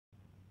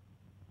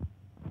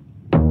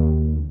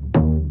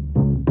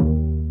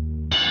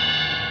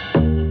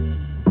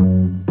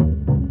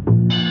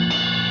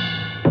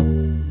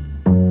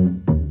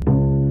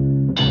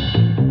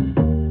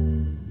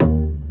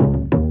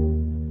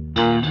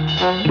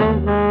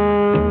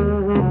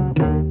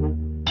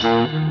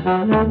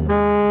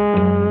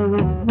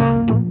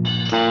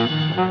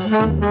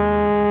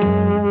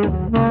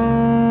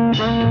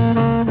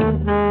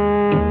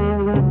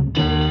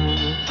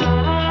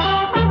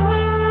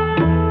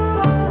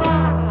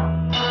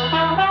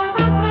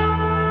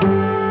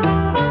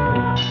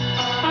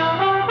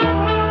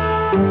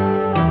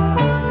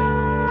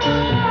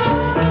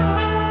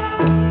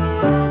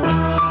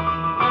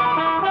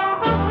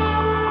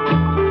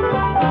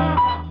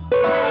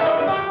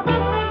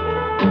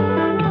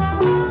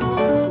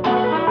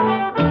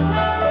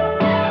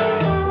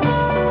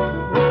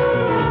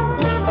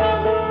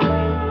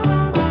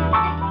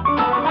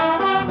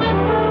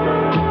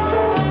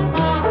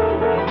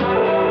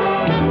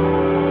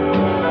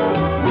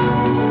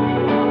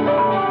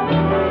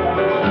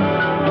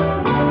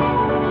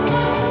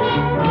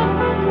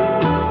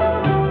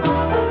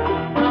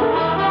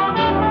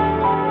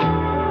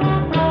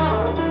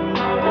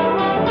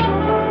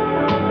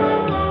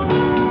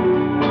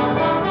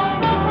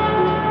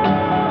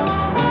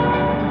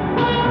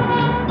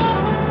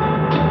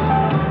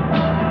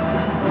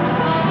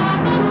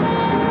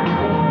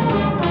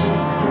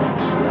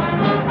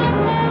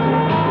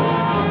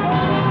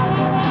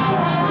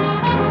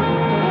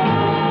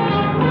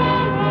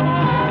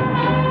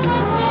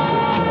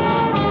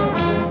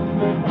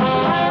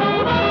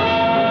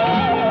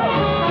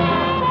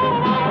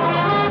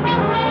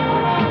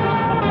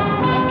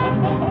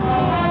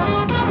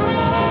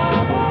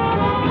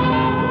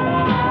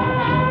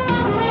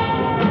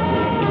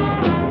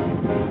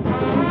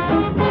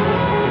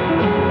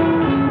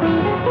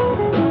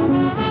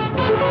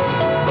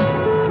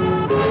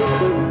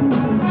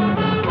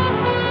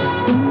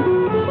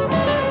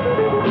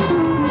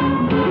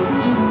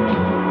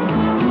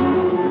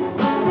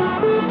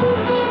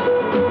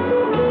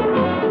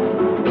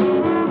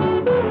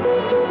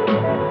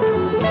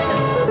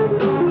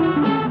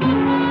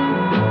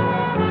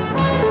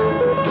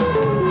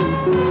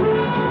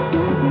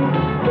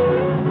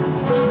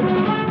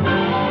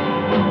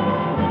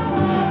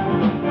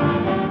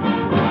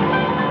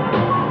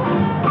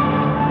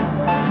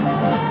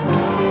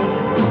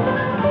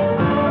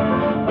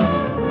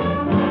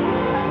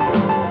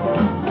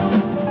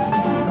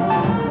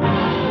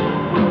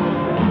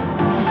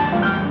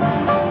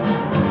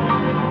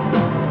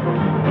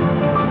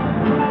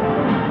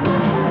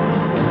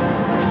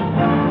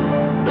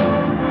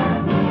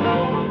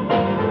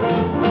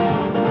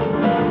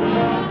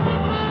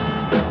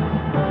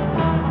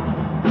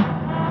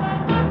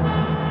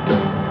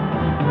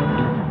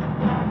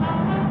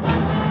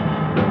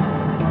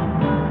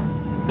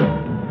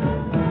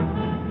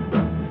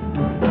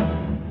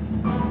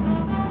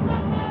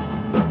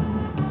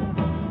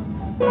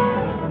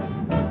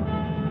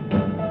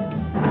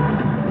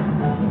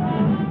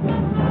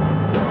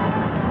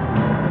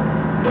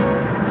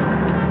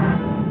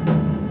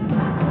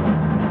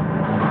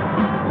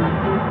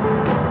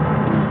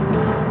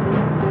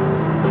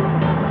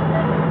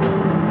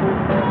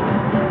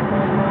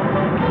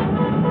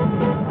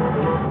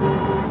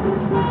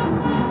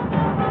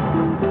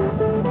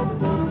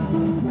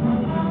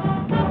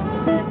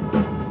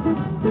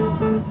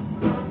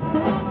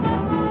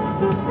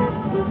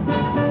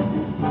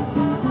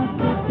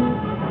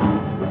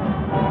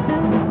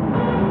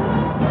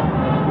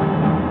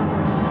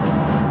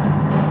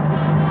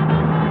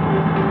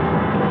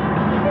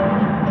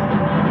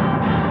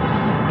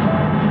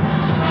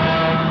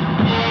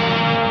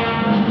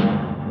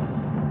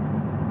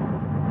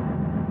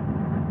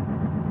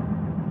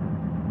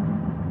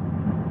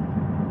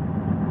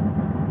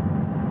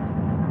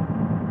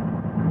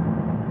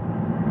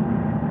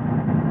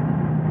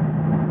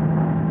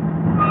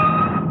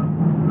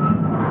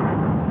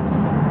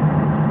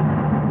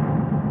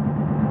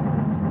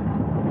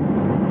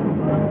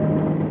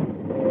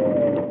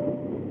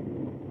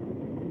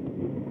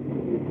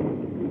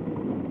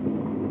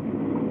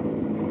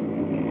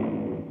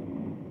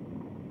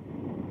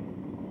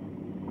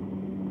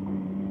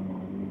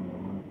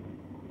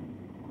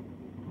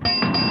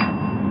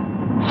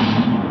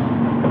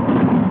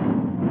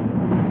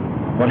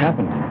What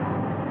happened?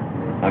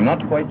 I'm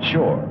not quite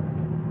sure.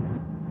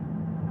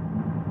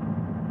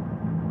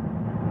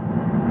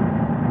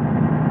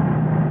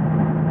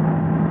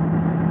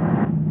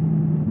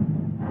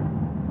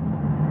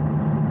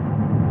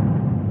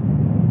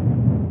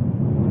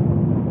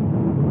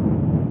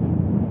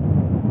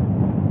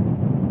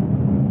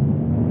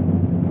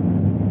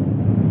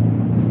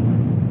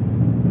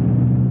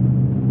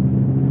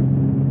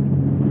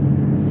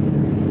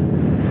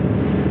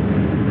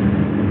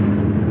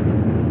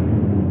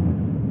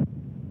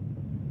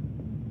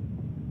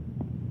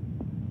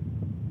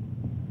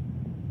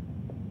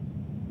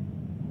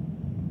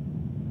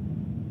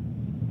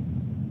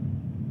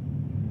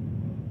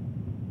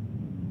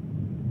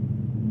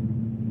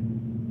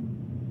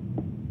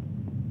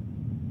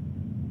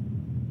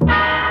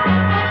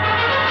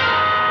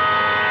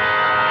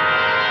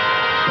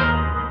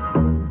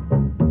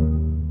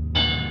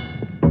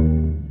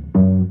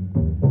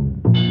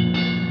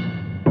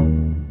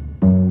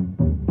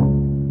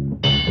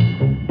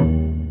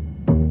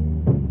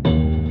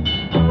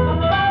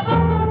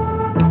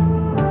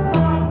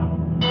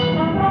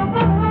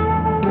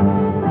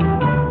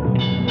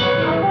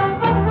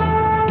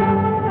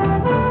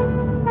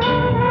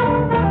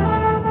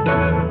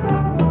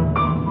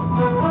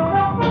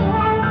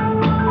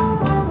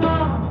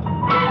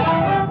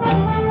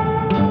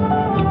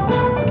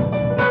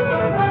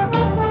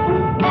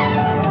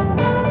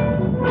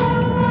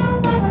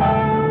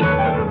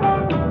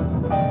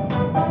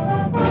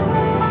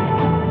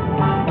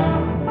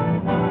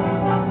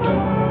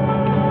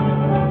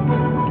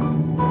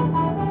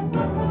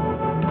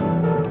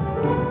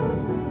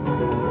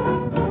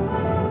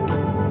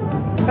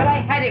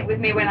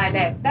 Me when I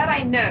left. That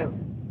I know.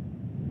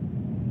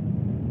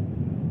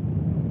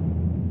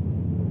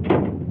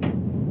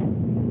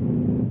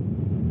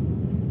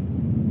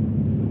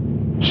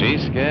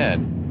 She's scared.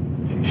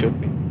 She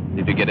should be.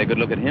 Did you get a good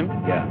look at him?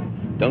 Yeah.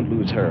 Don't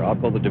lose her. I'll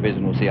call the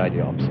divisional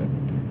CID officer.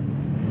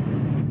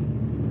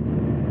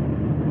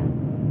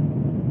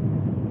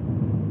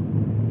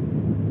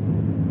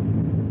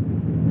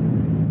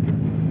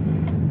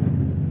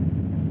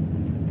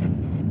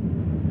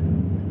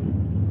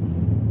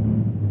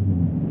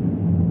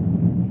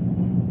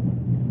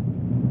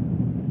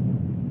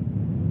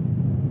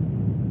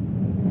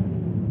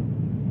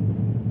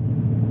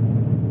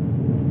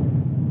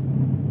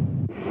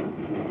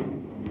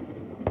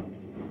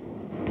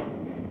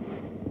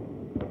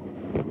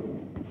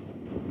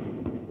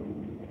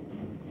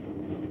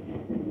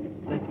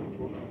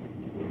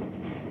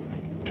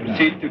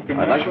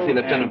 I'd like to see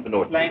Lieutenant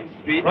Benoit.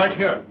 Right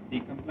here.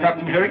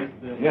 Captain Herrick?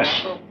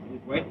 Yes.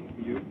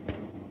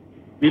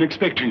 Been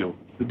expecting you.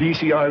 The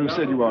DCI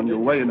said you were on your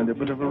way and in a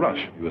bit of a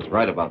rush. He was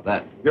right about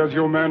that. Here's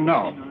your man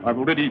now. I've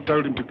already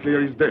told him to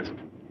clear his desk.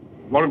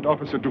 Warrant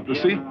Officer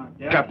Duplessis,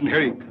 Captain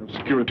Herrick of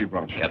Security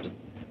Branch. Captain,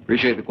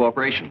 appreciate the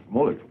cooperation from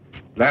all of you.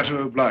 Glad to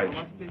oblige.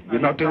 We're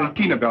not very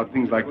keen about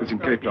things like this in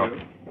Cape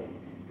Town.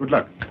 Good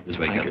luck. This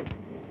way, Captain.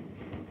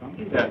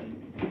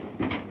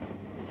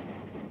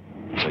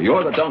 So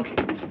you're the donkey.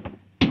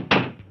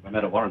 If I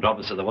met a warrant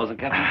officer that wasn't,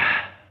 Captain,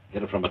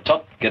 get it from the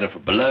top, get it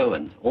from below,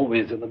 and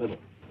always in the middle.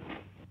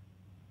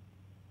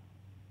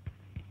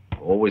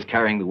 Always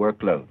carrying the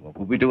workload. What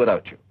would we do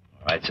without you?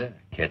 All right, sir.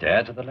 Care to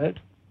add to the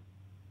load?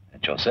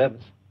 At your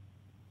service.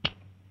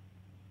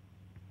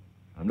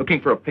 I'm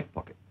looking for a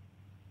pickpocket.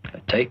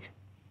 A take?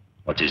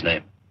 What's his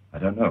name? I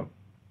don't know.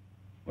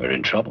 We're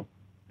in trouble.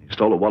 He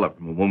stole a wallet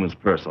from a woman's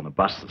purse on a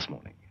bus this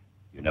morning.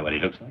 You know what he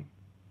looks like?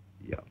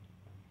 Yeah.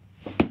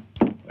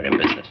 We're in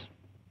business.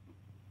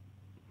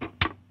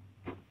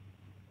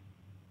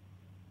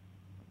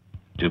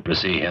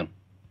 Duplessis here.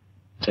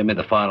 Send me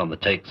the file on the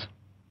takes.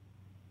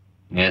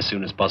 Yeah, as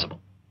soon as possible.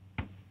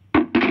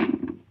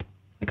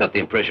 I got the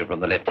impression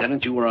from the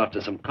lieutenant you were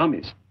after some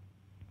commies.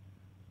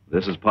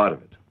 This is part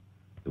of it.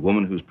 The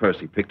woman whose purse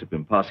he picked had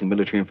been passing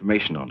military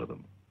information on to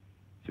them.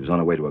 She was on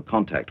her way to a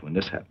contact when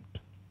this happened.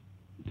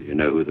 Do you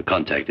know who the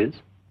contact is?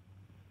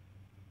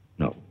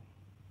 No.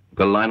 We've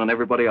got a line on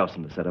everybody else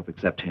in the setup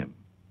except him.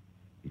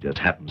 He just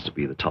happens to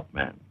be the top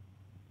man.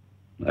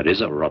 That is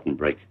a rotten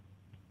break.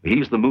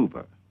 He's the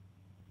mover.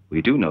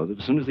 We do know that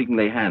as soon as he can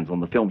lay hands on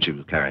the film she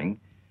was carrying,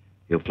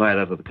 he'll fly it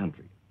out of the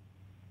country.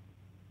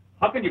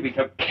 How can you be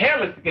so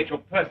careless to get your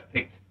purse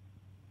picked?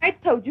 I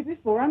told you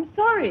before, I'm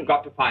sorry. You've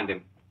got to find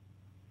him.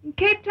 In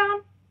Cape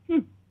Town?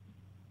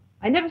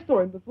 I never saw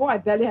him before. I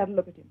barely had a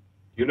look at him.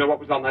 Do you know what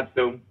was on that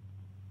film?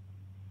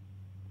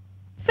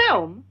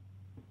 Film?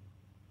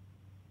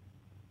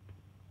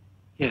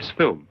 Yes,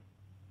 film.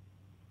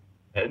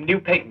 A new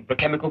patent for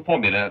chemical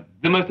formula.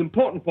 The most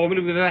important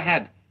formula we've ever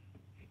had.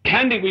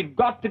 Candy, we've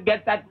got to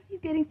get that... What are you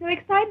getting so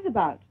excited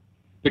about?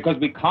 Because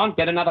we can't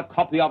get another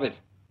copy of it.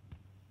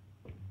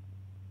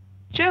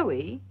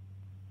 Joey,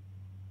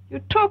 you're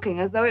talking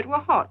as though it were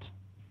hot.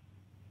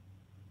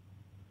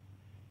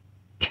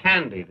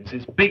 Candy, this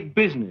is big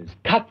business,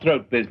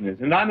 cutthroat business,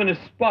 and I'm in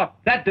a spot.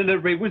 That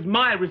delivery was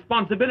my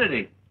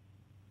responsibility.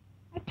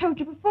 I told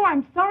you before,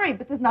 I'm sorry,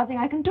 but there's nothing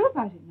I can do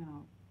about it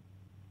now.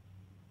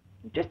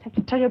 You just have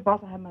to tell your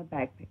boss I have my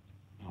bag picked.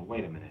 Oh,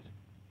 wait a minute.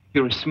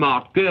 You're a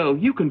smart girl.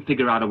 You can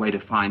figure out a way to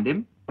find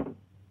him.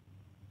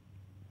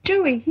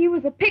 Joey, he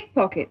was a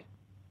pickpocket.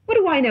 What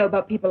do I know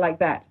about people like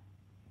that?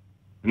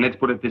 And let's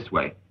put it this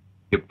way.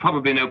 You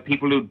probably know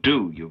people who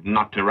do. You've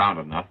knocked around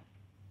enough.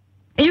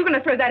 Are you going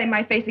to throw that in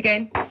my face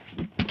again?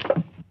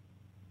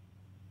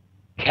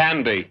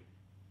 Candy.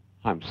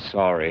 I'm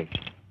sorry.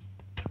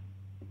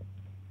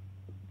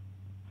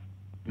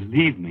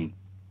 Believe me,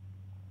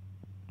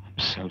 I'm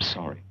so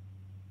sorry.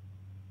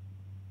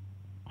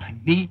 I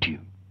need you.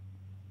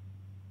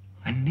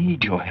 I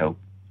need your help.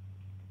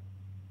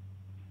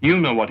 You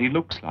know what he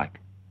looks like.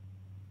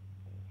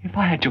 If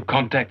I had your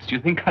contacts, do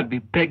you think I'd be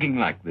begging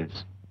like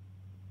this?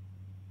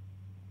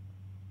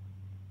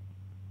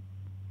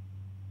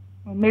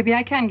 Well, maybe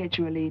I can get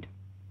you a lead.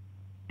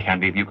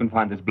 Candy, if you can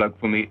find this bloke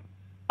for me,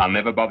 I'll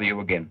never bother you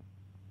again.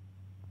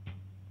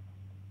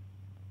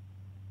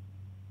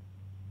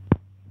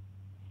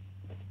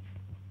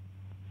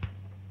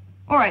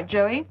 All right,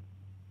 Joey.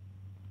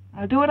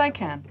 I'll do what I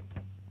can.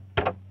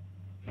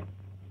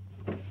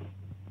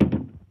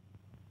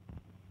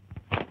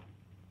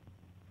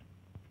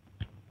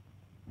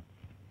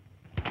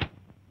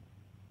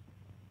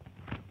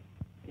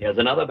 Here's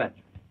another batch.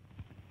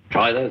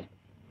 Try those.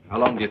 How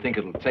long do you think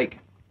it'll take?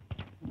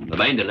 The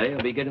main delay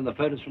will be getting the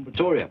photos from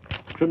Pretoria,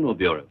 Criminal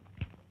Bureau.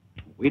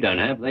 We don't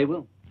have, they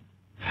will.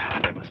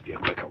 There must be a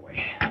quicker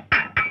way.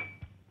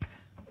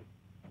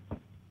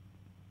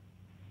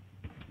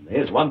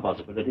 There's one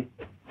possibility.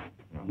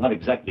 Not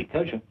exactly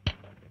kosher.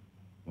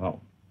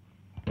 Well,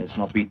 let's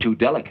not be too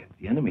delicate.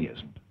 The enemy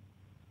isn't.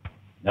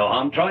 No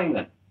harm trying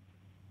then.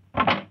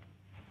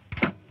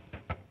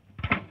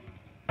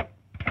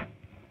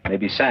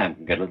 Maybe Sam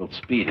can get a little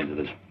speed into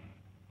this.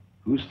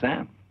 Who's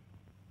Sam?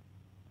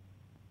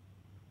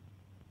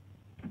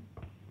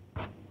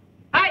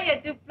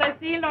 Hiya,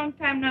 Duplessis. Long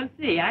time no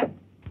see, huh?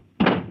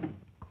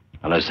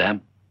 Hello,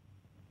 Sam.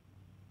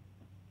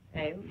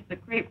 Hey, who's the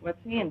creep?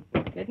 What's he in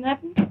for?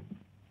 Kidnapping?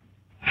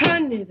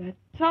 Honey, that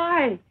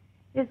tie.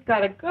 It's got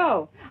to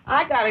go.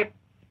 I got a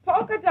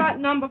polka dot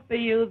number for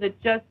you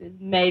that just is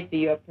made for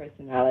your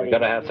personality. We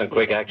gotta have some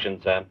quick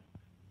action, Sam.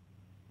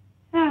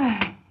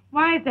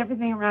 Why is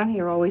everything around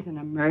here always an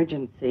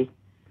emergency?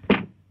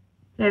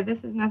 Say, this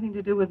has nothing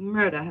to do with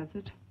murder, has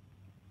it?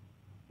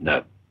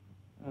 No.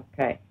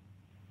 Okay.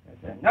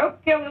 There are no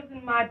killers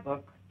in my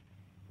book.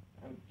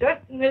 I'm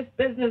just in this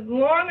business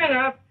long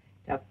enough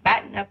to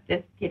fatten up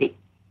this kitty.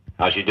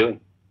 How's she doing?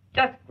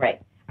 Just great.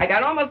 I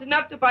got almost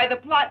enough to buy the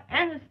plot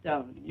and the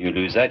stone. You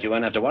lose that, you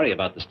won't have to worry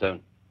about the stone.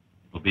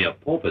 It'll be a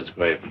pauper's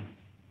grave.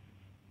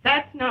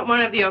 That's not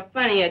one of your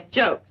funnier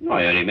jokes. No,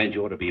 I only meant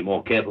you ought to be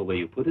more careful where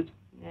you put it.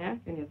 Yeah?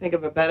 Can you think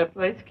of a better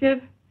place,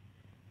 kid?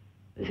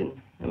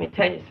 Listen, let me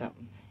tell you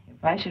something.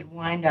 If I should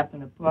wind up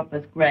in a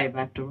pauper's grave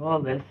after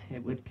all this,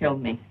 it would kill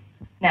me.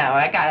 Now,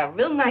 I got a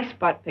real nice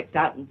spot picked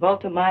out in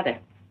Volta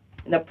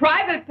in the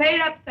private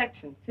paid-up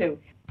section, too,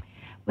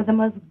 with the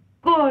most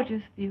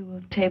gorgeous view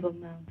of Table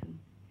Mountain.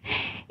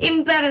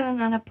 Even better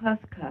than on a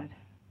postcard.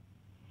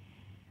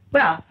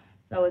 Well,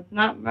 so it's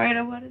not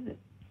murder, what is it?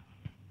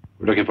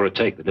 We're looking for a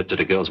take that lifted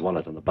a girl's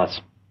wallet on the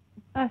bus.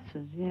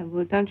 Buses, yeah.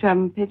 Well, don't you have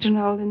them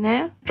pigeonholed in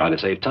there? Trying to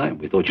save time.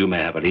 We thought you may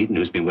have a lead in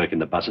who's been working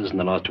the buses in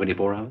the last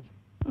 24 hours.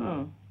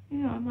 Oh,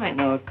 yeah, I might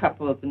know a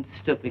couple who've been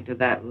stooping to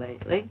that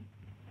lately.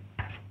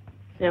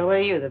 So, what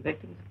are you, the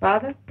victim's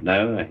father?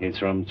 No, he's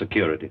from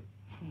security.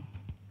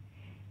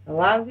 A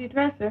lousy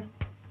dresser.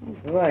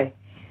 Oh, boy.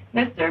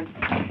 Mister,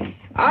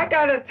 I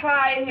got a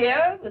tie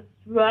here with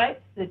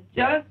stripes that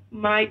just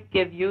might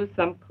give you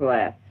some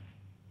class.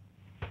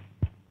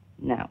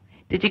 Now,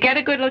 did you get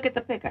a good look at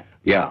the picker?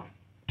 Yeah.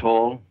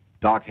 Tall,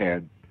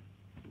 dark-haired.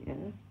 Yeah,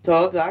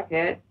 tall,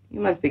 dark-haired. You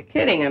must be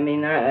kidding. I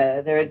mean,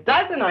 there are a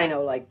dozen I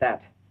know like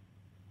that.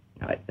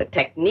 Now, it's the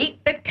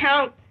technique that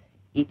counts.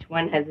 Each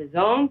one has his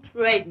own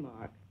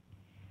trademark.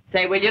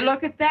 Say, will you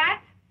look at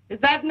that? Is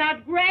that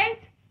not great?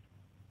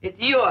 It's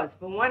yours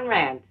for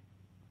R1.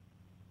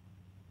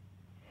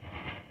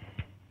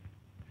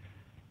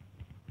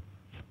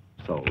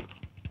 Sold.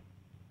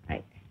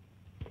 Right.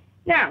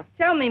 Now,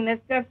 tell me,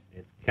 mister.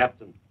 It's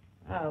Captain.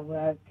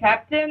 Oh,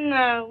 Captain,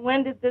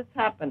 when did this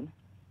happen?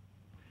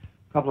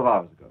 A couple of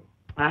hours ago.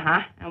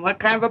 Uh-huh. And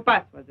what kind of a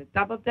bus? Was it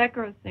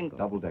double-decker or single?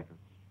 Double-decker.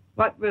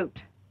 What route?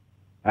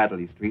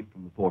 Adderley Street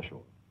from the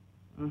foreshore.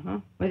 Uh-huh.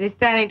 Was he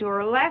standing to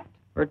her left,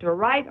 or to her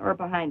right, or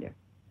behind her?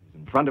 He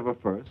was in front of her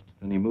first,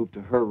 then he moved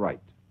to her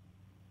right.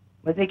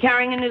 Was he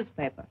carrying a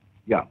newspaper?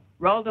 Yeah.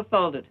 Rolled or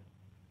folded?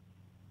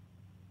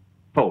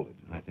 Folded,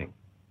 I think.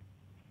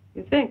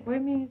 You think? What do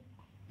you mean?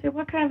 Say,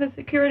 what kind of a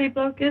security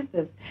bloke is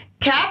this?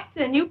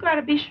 Captain, you got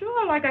to be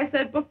sure, like I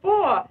said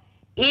before.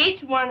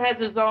 Each one has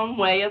his own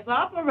way of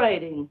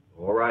operating.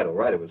 All right.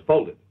 It was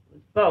folded. It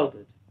was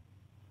folded.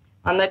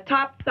 On the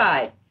top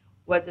side,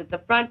 was it the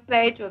front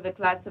page or the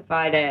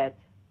classified ads?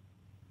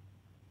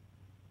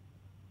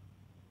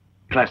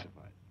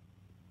 Classified.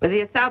 Was he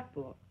a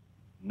southpaw?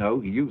 No,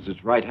 he used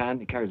his right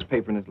hand. He carries the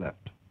paper in his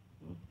left.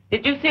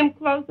 Did you see him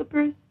close the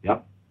purse?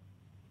 Yep.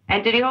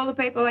 And did he hold the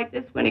paper like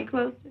this when he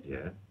closed it?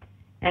 Yeah.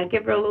 and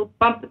give her a little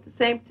bump at the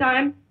same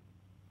time?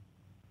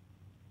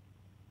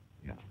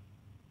 Yeah.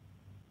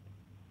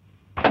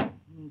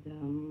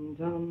 Dum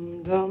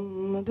dum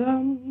dum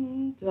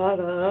dum da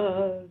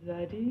da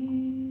da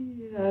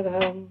dee da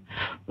dum.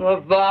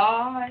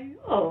 Violins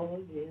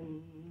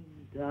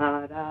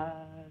da da da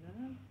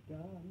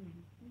dum.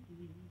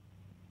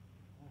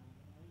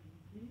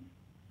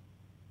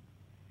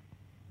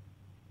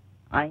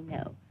 I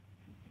know.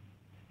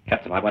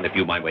 Captain, I wonder if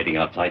you mind waiting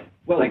outside.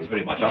 Well, thanks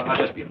very much. I'll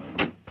just be a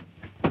moment.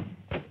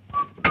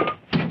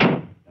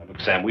 Now, look,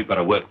 Sam, we've got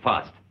to work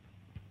fast.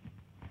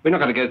 We're not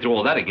going to go through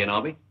all that again,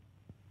 are we?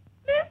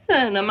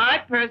 Listen, am I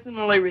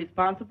personally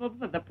responsible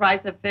for the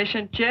price of fish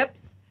and chips?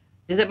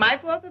 Is it my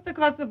fault that the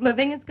cost of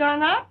living has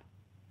gone up?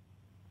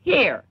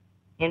 Here,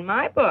 in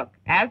my book,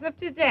 as of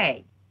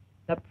today,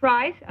 the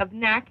price of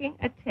knacking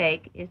a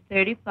take is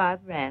 35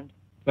 rand.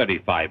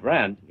 35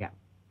 rand? Yeah.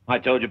 I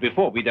told you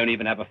before, we don't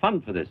even have a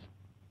fund for this.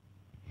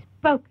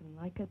 Spoken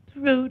like a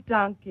true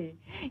donkey.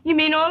 You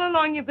mean all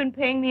along you've been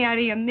paying me out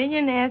of your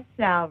millionaire's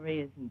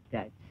salary? Isn't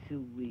that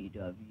sweet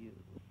of you?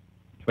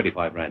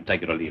 25 rand,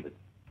 take it or leave it.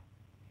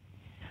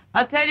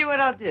 I'll tell you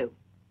what I'll do.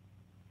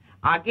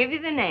 I'll give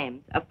you the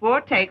names of 4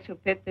 takes who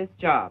fit this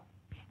job.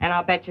 And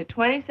I'll bet you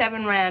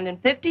 27 rand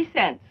and 50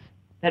 cents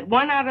that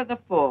 1 out of the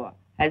 4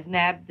 has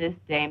nabbed this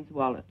dame's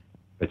wallet.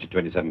 Bet you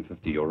 27.50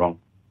 you're wrong.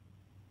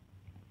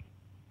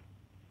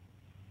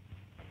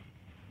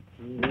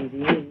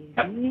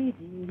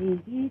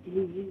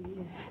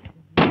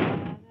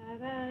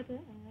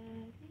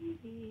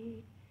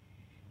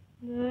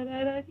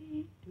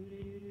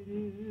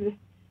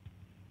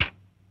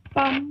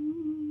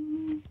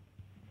 Bum,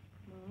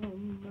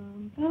 bum,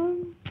 bum,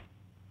 bum.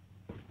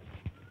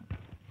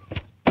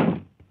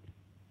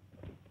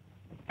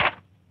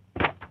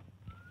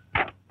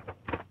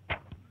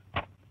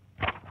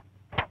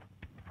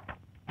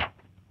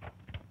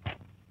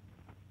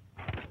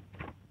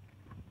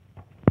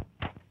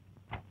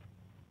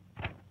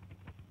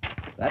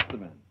 That's the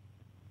man.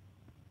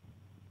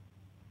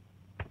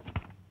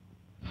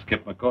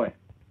 Skip McCoy.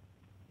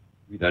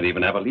 We don't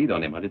even have a lead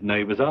on him. I didn't know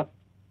he was out.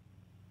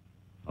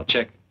 I'll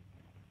check.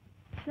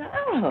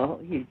 So,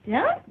 you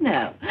don't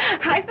know.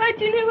 I thought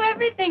you knew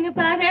everything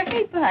about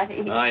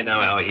everybody. I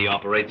know how he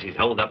operates. He's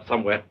holed up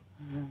somewhere.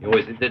 He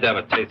always did have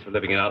a taste for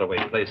living in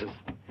out-of-way places.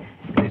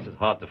 Places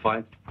hard to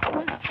find.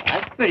 Well,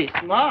 that's pretty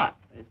smart.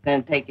 But it's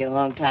going to take you a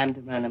long time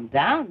to run him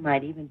down.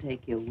 Might even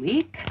take you a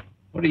week.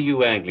 What are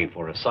you angling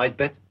for, a side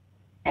bet?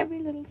 Every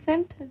little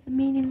cent has a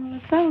meaning on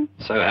its own.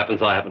 So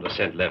happens I haven't a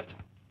cent left.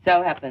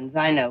 So happens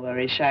I know where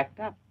he's shacked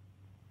up.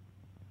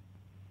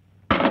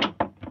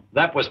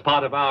 That was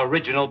part of our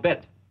original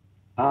bet.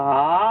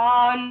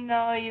 Oh,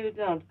 no, you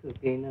don't,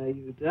 Cookie. No,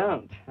 you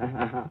don't.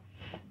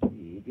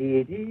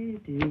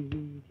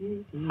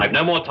 I've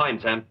no more time,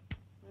 Sam.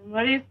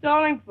 What are you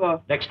stalling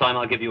for? Next time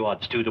I'll give you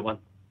odds 2 to 1.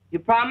 You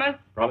promise?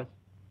 Promise?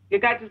 You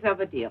got yourself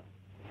a deal.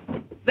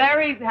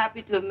 Very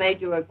happy to have made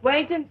your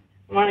acquaintance.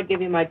 I want to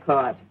give you my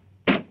card.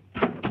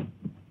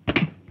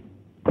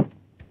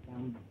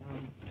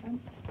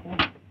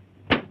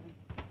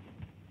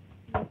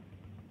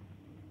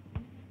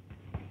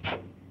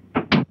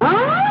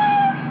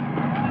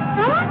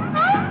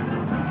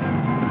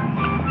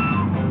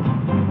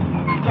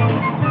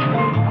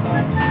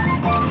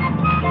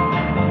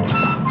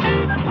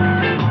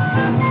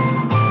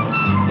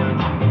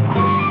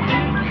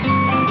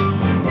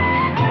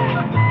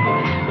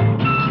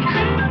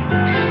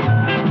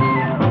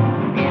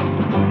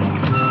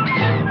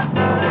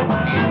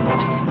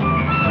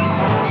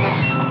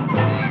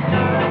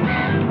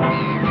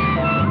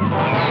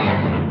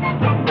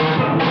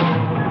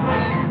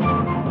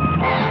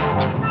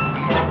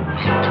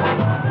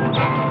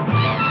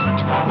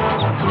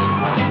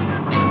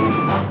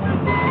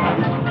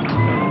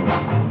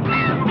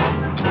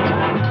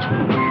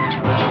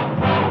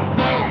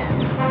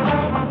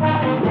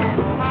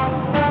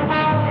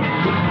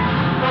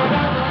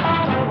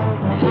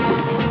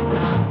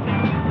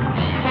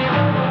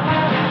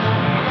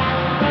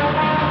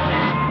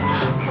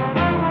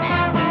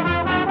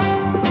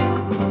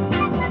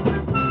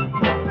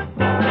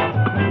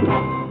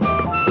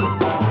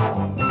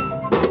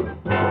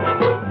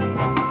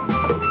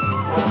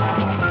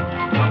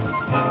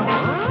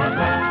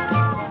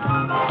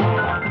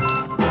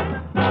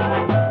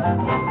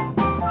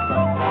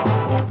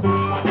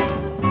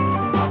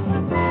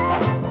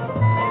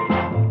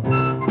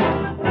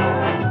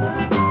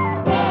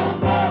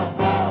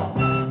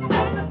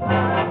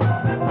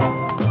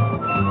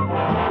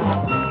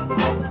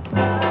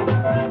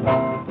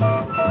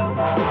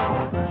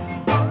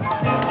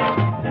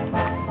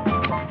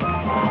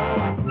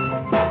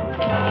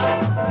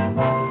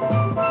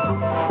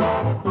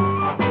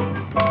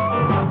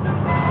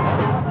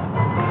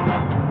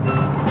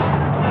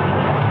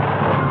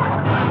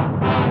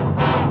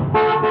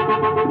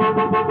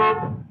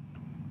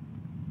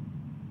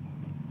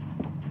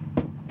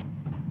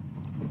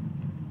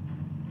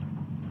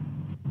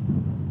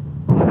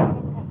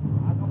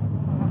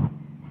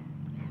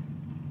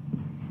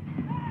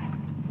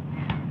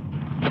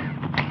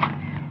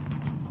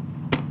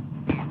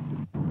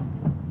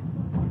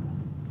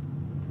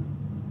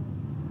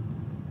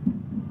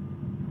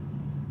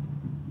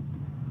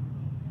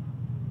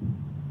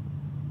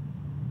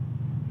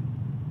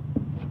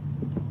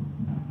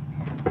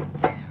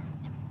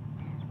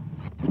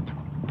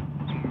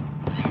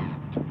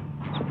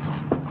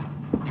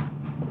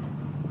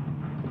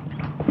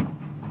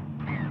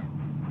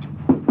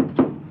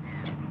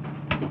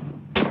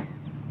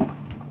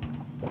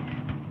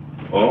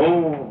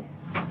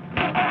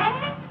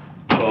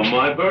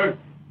 My bird?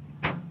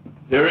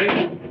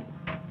 Hearing?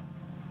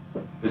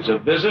 It's a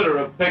visit or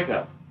a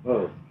pickup?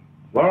 Both.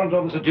 Warrant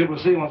Officer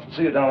Duplessis wants to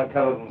see you down at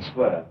Caledon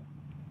Square.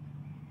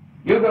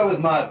 You go with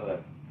my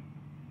bird.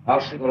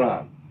 I'll stick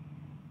around.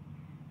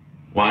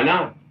 Why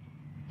not?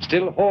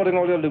 Still hoarding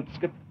all your loot,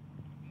 Skip?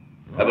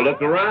 Have a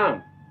look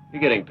around.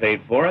 You're getting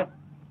paid for it.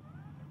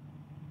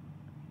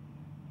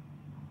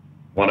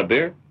 Want a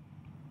beer?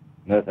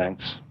 No,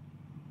 thanks.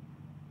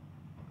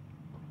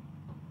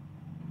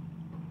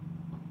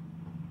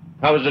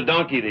 How is the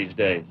donkey these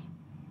days?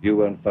 You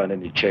won't find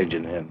any change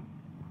in him.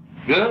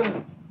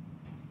 Good.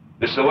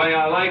 This is the way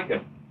I like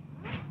it.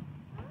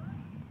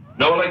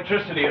 No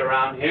electricity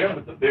around here,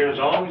 but the beer's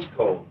always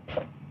cold.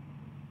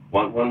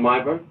 Want one, my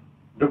bird?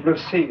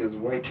 Duplessis is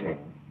waiting.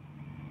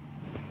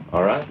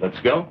 All right, let's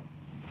go.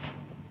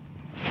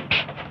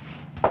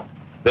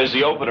 There's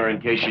the opener in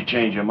case you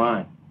change your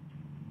mind.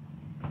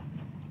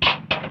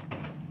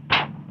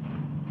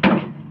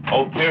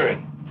 Oh,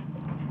 Peary.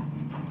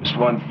 Just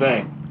one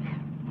thing.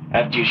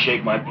 After you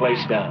shake my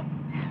place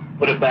down,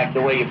 put it back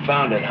the way you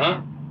found it,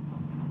 huh?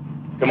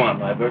 Come on,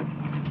 my bird.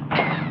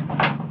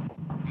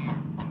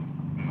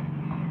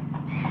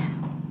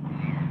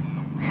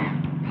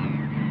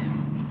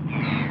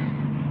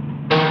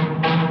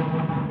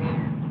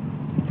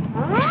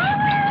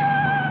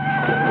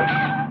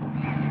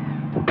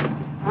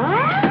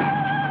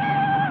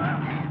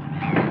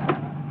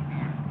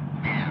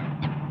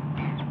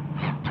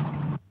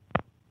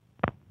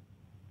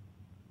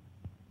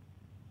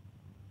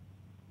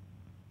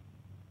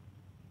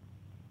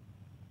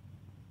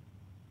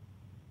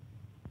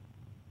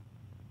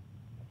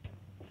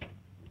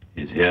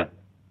 He's here.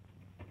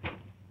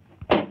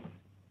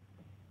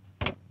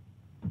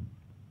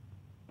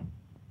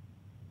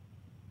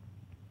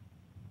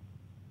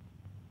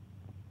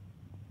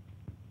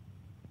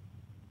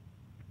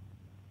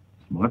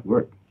 Smart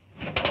work.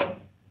 I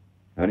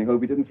only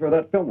hope he didn't throw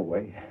that film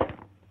away.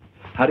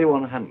 How do you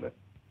want to handle it?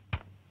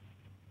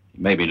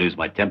 You made me lose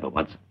my temper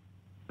once.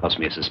 Cost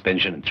me a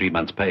suspension and 3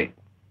 months' pay.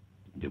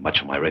 Didn't do much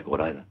for my record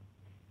either.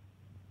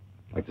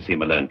 I'd like to see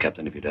him alone,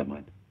 Captain, if you don't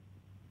mind.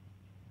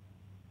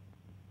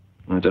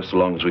 Just so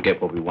long as we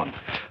get what we want.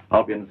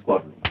 I'll be in the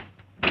squad room.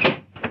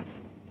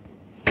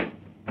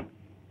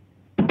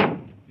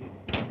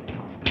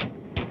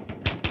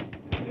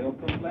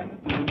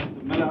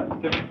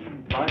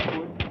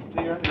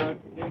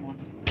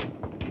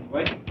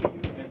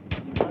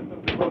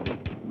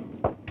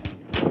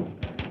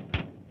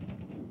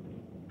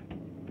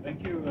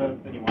 Thank you,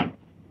 anyone.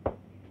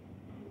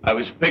 I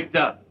was picked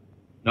up.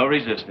 No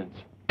resistance.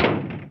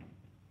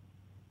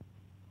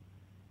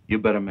 You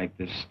better make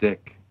this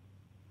stick.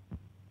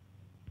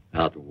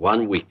 Out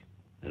 1 week,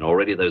 and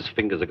already those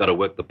fingers have got to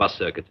work the bus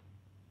circuit.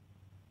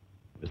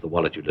 Where's the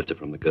wallet you lifted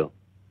from the girl?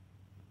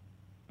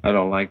 I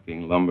don't like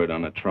being lumbered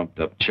on a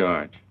trumped-up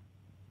charge.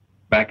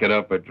 Back it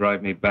up or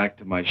drive me back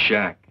to my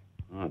shack.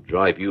 I'll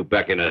drive you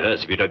back in a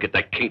hearse if you don't get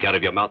that kink out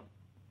of your mouth.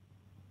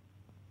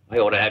 I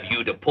ought to have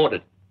you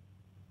deported.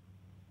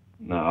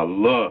 Now,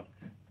 look.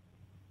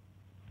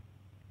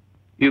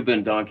 You've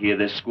been donkey of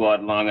this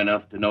squad long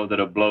enough to know that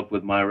a bloke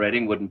with my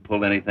rating wouldn't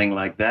pull anything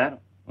like that.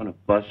 On a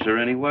bus or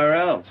anywhere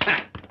else.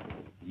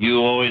 You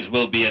always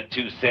will be a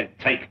 2-cent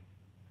take.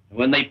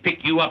 When they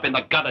pick you up in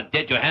the gutter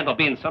dead, your hand will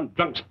be in some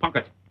drunk's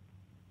pocket.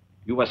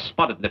 You were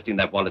spotted lifting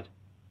that wallet.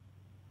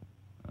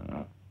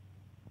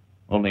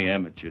 Only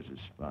amateurs are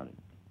spotted.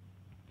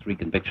 3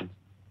 convictions.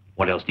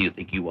 What else do you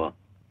think you are?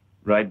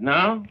 Right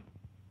now,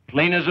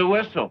 clean as a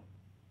whistle.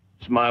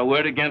 It's my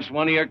word against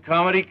one of your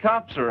comedy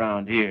cops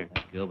around here.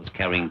 That girl was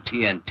carrying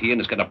TNT and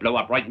it's going to blow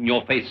up right in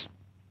your face.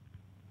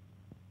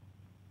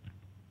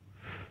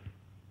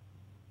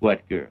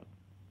 What girl?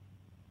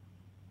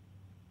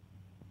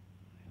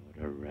 I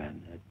would have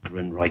ran that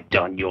grin right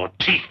down your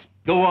teeth.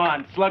 Go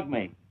on, slug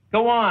me.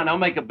 Go on, I'll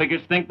make a bigger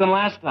stink than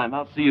last time.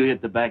 I'll see you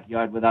hit the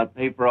backyard without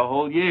pay for a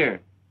whole year.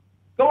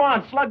 Go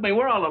on, slug me.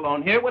 We're all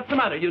alone here. What's the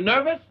matter? You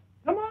nervous?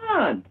 Come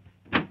on.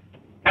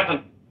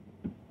 Captain.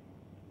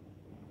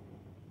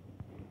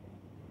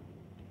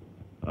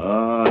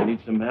 Oh, I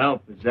need some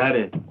help. Is that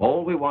it?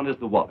 All we want is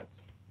the wallet.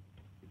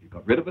 If you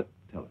got rid of it,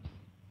 tell us.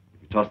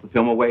 If you toss the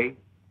film away,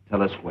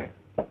 tell us where.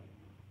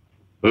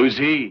 Who's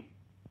he?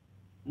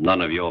 None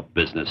of your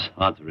business.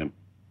 Answer him.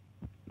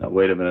 Now,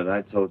 wait a minute.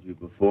 I told you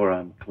before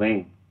I'm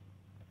clean.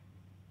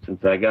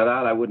 Since I got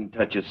out, I wouldn't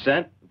touch a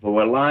cent if I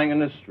were lying in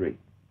the street.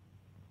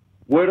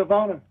 Word of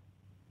honor.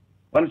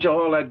 Why don't you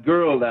haul that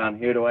girl down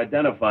here to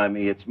identify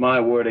me? It's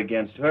my word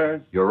against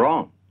hers. You're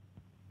wrong.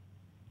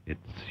 It's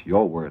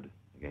your word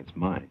against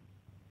mine.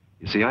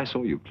 You see, I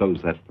saw you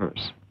close that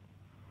purse.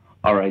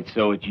 All right,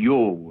 so it's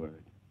your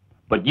word.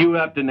 But you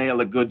have to nail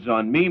the goods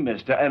on me,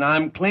 mister, and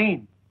I'm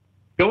clean.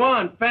 Go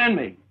on, fan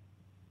me.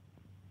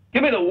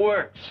 Give me the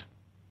works.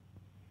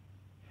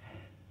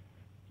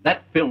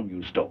 That film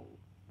you stole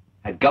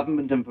had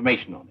government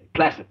information on it,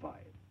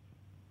 classified.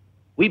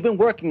 We've been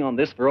working on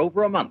this for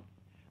over a month.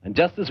 And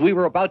just as we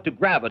were about to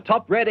grab a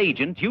top red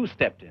agent, you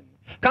stepped in.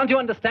 Can't you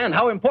understand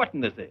how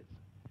important this is?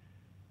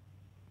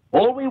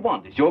 All we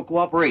want is your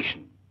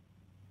cooperation.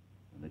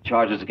 and the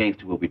charges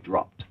against you will be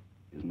dropped.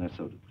 Isn't that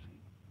so, Duplessis?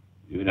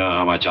 You know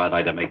how much I'd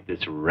like to make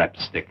this rep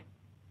stick.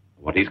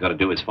 What he's got to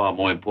do is far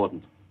more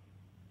important.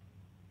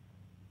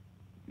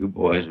 You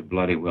boys are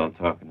bloody well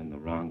talking in the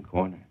wrong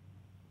corner.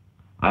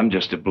 I'm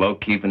just a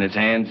bloke keeping his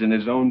hands in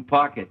his own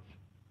pockets.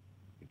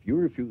 If you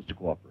refuse to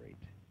cooperate,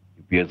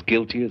 you'd be as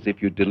guilty as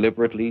if you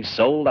deliberately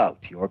sold out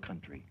your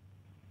country.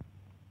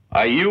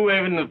 Are you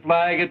waving the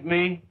flag at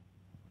me?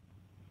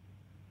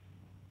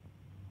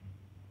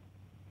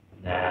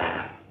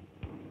 Nah.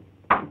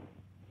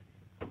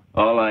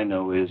 All I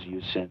know is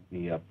you sent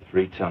me up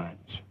 3 times.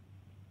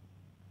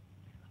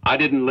 I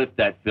didn't lift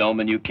that film,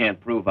 and you can't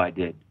prove I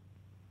did.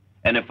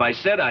 And if I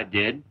said I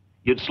did,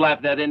 you'd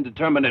slap that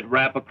indeterminate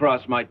rap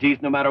across my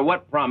teeth no matter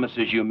what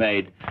promises you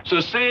made. So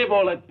save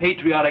all that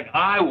patriotic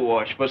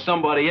eyewash for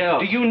somebody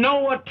else. Do you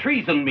know what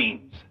treason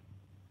means?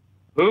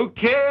 Who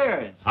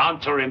cares?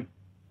 Answer him.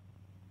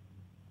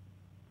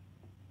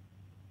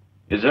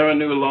 Is there a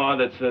new law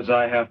that says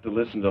I have to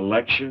listen to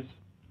lectures?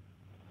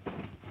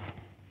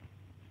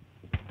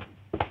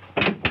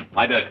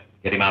 Heiberg,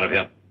 get him out of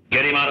here.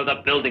 Get him out of the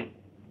building.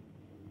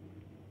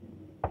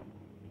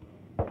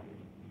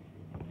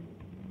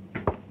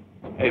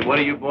 Hey, what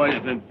have you boys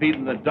been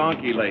feeding the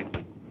donkey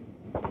lately?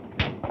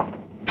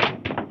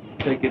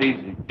 Take it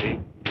easy, Pete.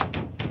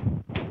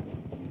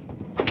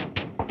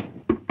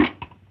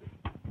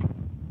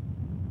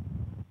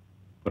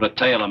 Put a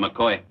tail on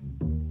McCoy.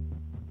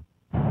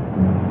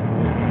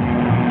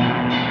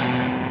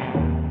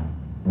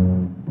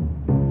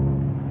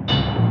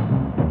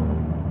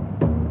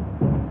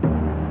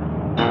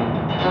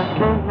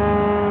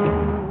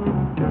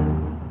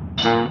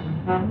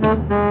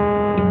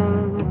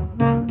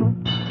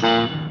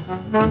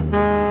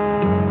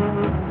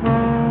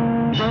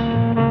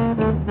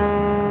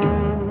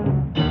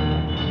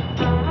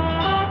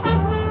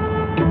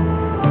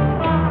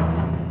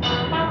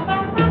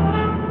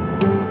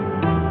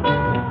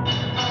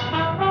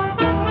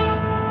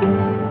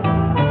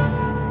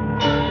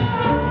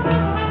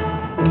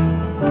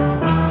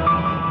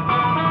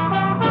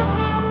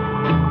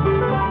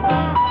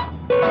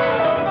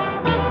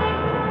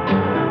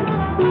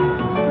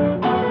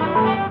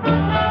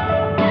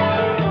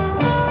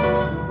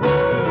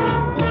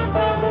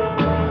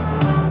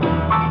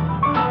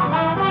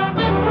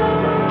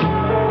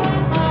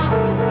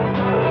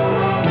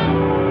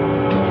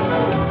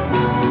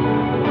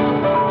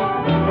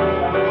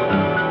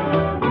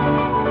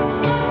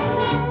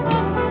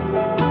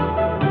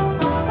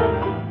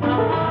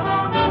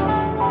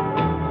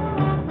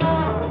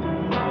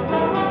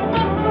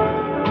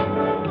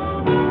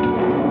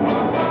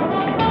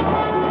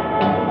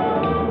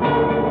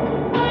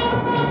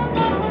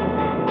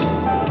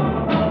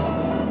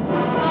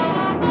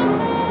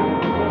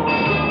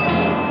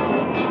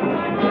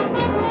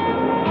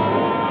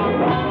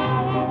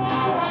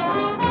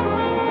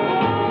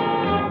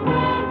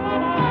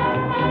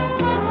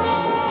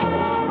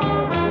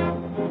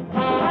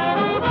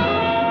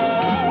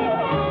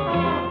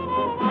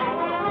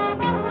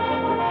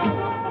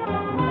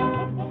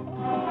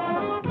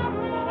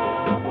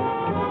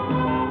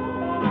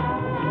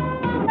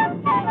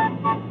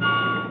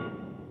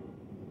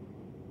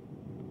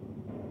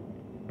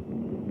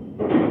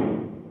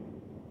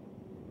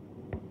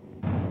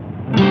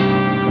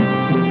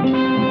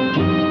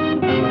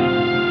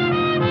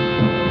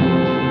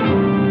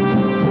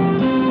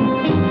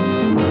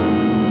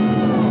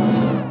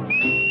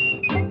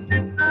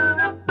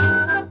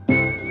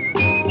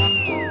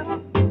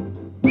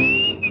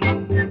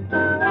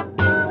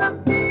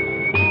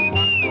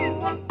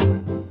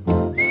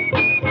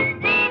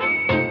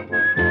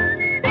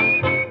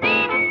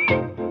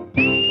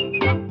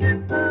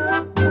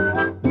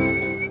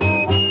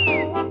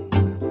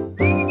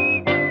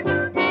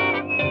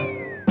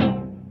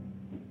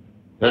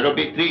 There'll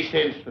be 3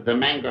 cents for the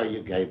mango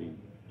you gave him.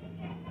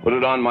 Put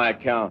it on my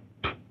account.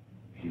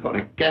 Your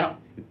account?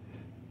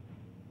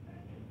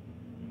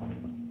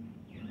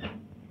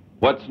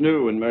 What's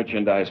new in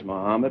merchandise,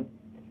 Mohammed?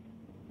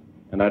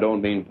 And I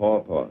don't mean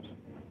pawpaws.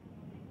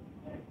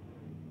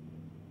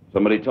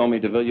 Somebody told me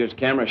de Villiers'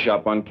 camera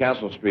shop on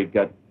Castle Street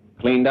got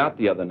cleaned out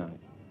the other night.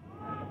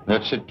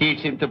 That should teach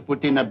him to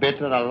put in a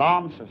better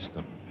alarm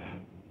system.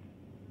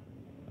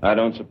 I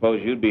don't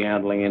suppose you'd be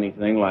handling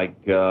anything like,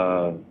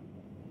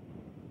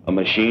 a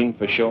machine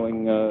for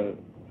showing,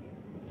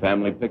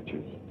 family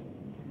pictures.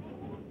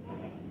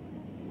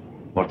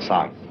 What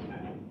size?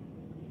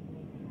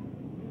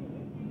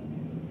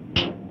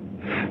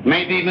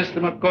 Maybe, Mr.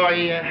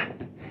 McCoy,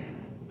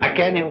 I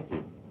can help you.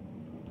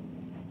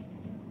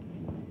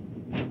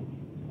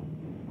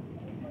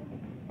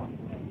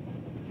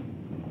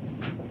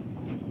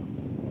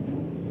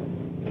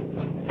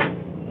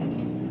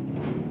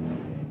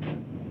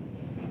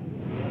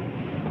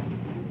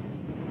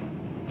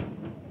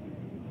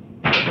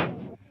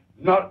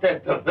 Not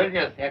that the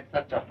Villiers had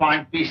such a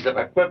fine piece of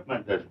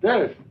equipment as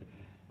this.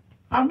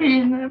 I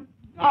mean,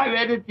 I've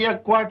had it here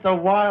quite a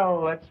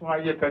while. That's why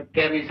you could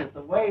carry it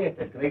away at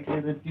a greatly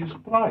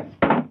reduced price.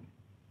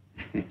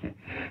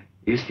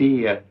 You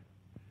see,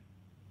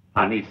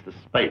 I need the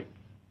space.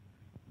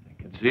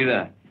 Let's see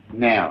that.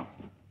 Now.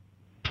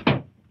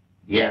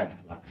 Yeah,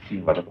 let's see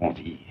what it wants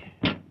to eat.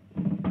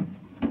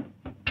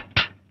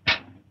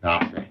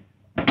 That's it.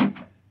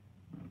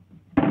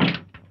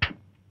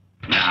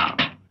 Now,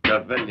 the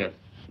village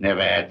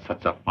never had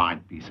such a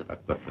fine piece of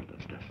equipment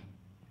as this.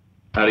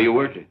 How do you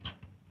work it?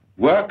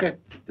 Work it?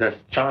 There's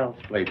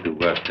child's play to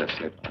work this.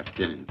 I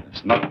tell you,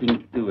 there's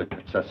nothing to it.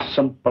 It's as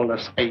simple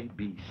as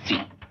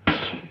ABC.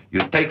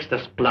 You take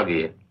this plug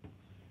here,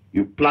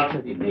 you plug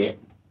it in there,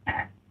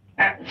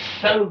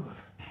 so.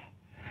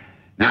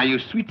 Now you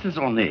switch this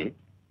on there,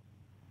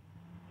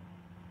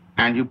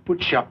 and you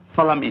put your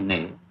film in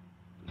there,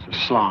 it's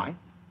a slide,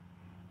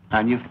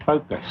 and you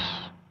focus.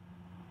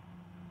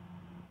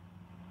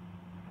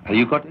 Have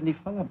you got any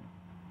film?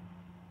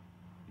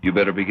 You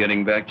better be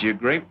getting back to your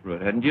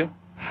grapefruit, hadn't you?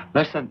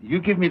 Listen, you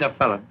give me the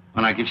film,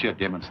 and I give you a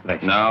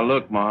demonstration. Now,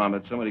 look,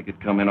 Mohammed, somebody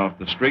could come in off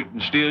the street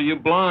and steal you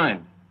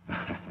blind.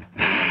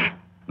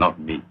 Not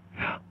me.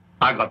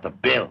 I got the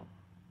bill.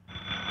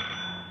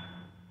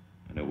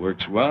 And it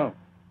works well.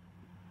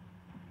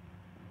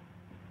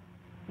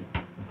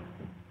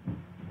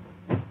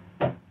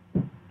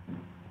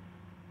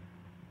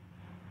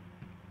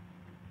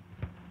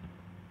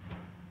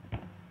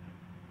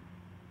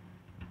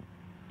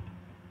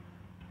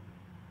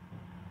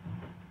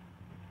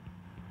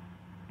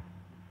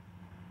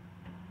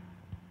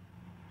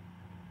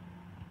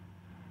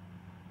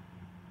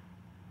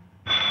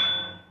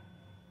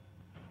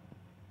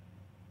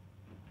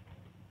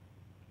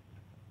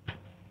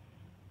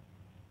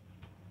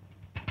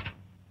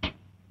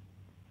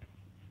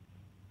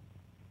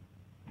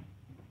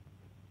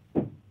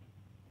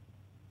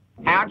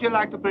 How'd you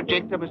like the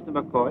projector, Mr.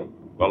 McCoy?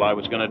 Well, I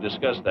was going to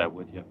discuss that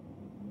with you.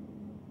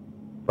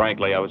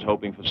 Frankly, I was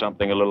hoping for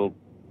something a little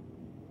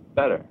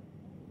better.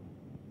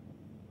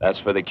 That's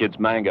for the kid's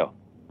mango.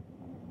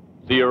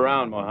 See you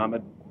around,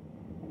 Mohammed.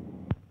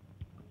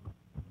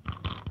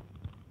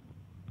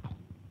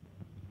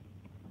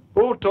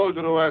 Who told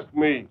you to ask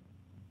me?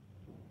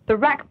 The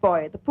rack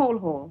boy at the pool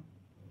hall.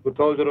 Who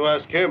told you to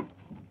ask him?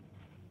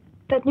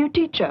 That new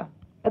teacher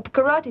at the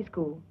karate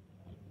school.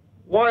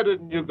 Why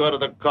didn't you go to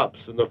the cops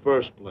in the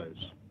first place?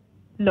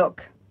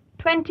 Look,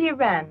 20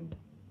 rand.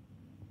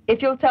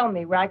 If you'll tell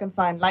me where I can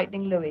find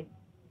Lightning Louis.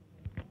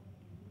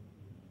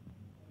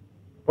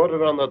 Put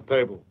it on the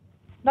table.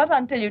 Not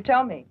until you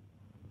tell me.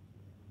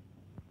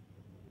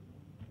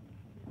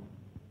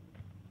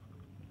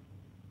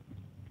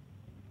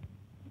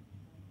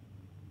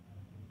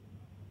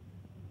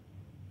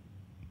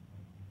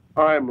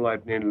 I'm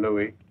Lightning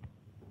Louis.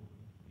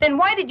 Then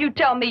why did you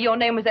tell me your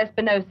name was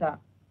Espinosa?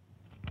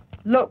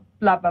 Look,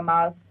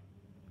 blubbermouth,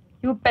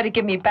 you better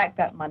give me back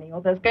that money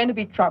or there's going to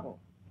be trouble.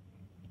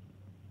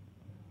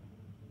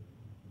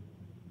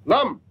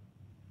 Lum!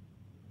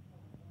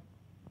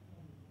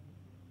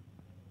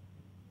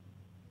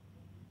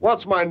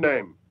 What's my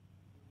name?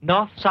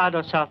 North side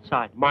or south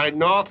side? My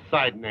north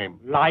side name.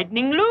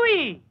 Lightning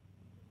Louis.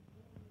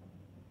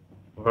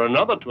 For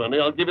another 20,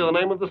 I'll give you the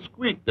name of the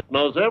squeak that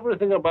knows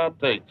everything about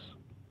takes.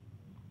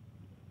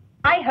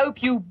 I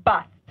hope you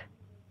bust.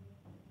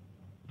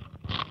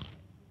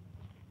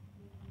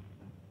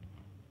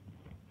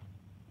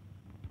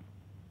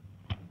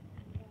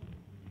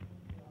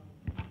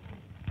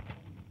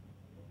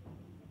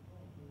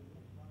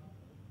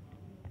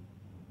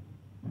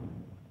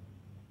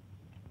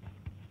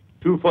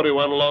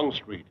 .241 Long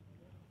Street.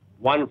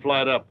 One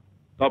flight up,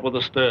 top of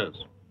the stairs.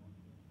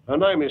 Her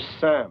name is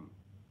Sam.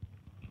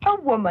 A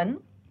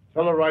woman?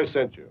 Tell her I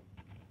sent you.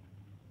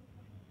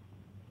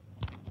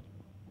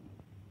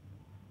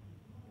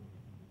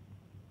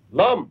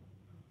 Lum,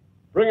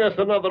 bring us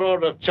another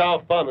order of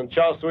chow fun and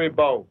chow sui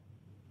bao.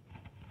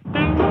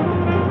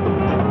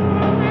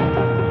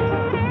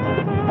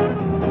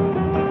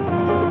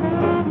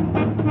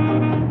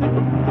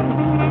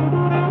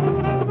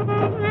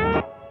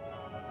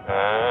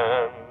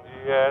 And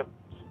yet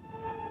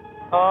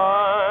I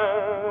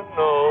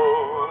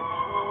know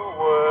too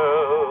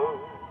well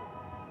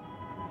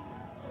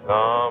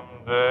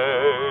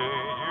someday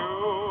you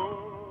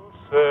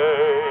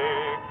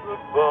say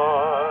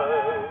goodbye.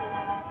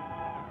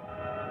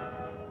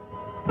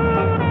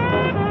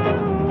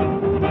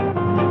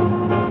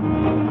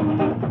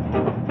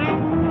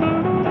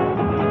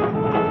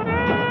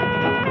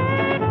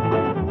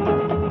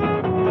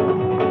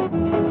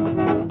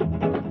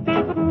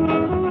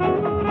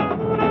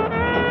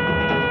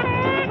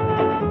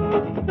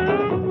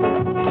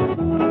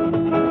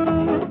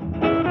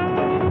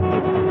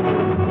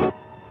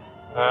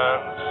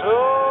 And so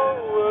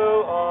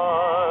will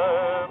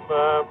I,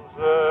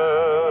 mademoiselle.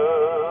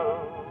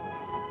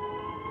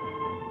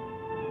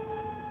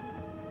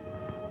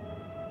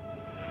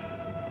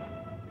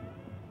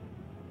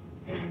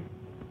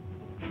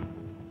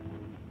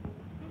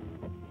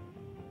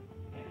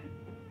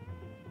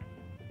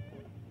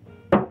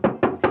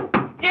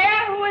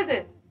 Yeah, who is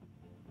it?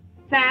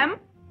 Sam?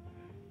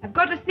 I've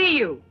got to see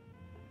you.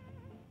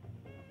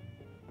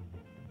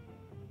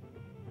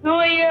 Who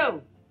are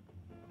you?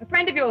 A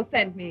friend of yours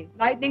sent me.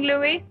 Lightning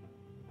Louis?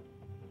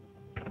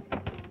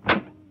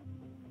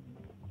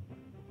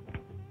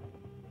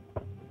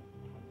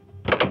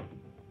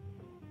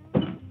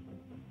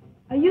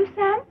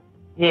 Sam?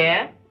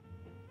 Yeah?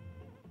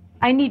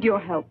 I need your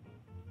help.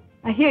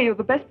 I hear you're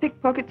the best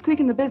pickpocket squeak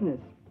in the business.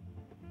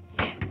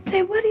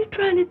 Say, what are you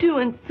trying to do?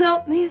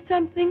 Insult me or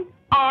something?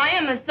 I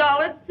am a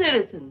solid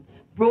citizen,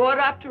 brought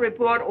up to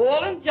report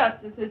all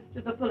injustices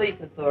to the police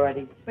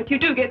authorities. But you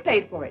do get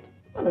paid for it.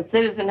 Well, a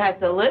citizen has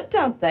to live,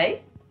 don't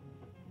they?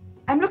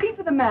 I'm looking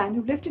for the man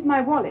who lifted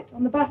my wallet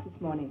on the bus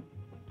this morning.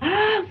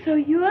 Oh, so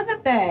you're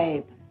the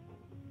babe.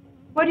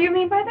 What do you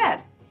mean by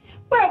that?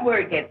 Well,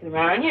 word gets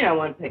around. You know,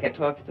 one picker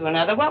talks to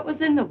another. What was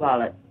in the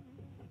wallet?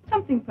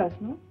 Something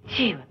personal.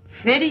 Gee, what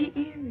pretty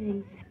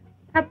earrings.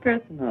 How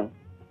personal.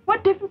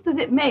 What difference does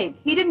it make?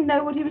 He didn't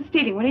know what he was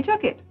stealing when he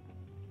took it.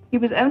 He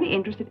was only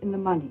interested in the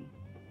money.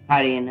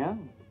 How do you know?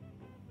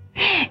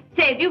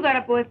 Say, have you got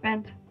a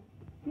boyfriend?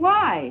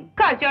 Why?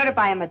 'Cause you ought to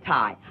buy him a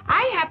tie.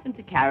 I happen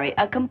to carry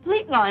a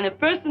complete line of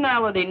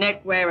personality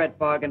neckwear at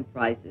bargain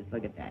prices.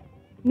 Look at that.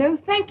 No,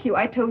 thank you.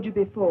 I told you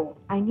before.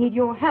 I need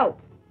your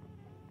help.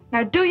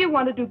 Now, do you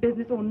want to do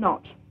business or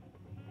not?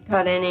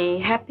 Got any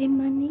happy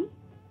money?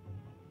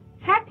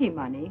 Happy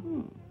money?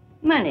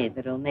 Money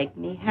that'll make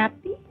me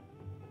happy?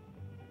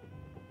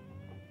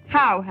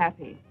 How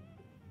happy?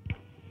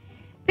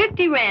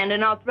 50 rand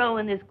and I'll throw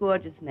in this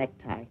gorgeous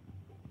necktie.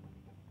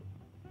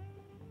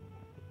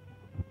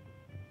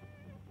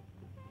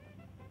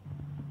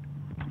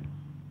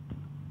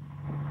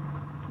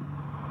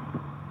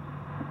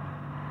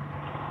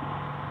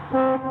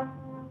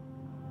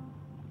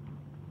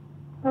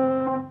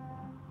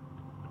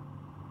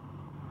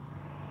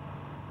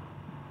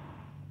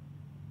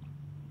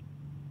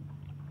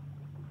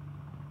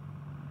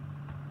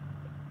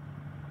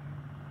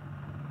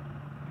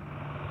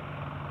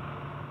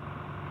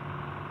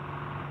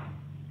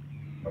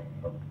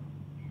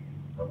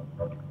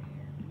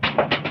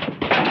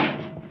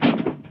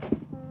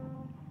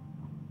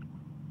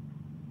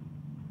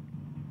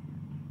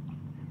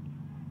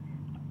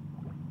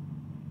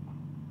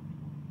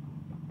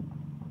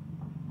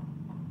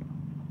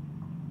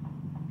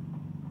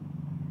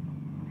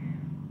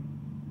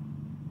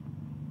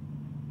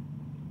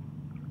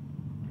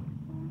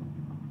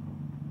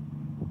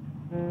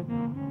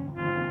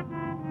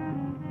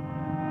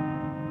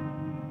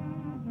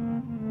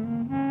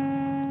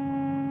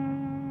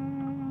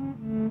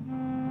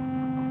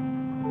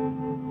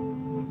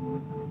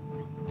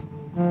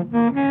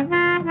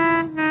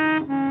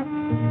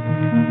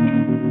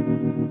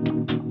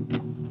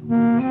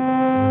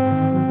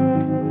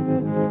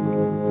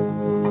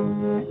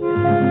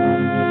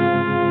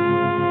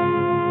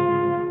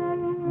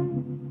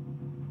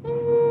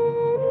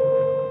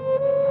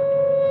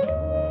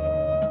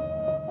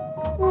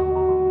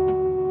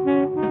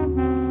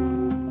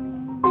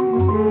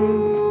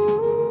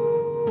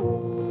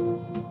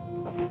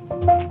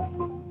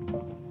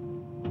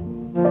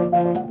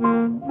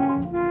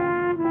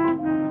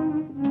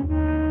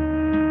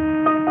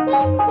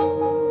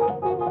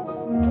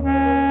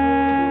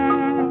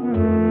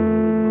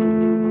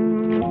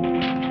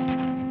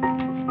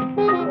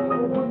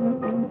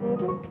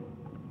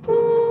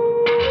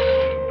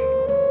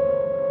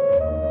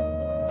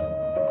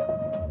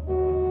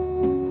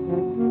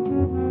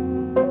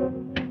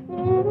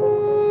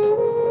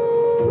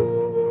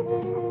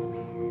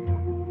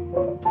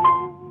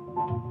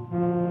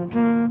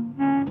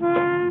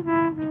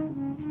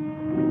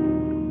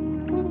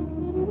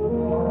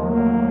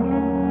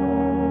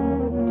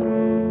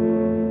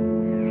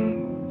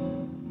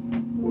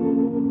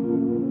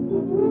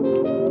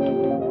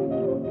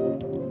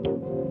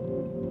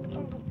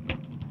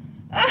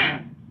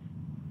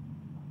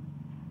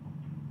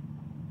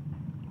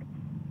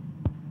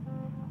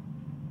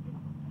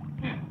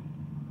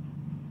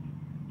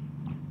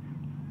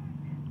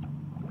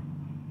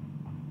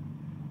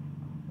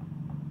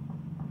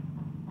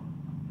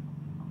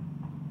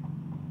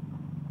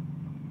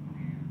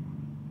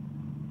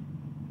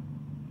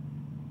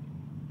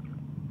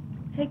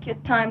 Take your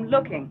time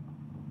looking.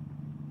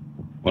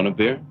 Want a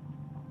beer?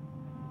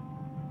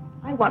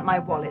 I want my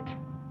wallet.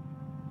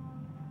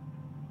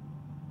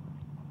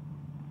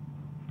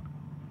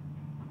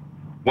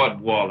 What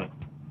wallet?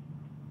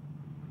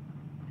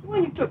 The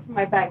one you took from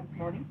my bag this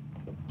morning.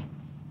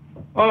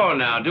 Oh,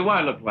 now, do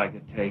I look like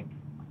a take?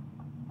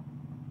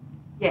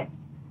 Yes.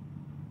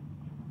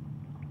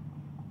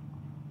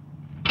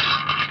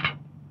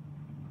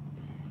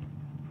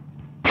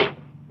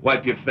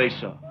 Wipe your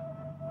face off.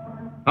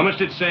 How much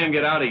did Sam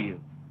get out of you?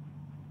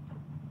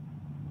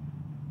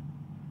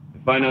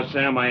 If I know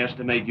Sam, I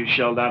estimate you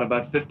shelled out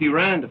about 50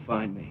 rand to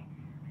find me.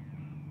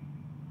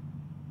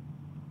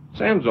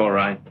 Sam's all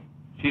right.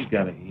 She's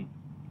got to eat.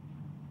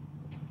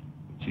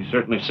 She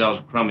certainly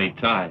sells crummy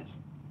ties.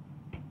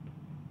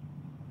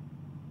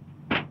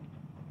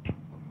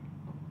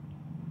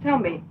 Tell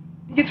me,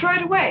 did you throw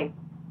it away?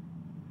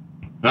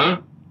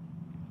 Huh?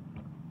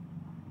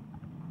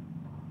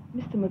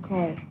 Mr.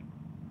 McCoy,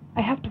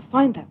 I have to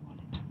find that wallet.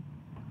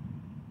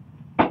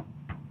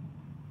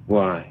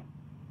 Why?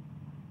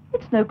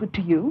 It's no good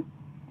to you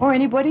or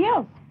anybody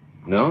else.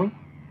 No?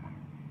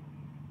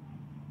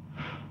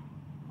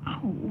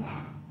 Oh.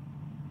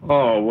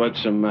 Oh,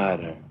 what's the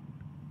matter?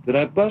 Did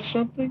I bust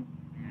something?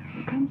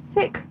 I'm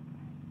sick.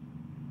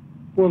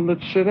 Well,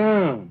 let's sit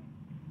down.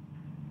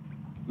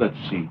 Let's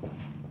see.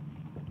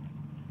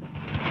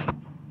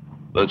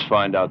 Let's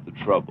find out the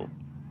trouble.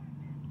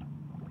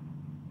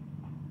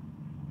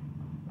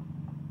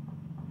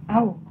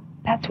 Oh,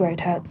 that's where it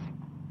hurts.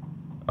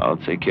 I'll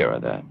take care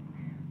of that.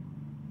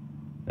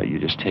 Now, you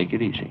just take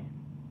it easy.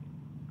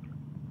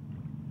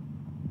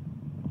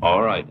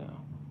 All right,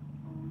 now.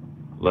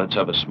 Let's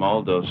have a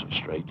small dose of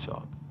straight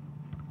talk.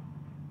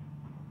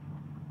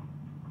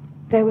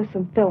 There was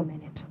some film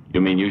in it.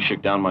 You mean you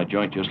shook down my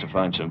joint just to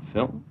find some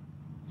film?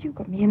 You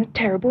got me in a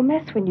terrible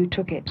mess when you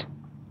took it.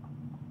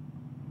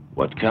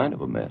 What kind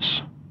of a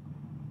mess?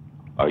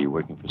 Are you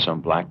working for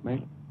some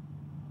blackmailer?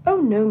 Oh,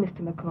 no,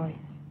 Mr. McCoy.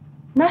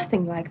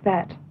 Nothing like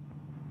that.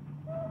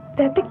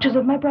 They're pictures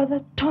of my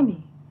brother,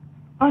 Tommy,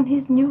 on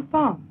his new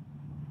farm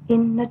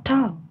in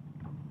Natal.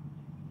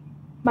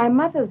 My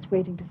mother's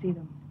waiting to see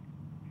them.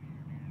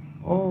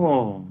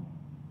 Oh.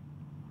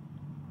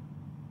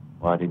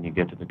 Why didn't you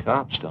get to the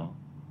cops, doll?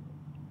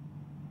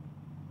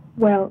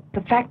 Well,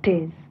 the fact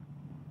is,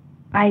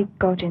 I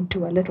got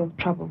into a little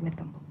trouble with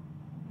them.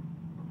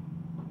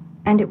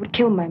 And it would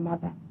kill my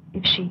mother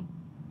if she...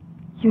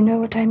 You know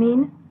what I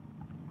mean?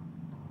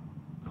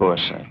 Of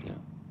course I do.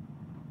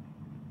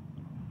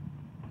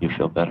 You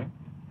feel better?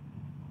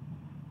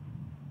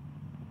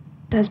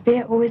 Does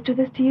beer always do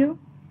this to you?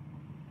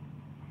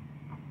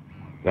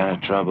 What kind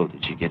of trouble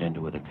did you get into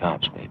with the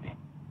cops, baby?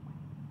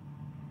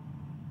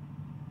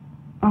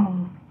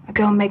 Oh, a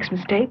girl makes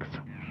mistakes.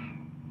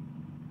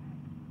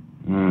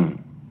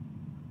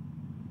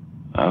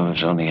 I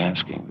was only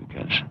asking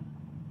because...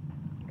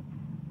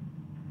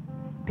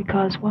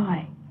 Because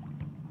why?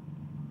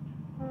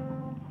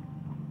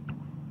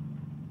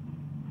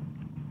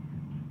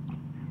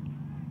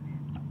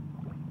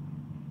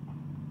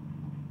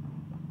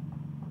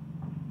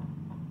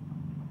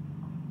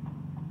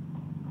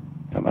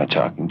 Am I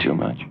talking too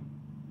much?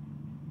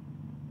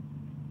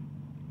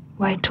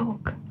 Why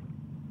talk?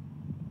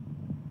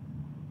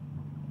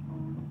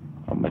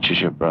 How much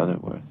is your brother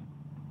worth?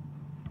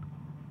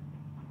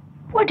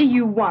 What do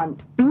you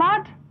want?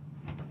 Blood?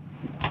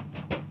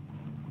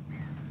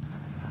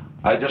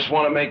 I just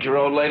want to make your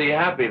old lady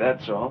happy,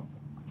 that's all.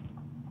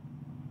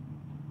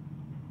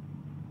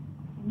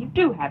 You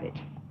do have it.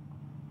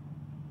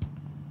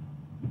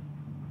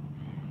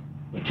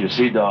 But you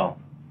see, doll,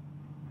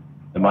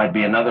 there might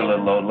be another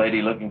little old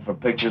lady looking for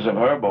pictures of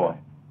her boy.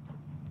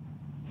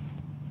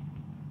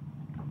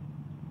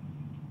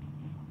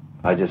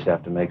 I just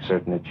have to make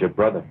certain it's your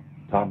brother,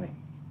 Tommy.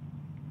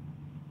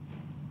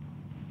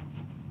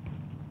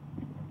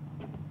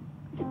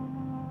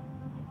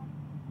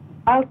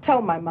 I'll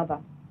tell my mother.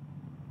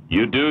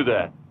 You do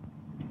that.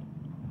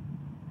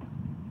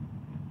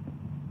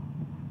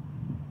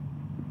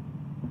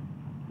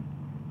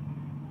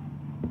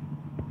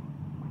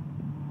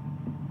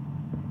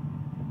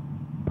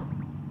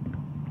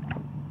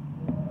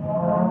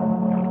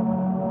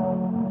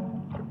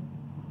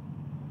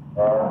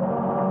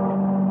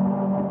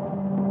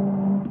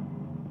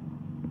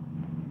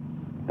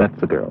 That's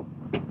the girl.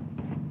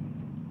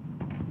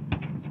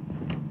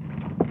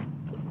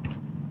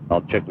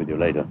 I'll check with you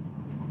later.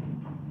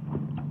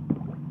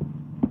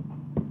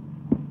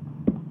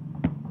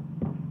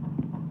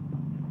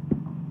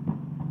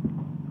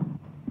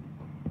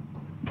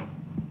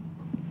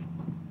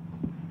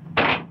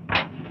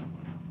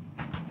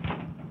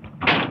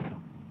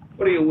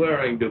 What are you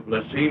wearing,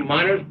 Duplessis?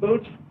 Miner's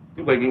boots?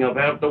 You're waking up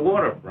half the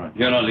waterfront.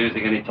 You're not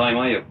losing any time,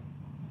 are you?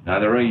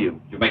 Neither are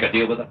you. You make a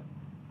deal with her?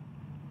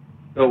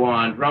 Go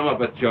on, drum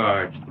up a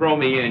charge. Throw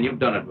me in. You've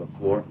done it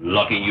before.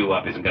 Locking you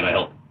up isn't going to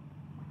help.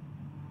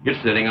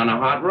 You're sitting on a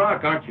hot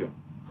rock, aren't you?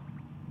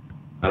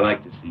 I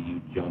like to see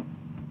you jump.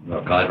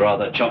 Look, I'd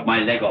rather chop my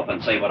leg off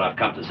and say what I've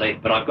come to say,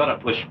 but I've got to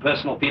push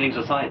personal feelings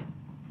aside.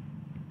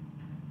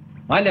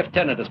 My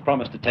lieutenant has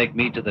promised to take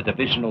me to the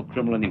Divisional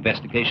Criminal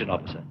Investigation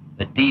Officer,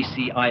 the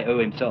DCIO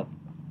himself.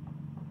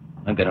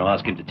 I'm going to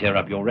ask him to tear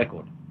up your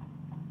record.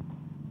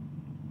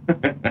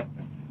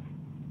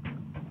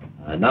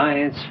 A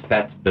nice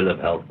fat bill of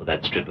health for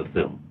that strip of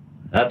film.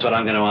 That's what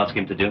I'm going to ask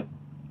him to do.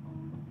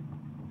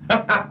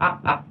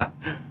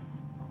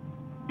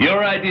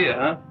 Your idea,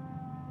 huh?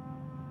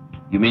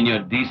 You mean your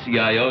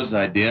DCIO's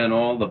idea and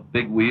all the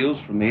big wheels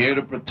from here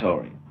to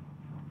Pretoria?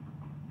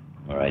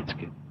 All right,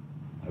 Skip.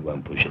 I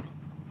won't push it.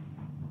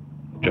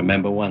 But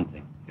remember one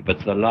thing. If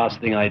it's the last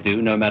thing I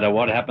do, no matter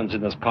what happens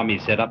in this commie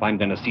setup, I'm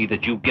going to see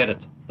that you get it.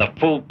 The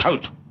full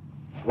coat.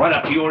 Right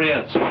up to your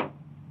ears.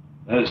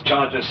 Those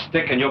charges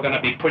stick and you're going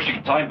to be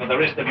pushing time for the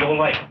rest of your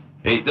life.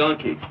 Hey,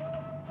 donkey.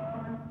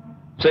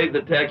 Save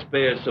the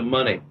taxpayers some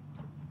money.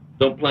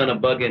 Don't plant a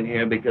bug in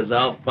here because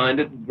I'll find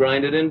it and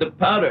grind it into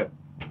powder.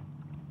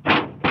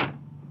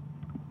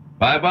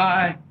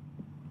 Bye-bye.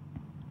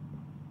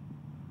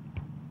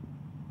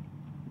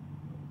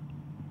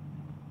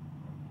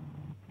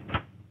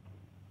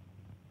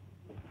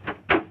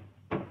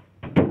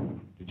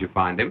 Did you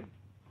find him?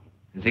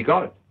 Has he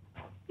got it?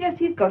 Yes,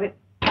 he's got it.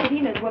 But he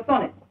knows what's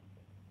on it.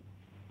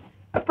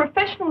 A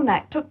professional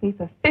knack took me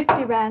for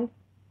 50 rand.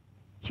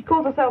 She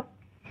calls herself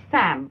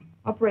Sam,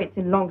 operates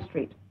in Long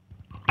Street.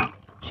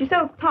 She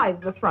sells ties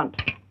at the front.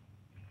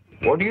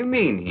 What do you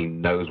mean he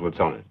knows what's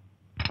on it?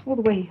 All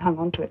the way he hung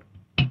on to it.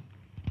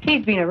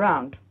 He's been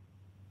around.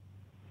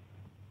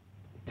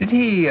 Did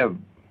he,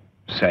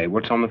 say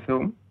what's on the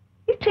film?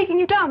 He's taking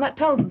you down. That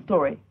tells the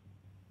story.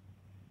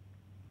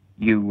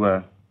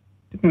 You,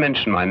 didn't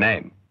mention my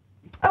name.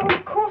 Oh,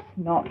 of course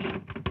not.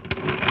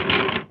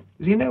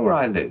 Does he know where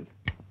I live?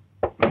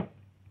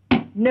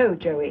 No,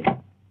 Joey.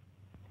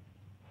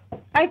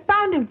 I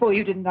found him for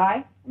you, didn't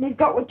I? And he's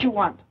got what you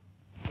want.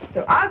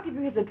 So I'll give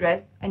you his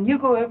address, and you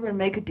go over and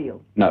make a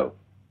deal. No.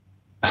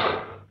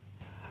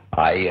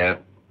 I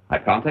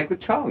can't take the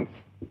chance.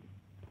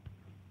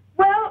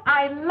 Well,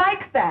 I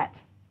like that.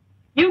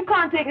 You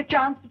can't take a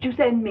chance, but you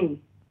send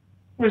me.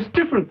 Well, it's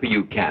different for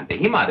you, Candy.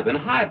 He might have been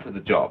hired for the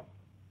job.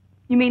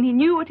 You mean he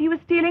knew what he was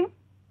stealing?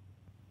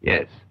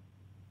 Yes.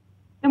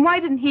 Then why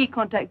didn't he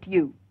contact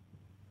you?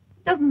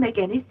 It doesn't make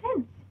any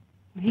sense.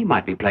 He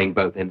might be playing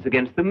both ends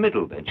against the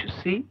middle, don't you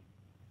see?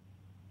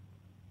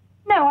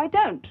 No, I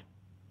don't.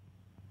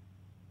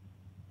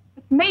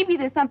 But maybe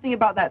there's something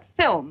about that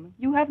film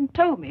you haven't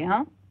told me,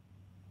 huh?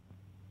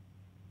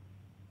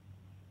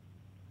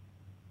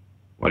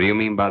 What do you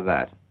mean by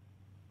that?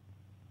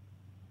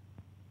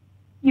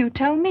 You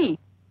tell me.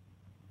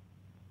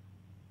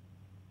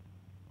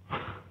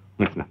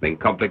 There's nothing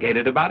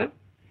complicated about it.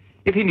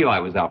 If he knew I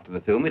was after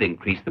the film, it'd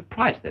increase the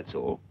price, that's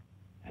all.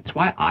 That's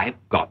why I've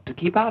got to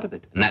keep out of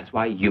it. And that's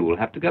why you'll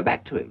have to go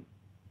back to him.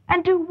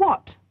 And do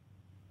what?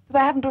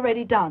 That I haven't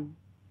already done.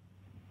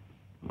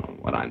 Well,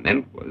 what I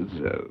meant was,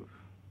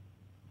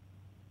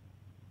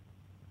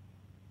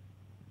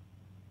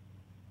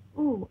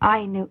 Oh,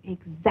 I know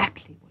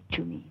exactly what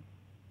you mean.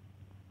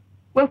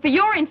 Well, for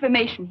your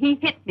information, he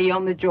hit me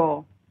on the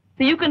jaw.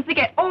 So you can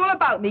forget all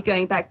about me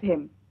going back to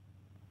him.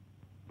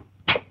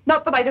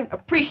 Not that I don't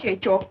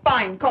appreciate your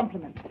fine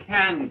compliment.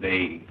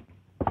 Candy.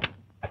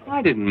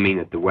 I didn't mean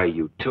it the way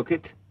you took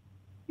it.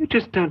 You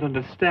just don't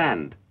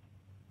understand.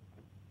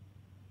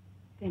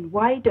 Then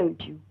why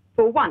don't you,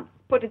 for once,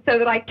 put it so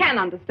that I can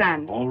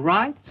understand? All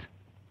right.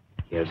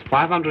 Here's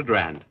 500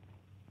 rand.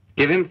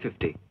 Give him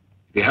 50. If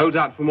he holds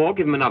out for more,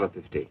 give him another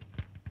 50.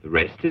 The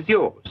rest is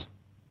yours.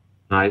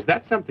 Now, is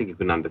that something you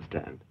can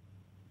understand?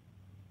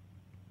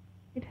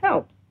 It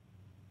helps.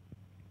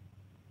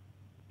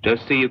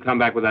 Just see you come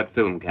back with that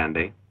film,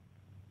 Candy.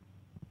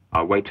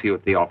 I'll wait for you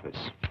at the office.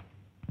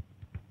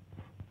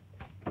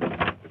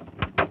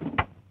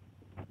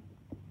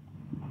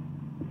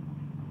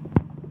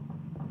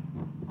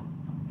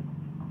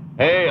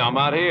 Hey, I'm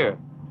out here.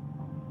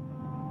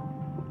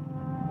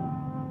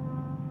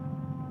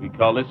 We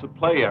call this a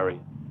play area.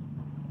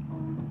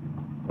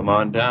 Come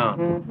on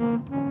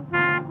down.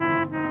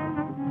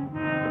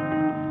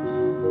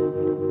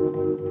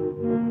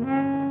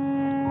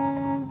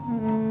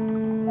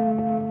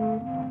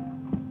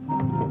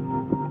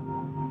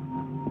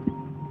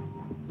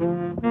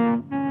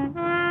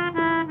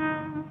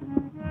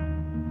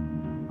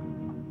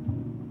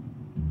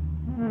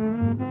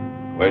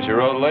 Where's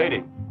your old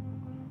lady?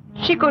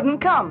 She couldn't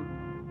come.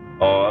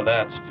 Oh,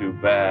 that's too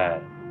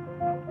bad.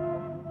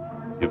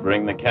 You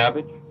bring the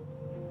cabbage?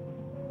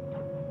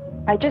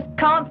 I just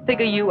can't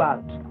figure you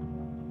out.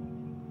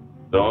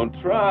 Don't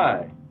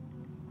try.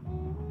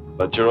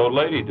 Let your old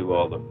lady do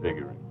all the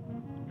figuring.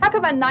 How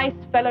come a nice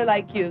fellow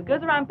like you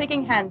goes around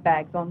picking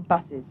handbags on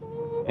buses?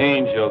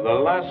 Angel, the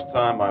last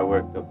time I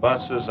worked the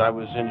buses, I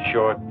was in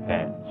short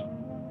pants.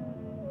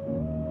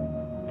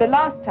 The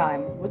last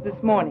time was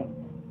this morning.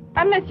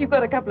 Unless you've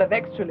got a couple of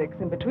extra licks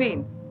in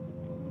between.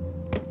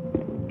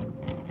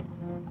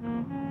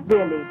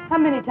 Really, how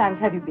many times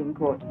have you been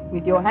caught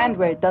with your hand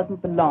where it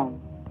doesn't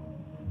belong?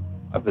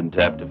 I've been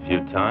tapped a few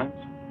times.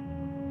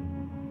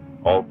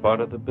 All part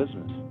of the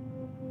business.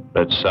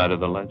 That side of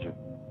the ledger.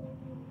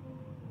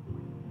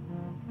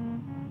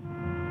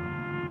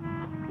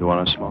 You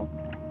want to smoke?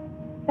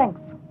 Thanks.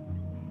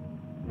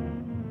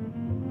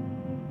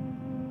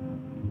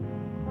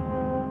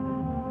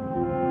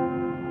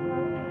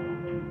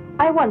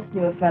 I once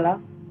knew a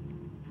fella.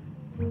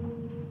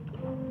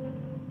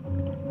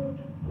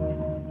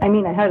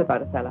 I heard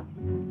about a fella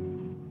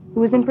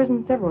who was in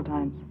prison several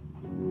times.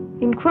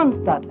 In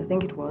Kronstadt, I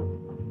think it was.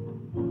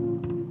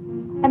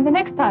 And the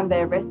next time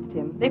they arrested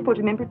him, they put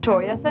him in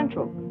Pretoria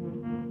Central.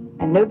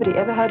 And nobody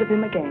ever heard of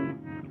him again.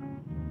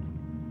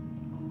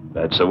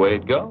 That's the way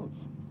it goes.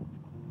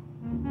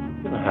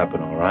 It's gonna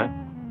happen, all right.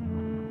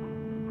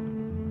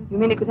 You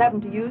mean it could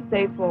happen to you,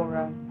 say,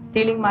 for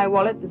stealing my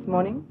wallet this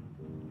morning?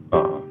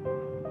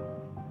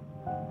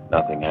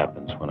 Nothing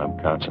happens when I'm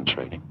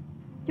concentrating.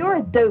 You're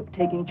a dope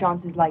taking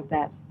chances like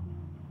that.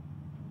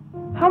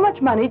 How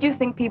much money do you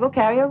think people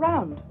carry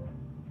around?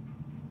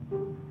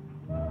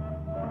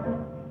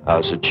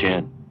 How's the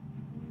chin?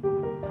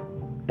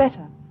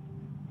 Better.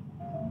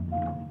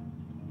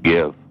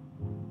 Give.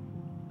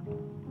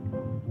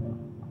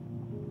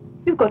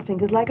 You've got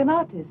fingers like an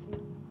artist.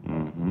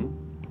 Mm-hmm.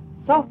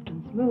 Soft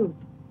and smooth.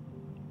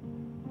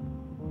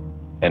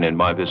 And in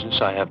my business,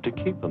 I have to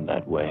keep them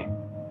that way.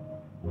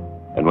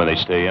 And when they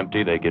stay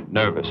empty, they get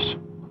nervous.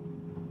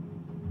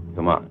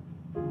 Come on.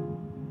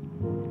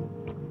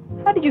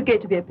 How did you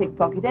get to be a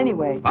pickpocket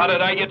anyway? How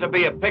did I get to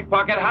be a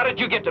pickpocket? How did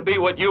you get to be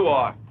what you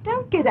are?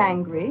 Don't get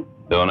angry.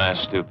 Don't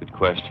ask stupid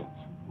questions.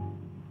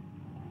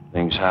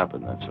 Things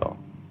happen, that's all.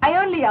 I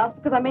only ask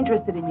because I'm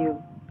interested in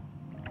you.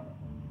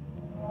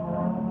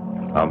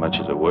 How much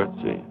is it worth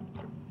to you?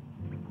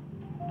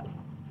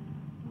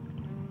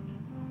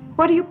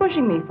 What are you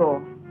pushing me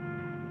for?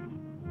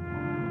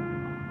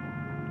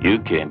 You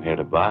came here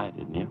to buy,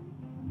 didn't you?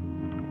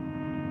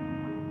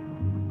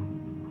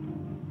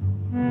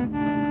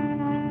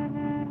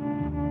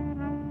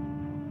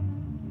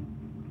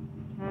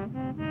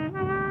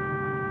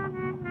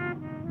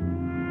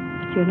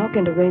 You're not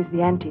going to raise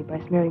the ante by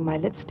smearing my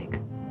lipstick.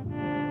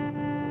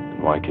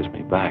 Then why kiss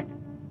me back?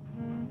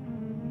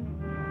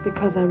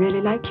 Because I really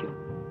like you.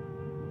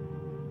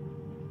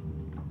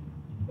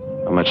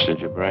 How much did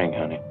you bring,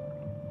 honey?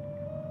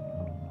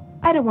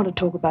 I don't want to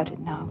talk about it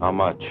now. How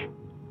much?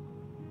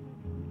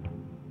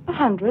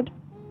 100.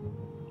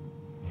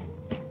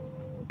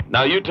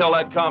 Now you tell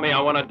that commie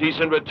I want a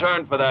decent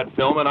return for that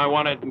film, and I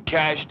want it in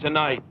cash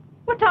tonight.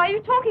 What are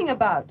you talking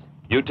about?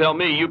 You tell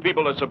me. You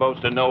people are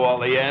supposed to know all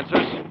the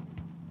answers.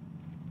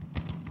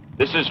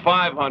 This is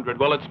 500.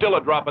 Well, it's still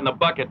a drop in the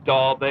bucket,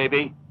 doll,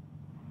 baby.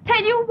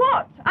 Tell you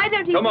what, I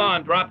don't even... Come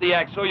on, drop the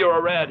act so you're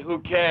a red. Who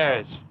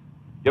cares?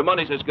 Your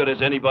money's as good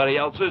as anybody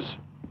else's.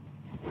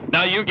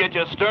 Now you get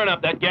your stern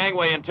up that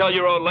gangway and tell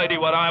your old lady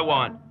what I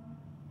want.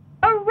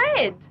 A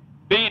red?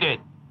 Beat it.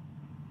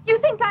 You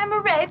think I'm a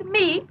red,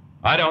 me?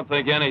 I don't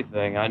think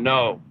anything. I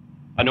know.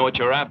 I know what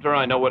you're after.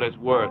 I know what it's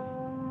worth.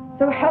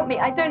 So help me,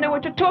 I don't know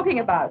what you're talking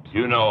about.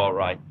 You know all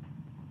right.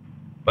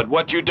 But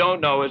what you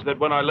don't know is that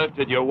when I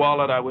lifted your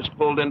wallet, I was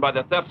pulled in by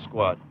the theft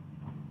squad.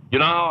 You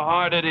know how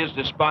hard it is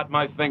to spot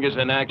my fingers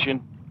in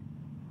action?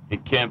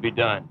 It can't be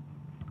done.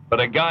 But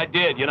a guy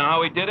did. You know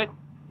how he did it?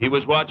 He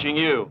was watching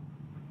you.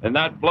 And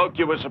that bloke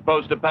you were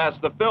supposed to pass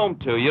the film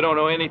to. You don't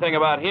know anything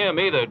about him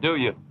either, do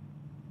you?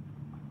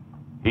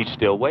 He's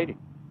still waiting.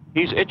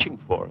 He's itching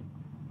for it.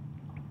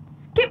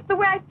 Skip, the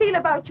way I feel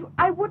about you,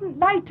 I wouldn't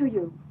lie to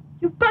you.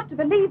 You've got to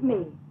believe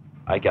me.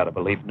 I gotta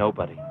believe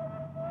nobody.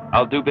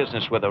 I'll do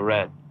business with a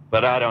red,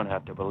 but I don't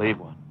have to believe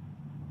one.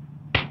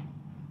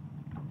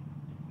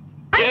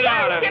 Get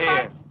out of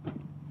here!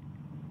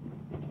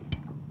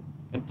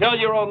 And tell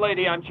your old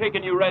lady I'm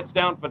shaking you reds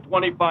down for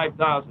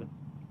 $25,000.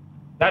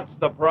 That's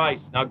the price.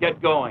 Now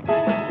get going.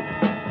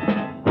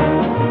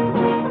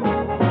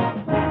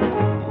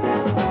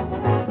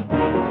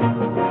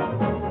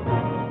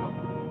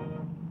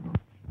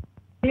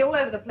 All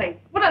over the place.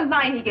 What a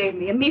line he gave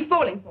me, and me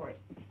falling for it.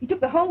 He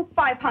took the whole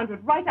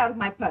 500 right out of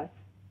my purse.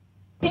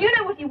 Do you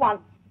know what he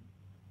wants?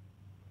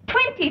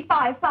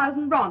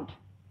 25,000 ront.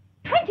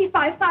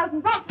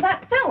 25,000 ront for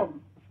that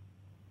film.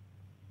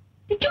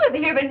 Did you ever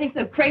hear of anything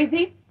so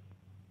crazy?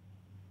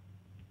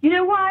 You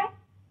know why?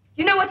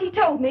 You know what he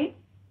told me?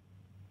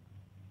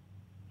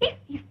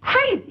 He's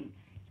crazy.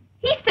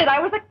 He said I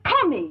was a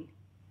commie.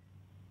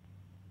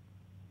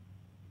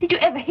 Did you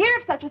ever hear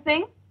of such a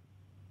thing?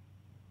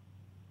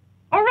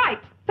 All right,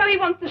 so he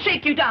wants to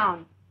shake you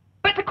down.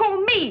 But to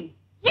call me,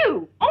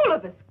 you, all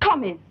of us,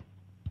 commies.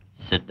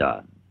 Sit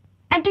down.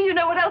 And do you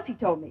know what else he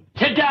told me?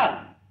 Sit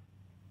down!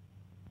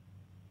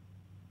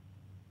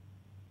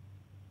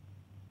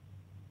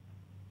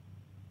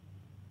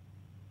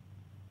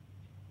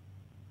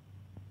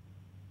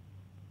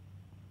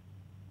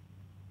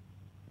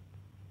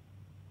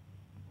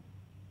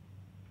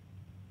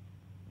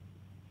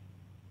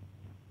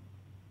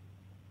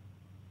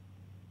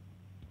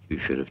 You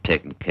should have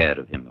taken care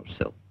of him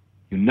yourself.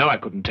 You know I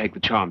couldn't take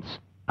the chance.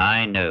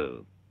 I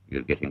know.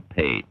 You're getting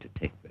paid to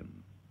take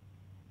them.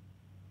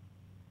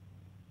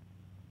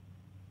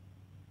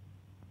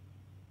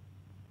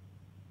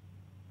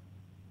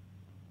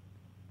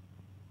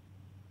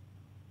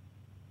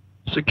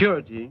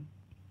 Security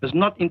is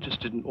not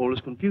interested in all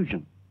this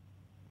confusion.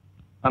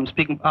 I'm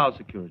speaking of our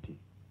security,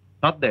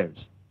 not theirs.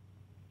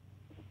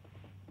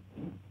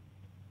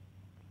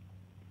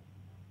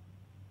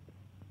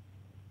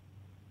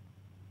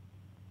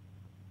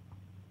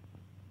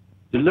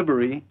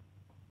 Delivery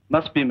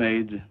must be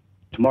made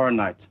tomorrow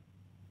night.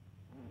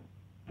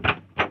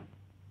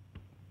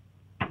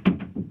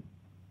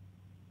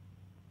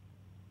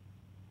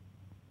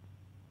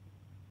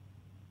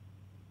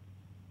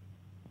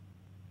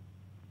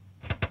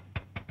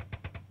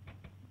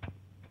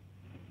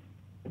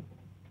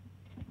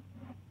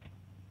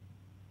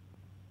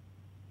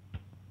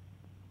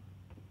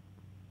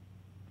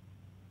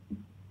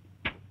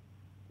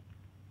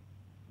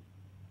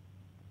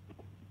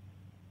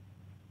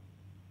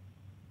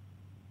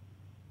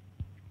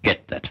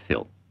 Get that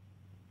film.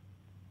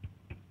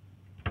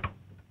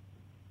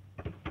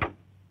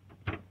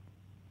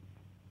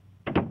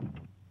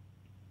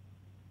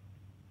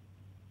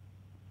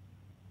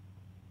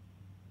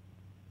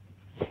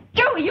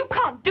 Joey, you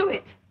can't do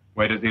it.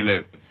 Where does he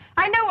live?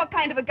 I know what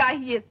kind of a guy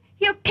he is.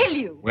 He'll kill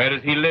you. Where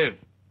does he live?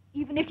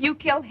 Even if you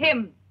kill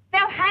him.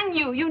 They'll hang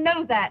you. You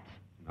know that.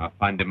 I'll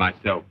find him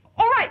myself.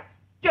 All right,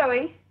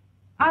 Joey.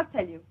 I'll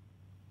tell you.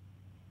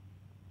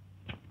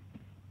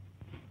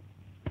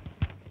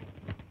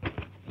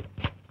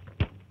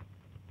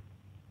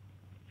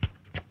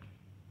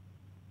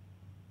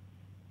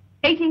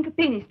 "18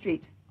 Capini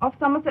Street, off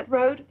Somerset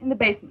Road, in the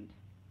basement."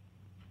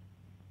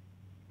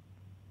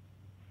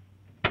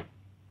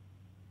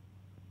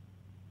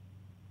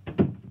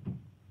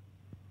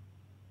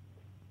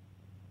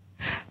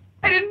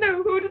 I didn't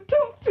know who to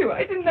talk to.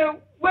 I didn't know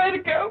where to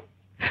go,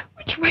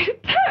 which way to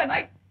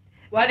turn.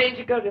 Why didn't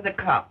you go to the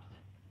cops?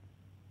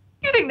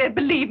 You think they'd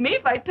believe me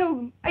if I told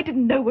them I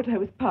didn't know what I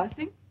was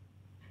passing?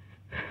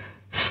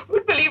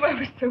 Would believe I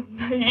was so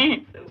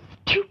naive, so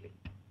stupid.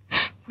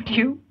 Would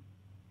you?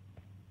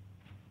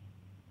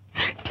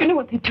 Do you know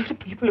what they do to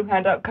people who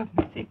hand out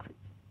government secrets?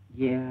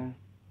 Yeah.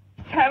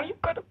 Sam,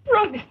 you've got to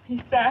promise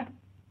me, Sam.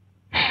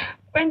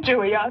 When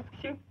Joey asks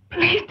you,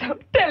 please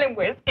don't tell him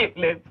where Skip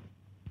lives.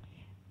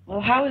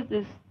 Well, how is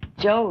this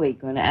Joey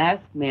going to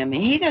ask me? I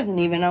mean, he doesn't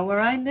even know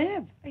where I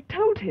live. I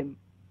told him.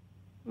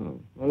 Oh,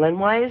 well, then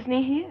why isn't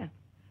he here?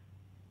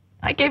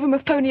 I gave him a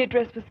phony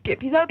address for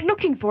Skip. He's out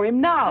looking for him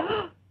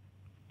now.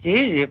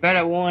 Gee, you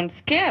better warn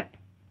Skip.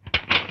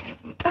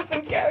 Up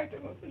in character,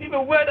 won't believe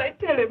a word I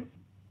tell him.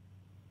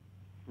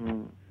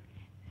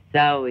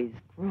 So he's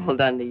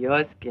crawled under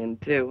your skin,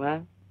 too, huh?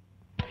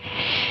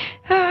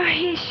 Oh,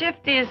 he's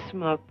shifty as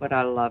smoke, but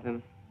I love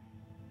him.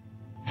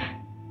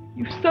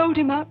 You sold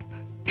him out for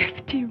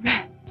 50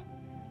 rand.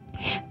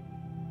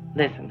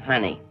 Listen,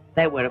 honey,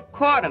 they would have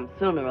caught him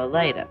sooner or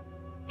later.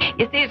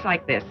 You see, it's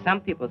like this.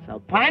 Some people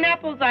sell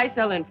pineapples, I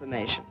sell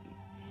information.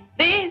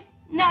 These,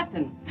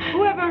 nothing.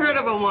 Who ever heard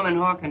of a woman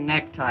hawking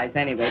neckties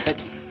anyway? But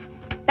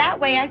that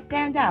way I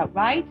stand out,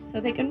 right? So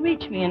they can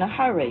reach me in a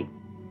hurry.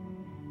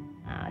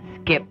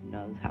 Skip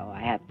knows how I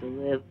have to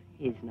live.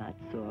 He's not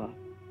sore.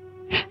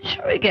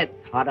 Sure, he gets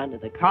hot under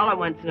the collar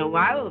once in a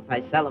while if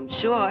I sell him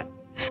short.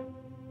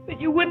 But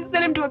you wouldn't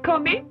sell him to a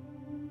commie?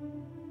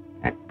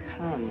 A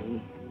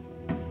commie?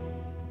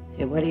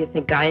 Hey, what do you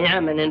think I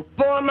am, an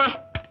informer?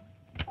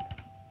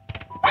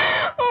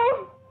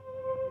 Oh.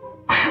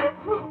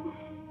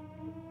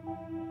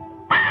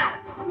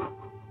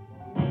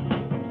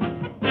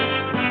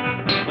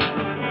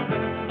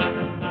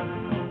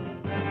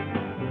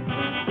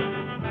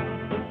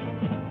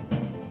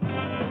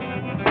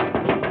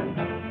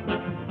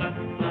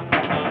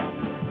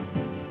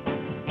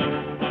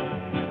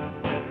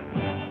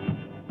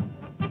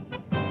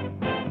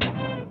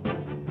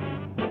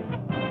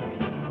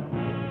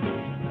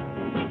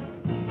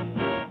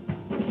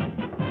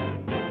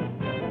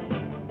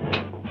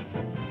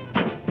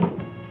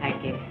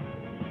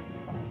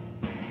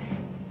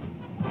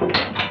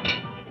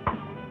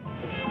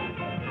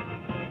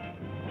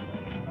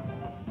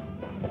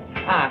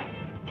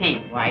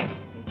 White.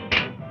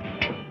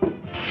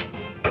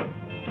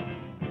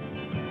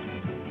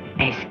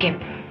 Hey, Skip.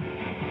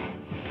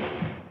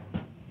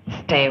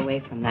 Stay away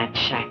from that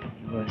shack of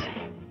yours.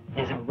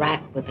 There's a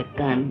rat with a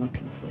gun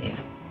looking for you.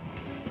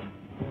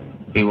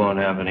 He won't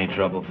have any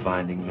trouble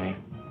finding me.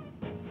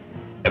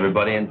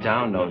 Everybody in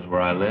town knows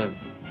where I live.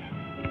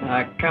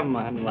 Oh, come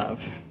on, love.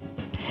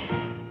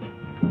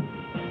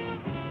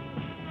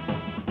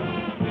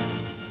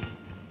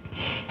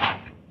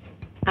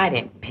 I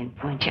didn't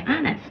pinpoint you,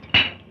 honest.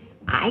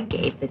 I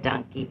gave the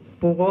donkey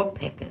 4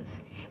 pickers.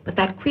 But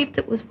that creep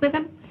that was with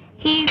him,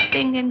 he's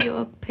dinging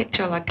your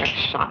picture like a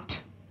shot.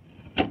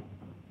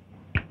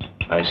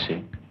 I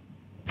see.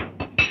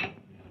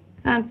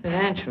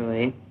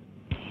 Confidentially,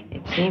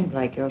 it seems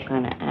like you're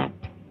going to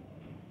act.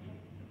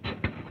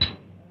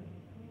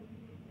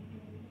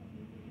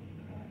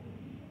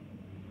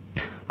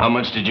 How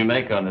much did you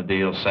make on the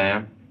deal,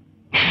 Sam?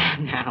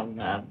 Now,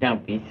 love,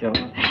 don't be sore.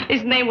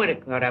 His name would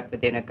have caught up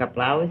within a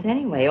couple hours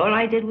anyway. All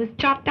I did was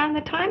chop down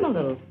the time a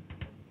little.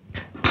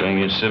 Doing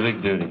your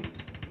civic duty.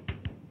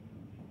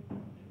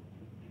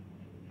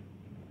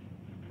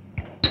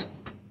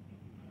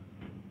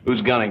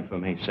 Who's gunning for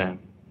me, Sam?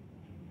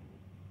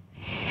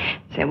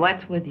 Say,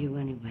 what's with you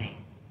anyway?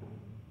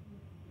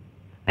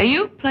 Are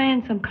you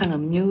playing some kind of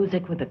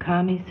music with the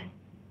commies?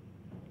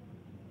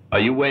 Are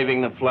you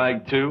waving the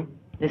flag, too?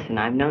 Listen,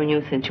 I've known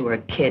you since you were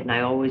a kid, and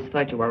I always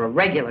thought you were a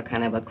regular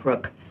kind of a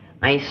crook.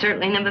 I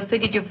certainly never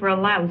figured you for a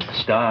louse.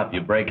 Stop,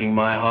 you're breaking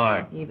my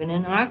heart. Even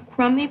in our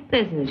crummy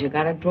business, you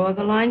gotta draw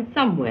the line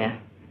somewhere.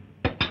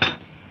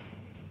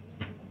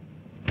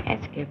 Hey,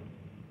 Skip.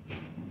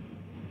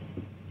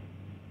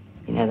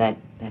 You know that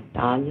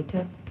doll you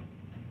took?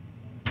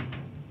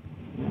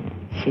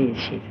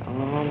 She's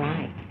all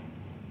right.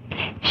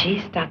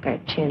 She stuck her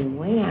chin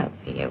way out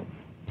for you.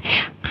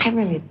 I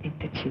really think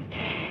that she's...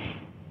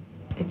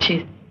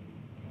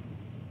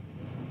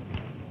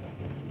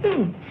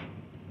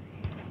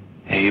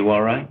 Hey, you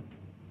all right?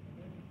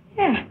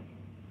 Yeah.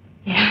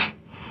 Yeah.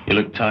 You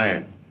look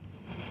tired.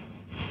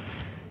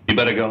 You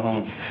better go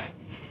home.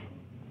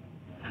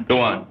 Go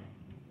on.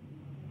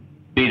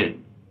 Beat it.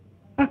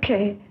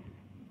 Okay.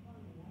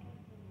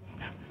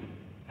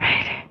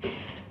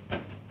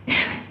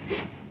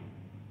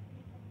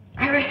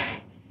 Right.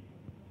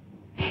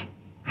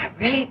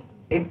 really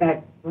think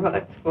that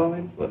bullet's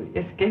falling for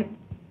your skin?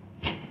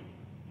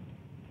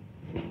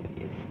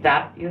 You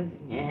stop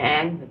using your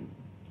hands and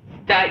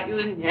start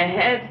using your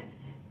head.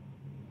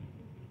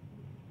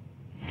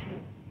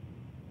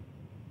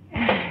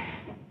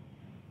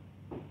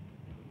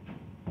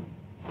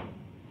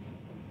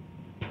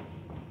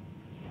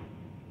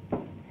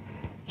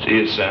 See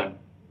you, Sam.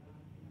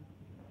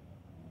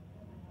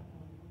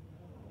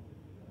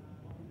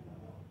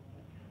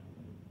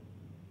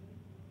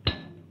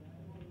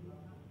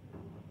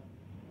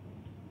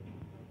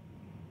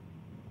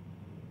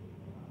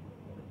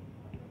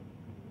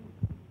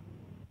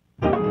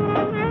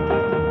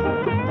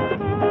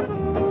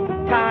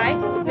 Tie?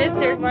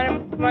 Mister,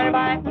 want to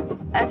buy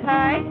a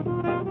tie?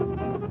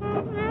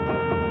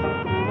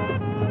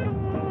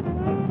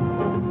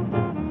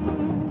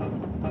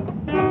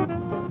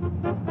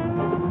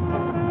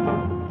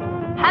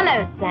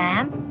 Hello,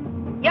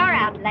 Sam. You're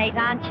out late,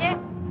 aren't you?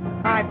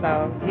 I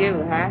thought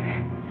you, huh?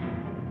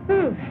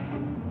 Whew.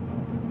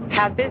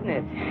 How's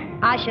business?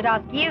 I should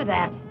ask you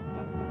that.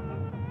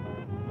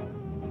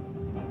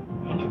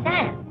 Hey,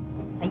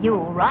 Sam, are you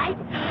all right?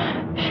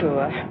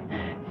 Sure.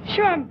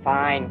 Sure, I'm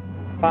fine.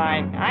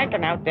 Fine. I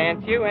can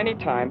outdance you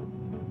anytime.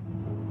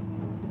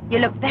 You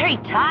look very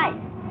tired.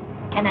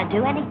 Can I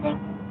do anything?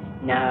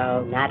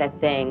 No, not a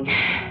thing.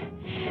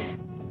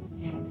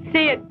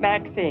 See you at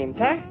Maxine's,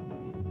 huh?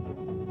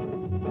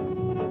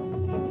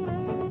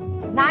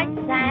 Night,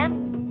 Sam.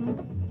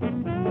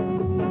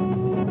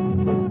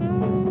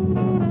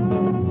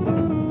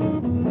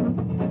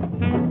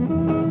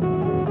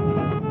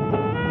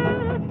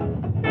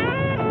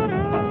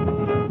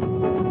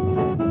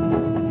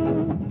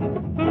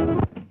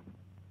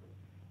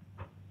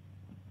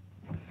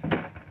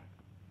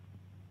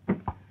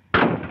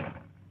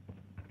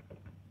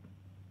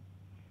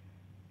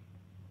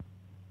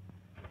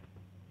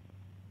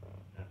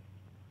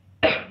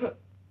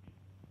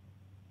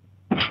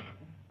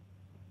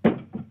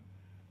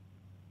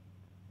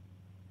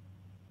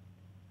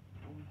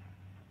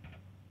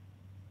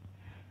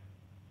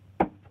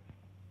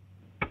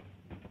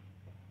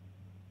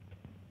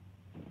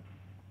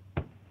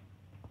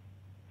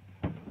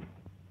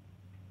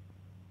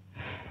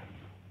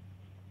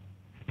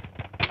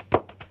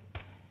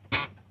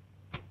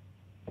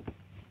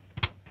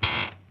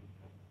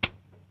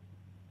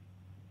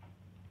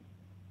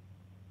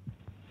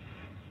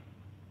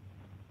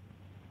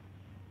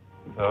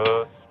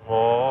 The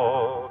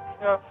small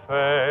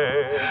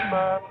cafe,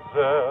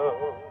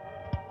 mademoiselle.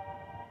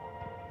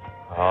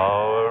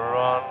 Our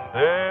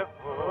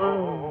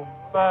rendezvous,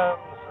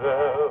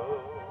 mademoiselle.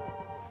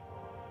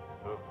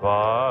 The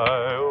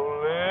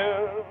violins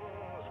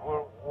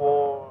were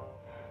warm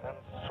and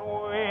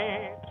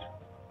sweet,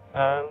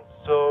 and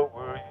so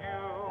were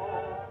you,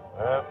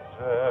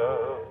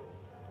 mademoiselle.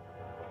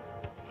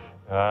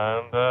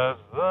 And as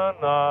the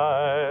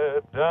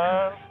night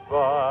danced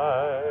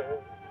by,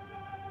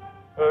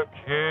 a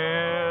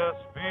kiss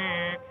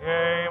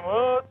became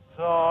a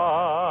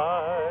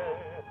sigh.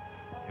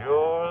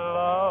 Your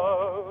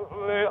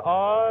lovely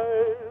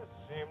eyes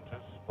seemed to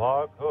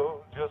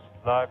sparkle just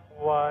like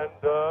wine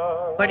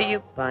does. What are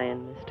you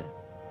buying, mister?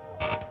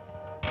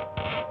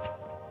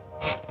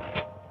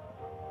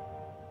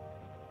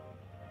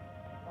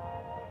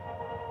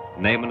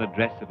 Name and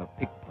address of a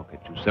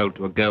pickpocket you sold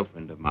to a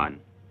girlfriend of mine.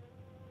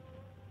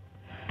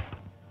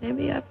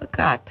 Maybe I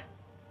forgot.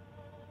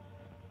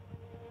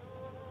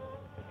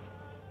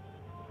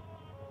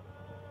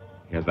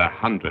 Here's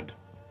 100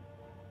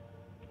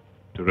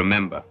 to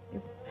remember.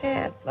 You're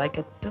paired like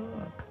a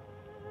dog.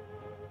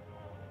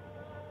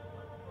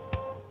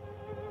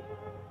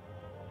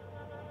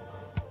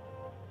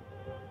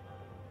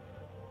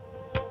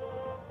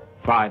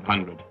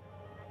 $500.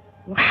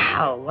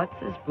 Wow, what's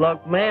this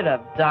bloke made of?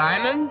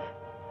 Diamonds?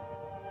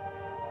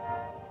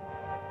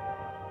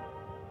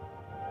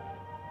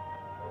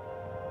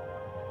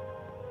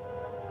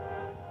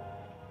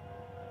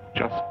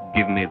 Just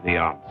give me the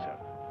answer.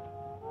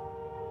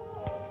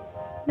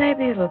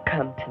 Maybe it'll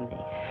come to me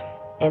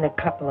in a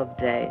couple of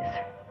days.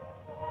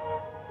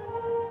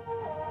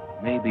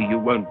 Maybe you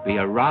won't be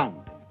around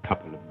in a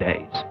couple of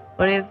days.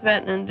 What are you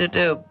threatening to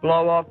do?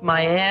 Blow off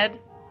my head?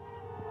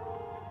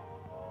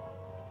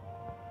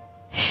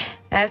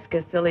 Ask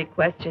a silly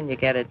question, you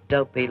get a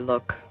dopey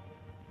look.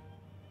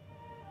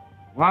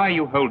 Why are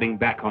you holding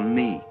back on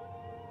me?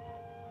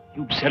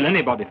 You'd sell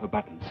anybody for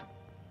buttons.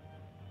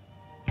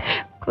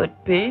 Could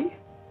be,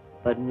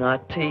 but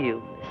not to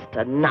you,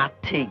 mister. Not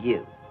to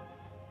you.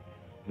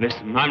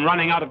 Listen, I'm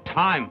running out of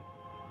time.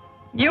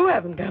 You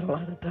haven't got a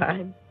lot of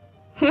time.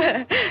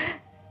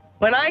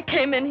 When I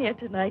came in here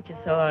tonight, you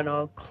saw an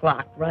old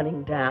clock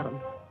running down.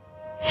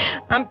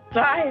 I'm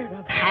tired.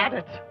 I've had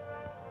it.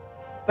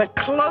 But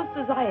close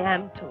as I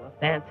am to a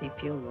fancy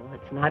funeral,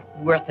 it's not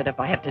worth it if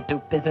I have to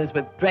do business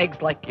with dregs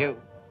like you.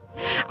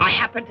 I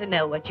happen to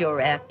know what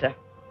you're after.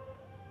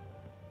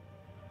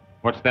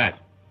 What's that?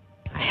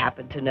 I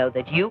happen to know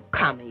that you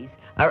commies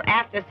are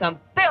after some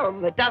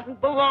film that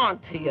doesn't belong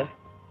to you.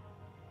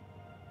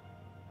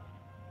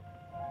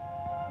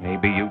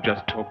 Maybe you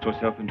just talked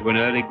yourself into an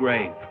early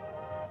grave.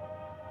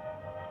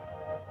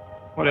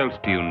 What else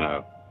do you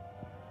know?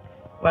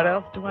 What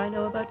else do I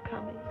know about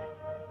commies?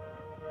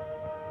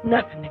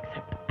 Nothing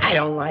except I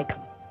don't like them.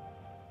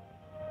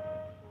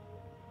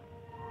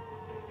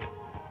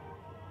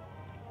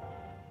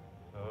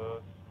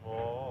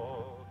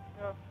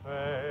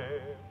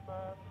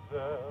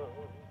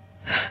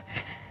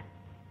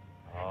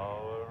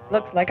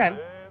 Looks like I'm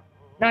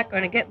not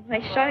going to get my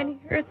shiny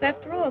earth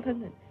after all,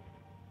 doesn't it?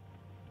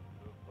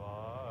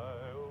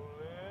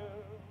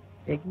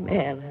 Big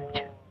man, aren't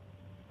you?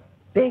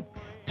 Big,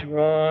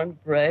 strong,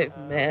 brave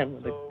man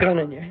with a gun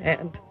in your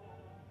hand.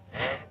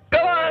 Go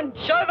on,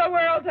 show the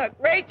world how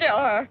great you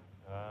are.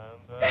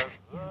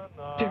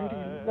 You dirty,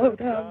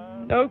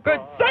 low-down, no good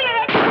son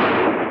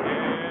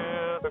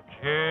of a...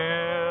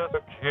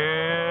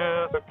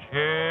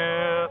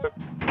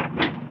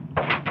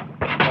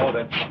 Hold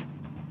it.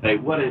 Hey,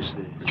 what is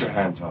this? Put your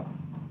hands up.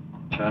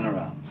 Turn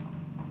around.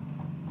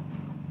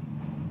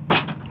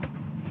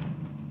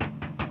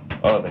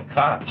 Oh, the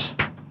cops.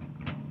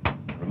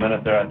 For a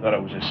minute there, I thought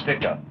it was a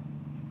stick-up.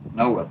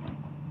 No weapon.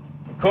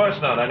 Of course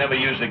not. I never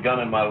used a gun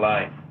in my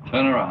life.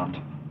 Turn around.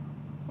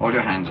 Hold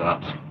your hands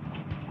out.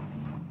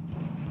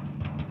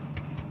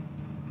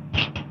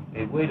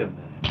 Hey, wait a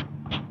minute.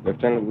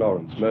 Lieutenant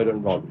Lawrence, murder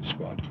and robbery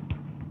squad.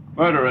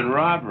 Murder and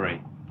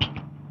robbery.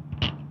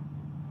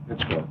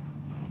 Let's go.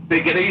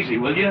 Take it easy,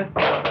 will you?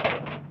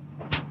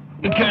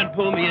 You can't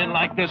pull me in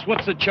like this.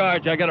 What's the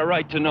charge? I got a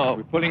right to know.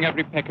 We're pulling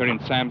every pecker in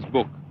Sam's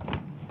book.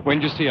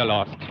 When'd you see her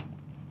last?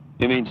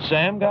 You mean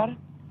Sam got it?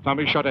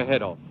 Somebody shot her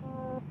head off.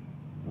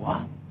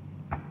 What?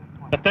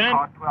 Lieutenant?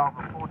 Car 12,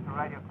 report to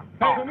radio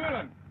control. Hey,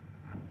 Vermeulen!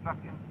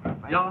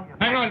 Yeah?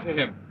 Hang on to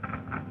him.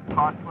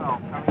 Car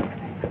 12, coming in.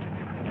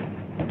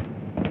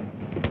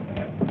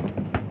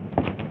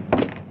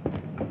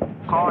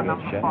 Car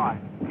number 5,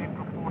 get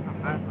report of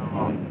burglar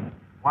alarm.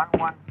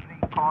 113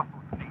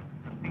 Castle Street.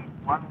 Repeat,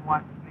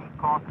 113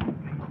 Castle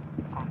Street.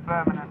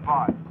 Confirm and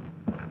advise.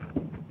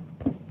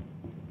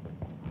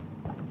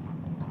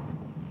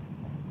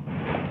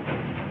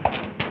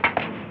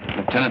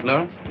 Lieutenant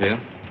Lawrence? Yeah?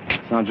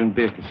 Sergeant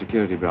Baker,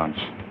 security branch.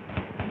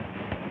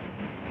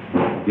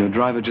 Your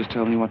driver just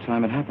told me what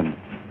time it happened.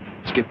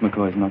 Skip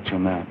McCoy's not your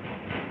man.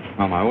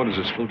 Oh, my orders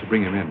are still to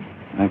bring him in.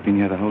 I've been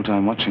here the whole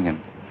time watching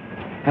him.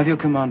 Have your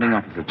commanding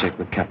officer check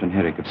with Captain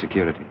Herrick of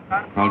security.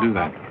 I'll do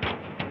that.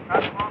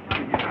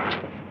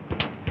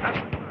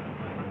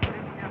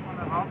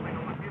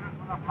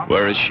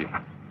 Where is she?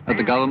 At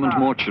the government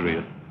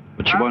mortuary,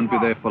 but she won't be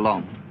there for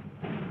long.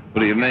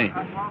 What do you mean?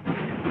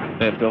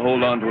 They have to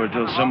hold on to her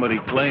till somebody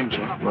claims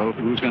her. Well,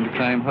 who's going to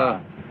claim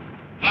her?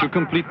 She'll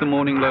complete the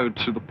morning load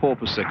to the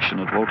pauper section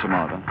at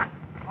Waltermada.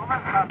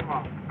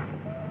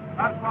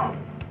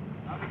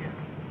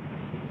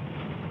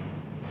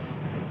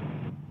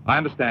 I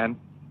understand.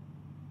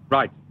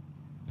 Right.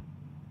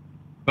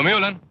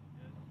 Vermeulen,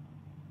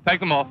 take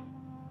them off.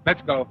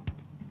 Let's go.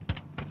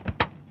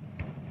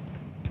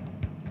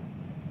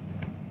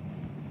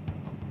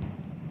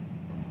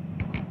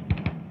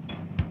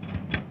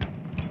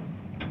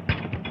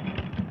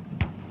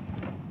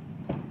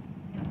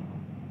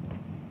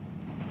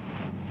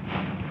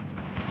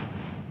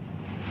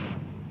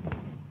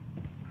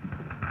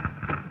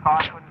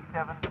 Car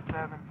 27,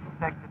 servant,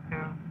 sector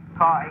 2,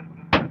 car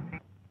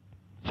 18.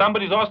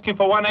 Somebody's asking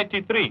for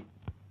 183.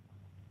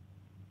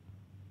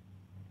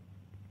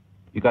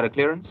 You got a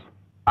clearance?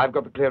 I've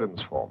got the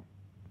clearance form.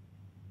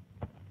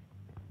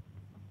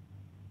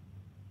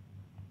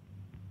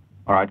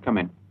 All right, come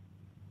in.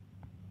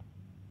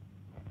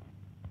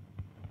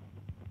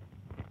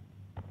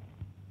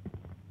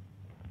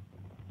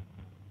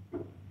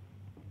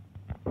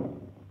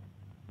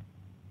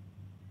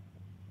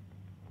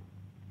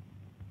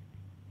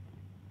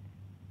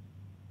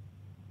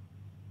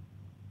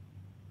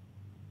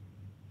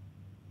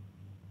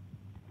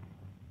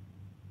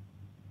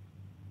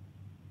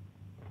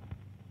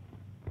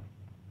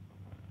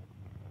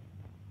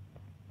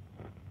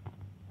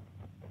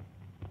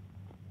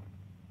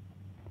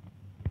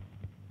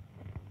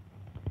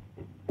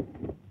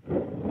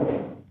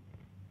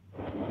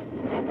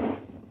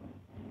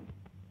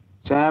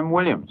 Sam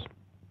Williams.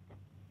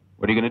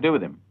 What are you going to do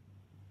with him?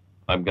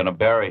 I'm going to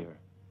bury her.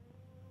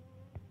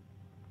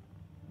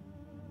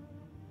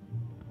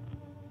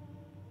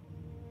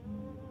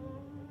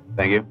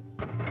 Thank you.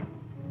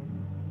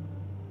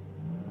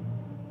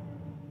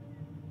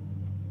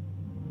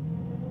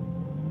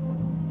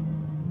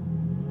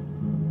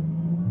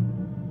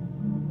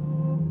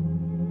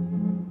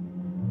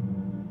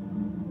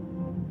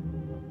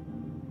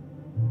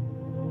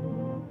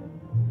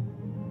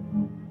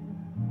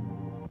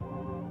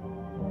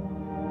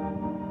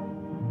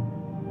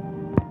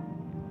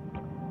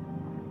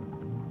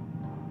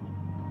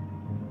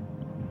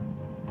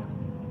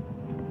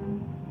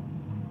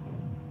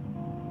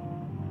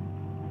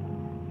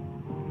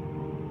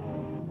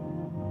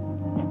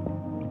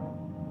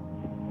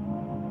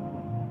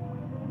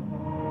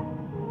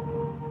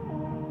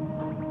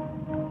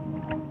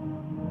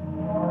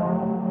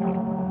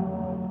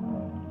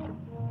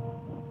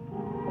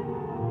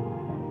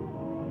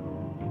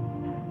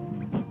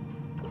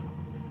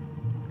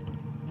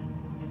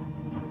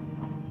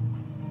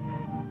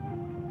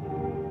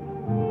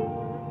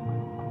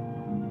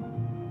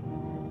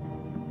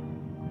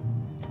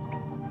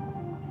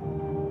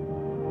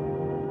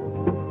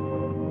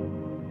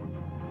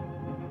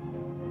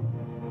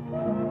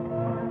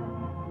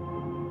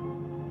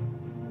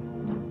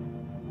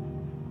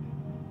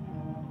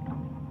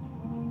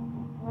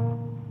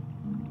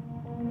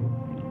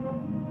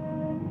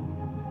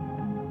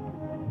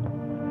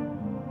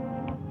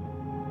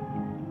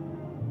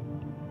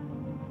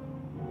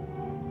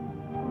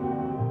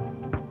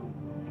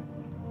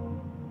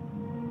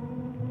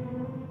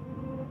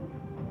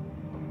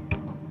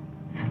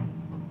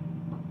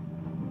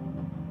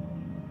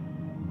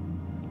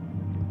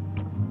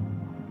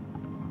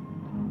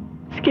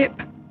 Skip.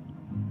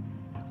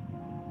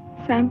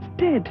 Sam's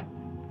dead.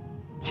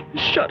 She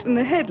was shot in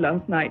the head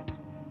last night.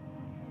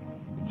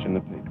 It's in the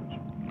papers.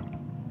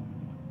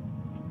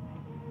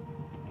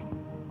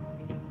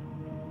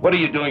 What are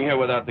you doing here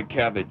without the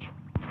cabbage?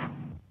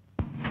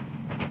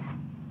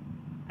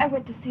 I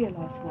went to see her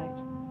last night.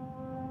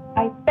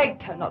 I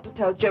begged her not to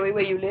tell Joey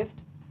where you lived.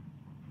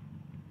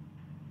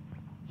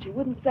 She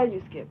wouldn't tell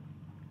you, Skip.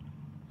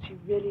 She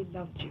really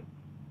loved you.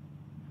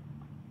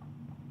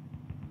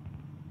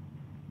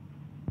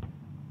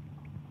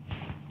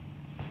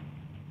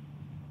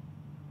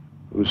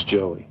 Who's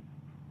Joey?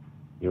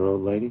 Your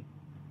old lady?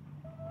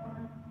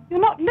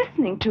 You're not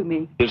listening to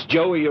me. Is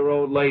Joey your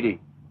old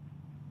lady?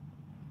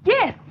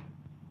 Yes,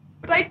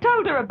 but I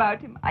told her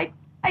about him. I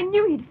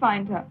knew he'd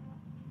find her.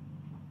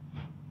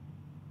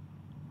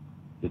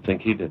 You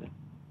think he did it?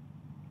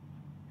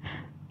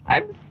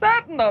 I'm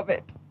certain of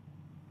it.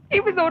 He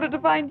was ordered to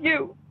find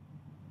you.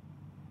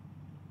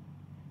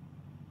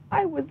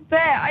 I was there.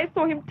 I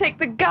saw him take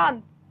the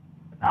gun.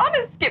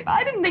 Honest, Skip,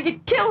 I didn't think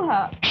he'd kill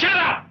her. Shut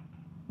up!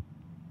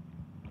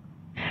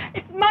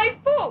 It's my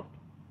fault.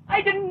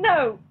 I didn't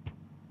know.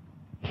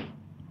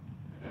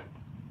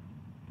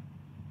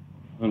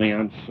 Honey,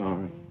 I'm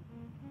sorry.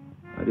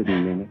 I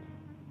didn't mean it.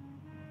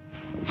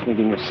 I was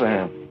thinking of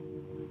Sam.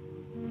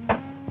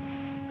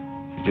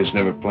 You just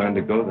never planned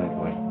to go that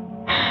way.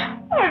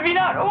 I've been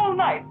out all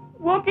night,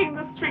 walking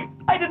the street.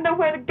 I didn't know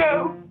where to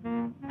go.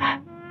 And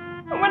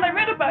when I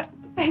read about it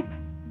in the paper,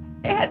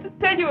 I had to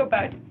tell you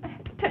about it. I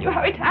had to tell you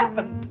how it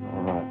happened.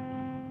 All right.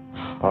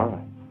 All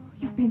right.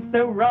 You've been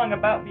so wrong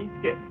about me,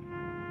 Skip.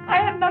 I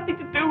had nothing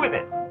to do with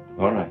it.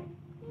 All right.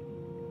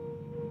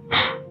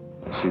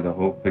 I see the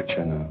whole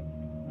picture now.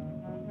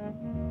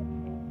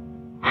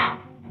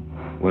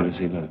 Where does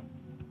he live?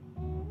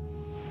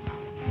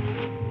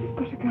 You've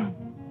got a gun.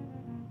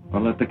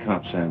 I'll let the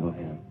cops handle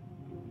him.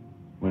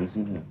 Where does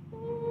he live?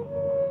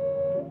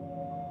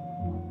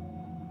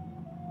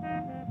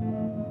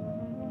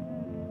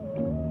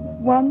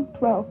 One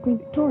 12 Queen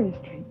Victoria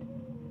Street,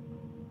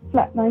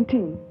 flat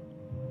 19.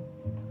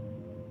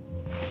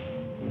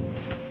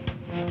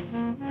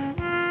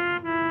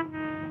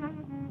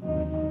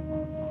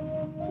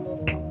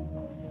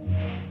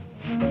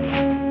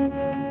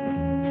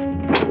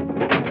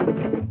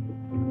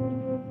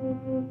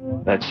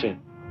 That's it.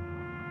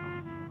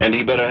 And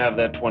he better have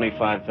that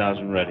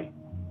 25,000 ready.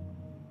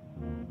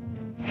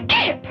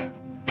 Skip!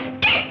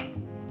 Skip!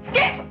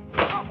 Skip!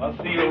 I'll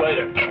see you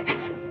later.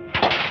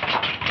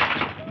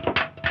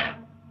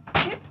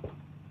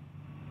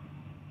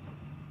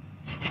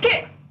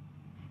 Skip!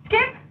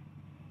 Skip!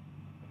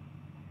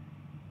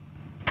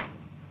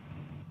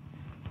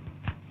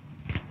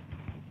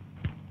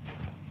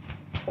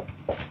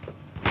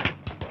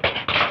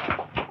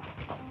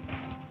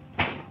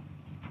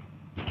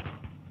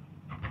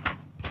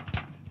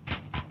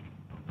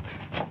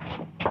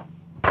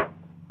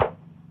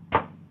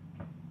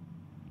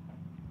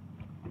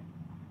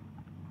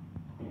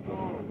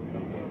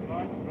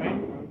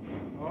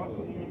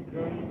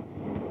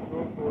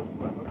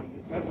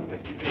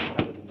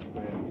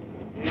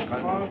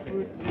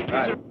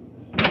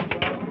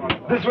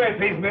 This way,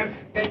 please, miss.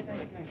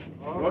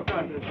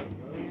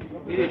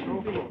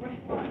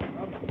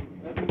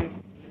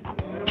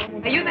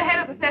 Are you the head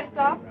of the theft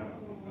staff?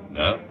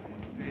 No.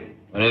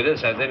 Only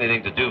this has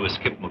anything to do with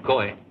Skip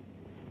McCoy.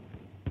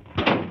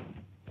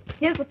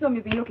 Here's the film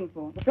you've been looking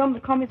for. The film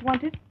the commies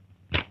wanted.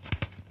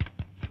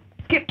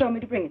 Skip told me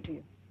to bring it to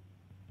you.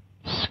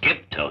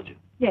 Skip told you?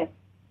 Yes.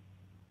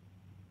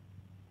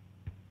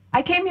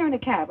 I came here in a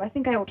cab. I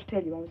think I ought to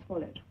tell you I was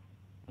followed.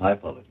 I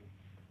followed you.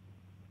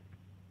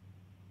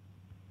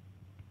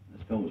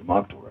 This film was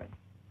marked all right.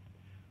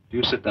 Do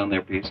you sit down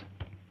there, please?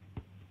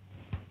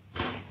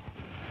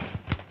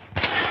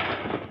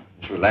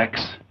 Just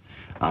relax.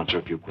 Answer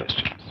a few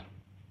questions.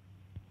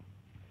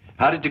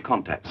 How did you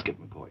contact Skip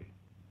McCoy?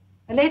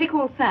 A lady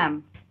called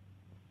Sam.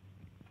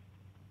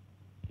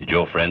 Did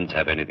your friends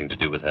have anything to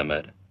do with her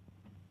murder?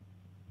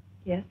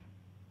 Yes.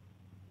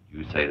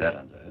 You say that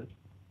under oath?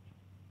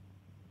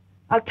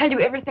 I'll tell you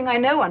everything I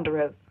know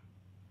under oath.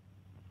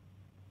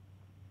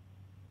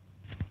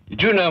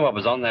 Did you know what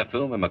was on that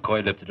film when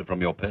McCoy lifted it from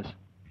your purse?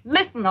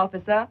 Listen,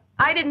 officer.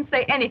 I didn't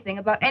say anything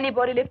about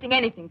anybody lifting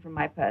anything from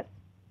my purse.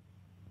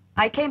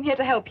 I came here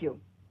to help you.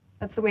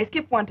 That's the way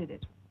Skip wanted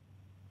it.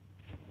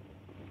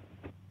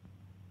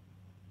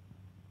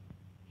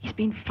 He's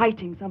been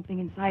fighting something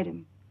inside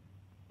him.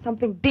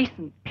 Something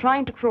decent,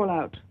 trying to crawl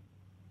out.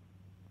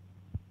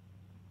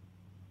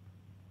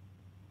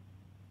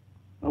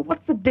 Well,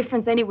 what's the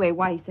difference anyway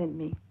why he sent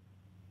me?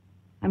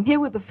 I'm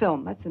here with the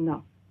film, that's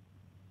enough.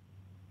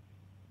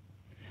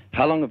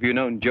 How long have you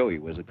known Joey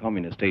was a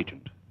communist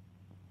agent?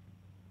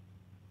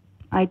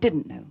 I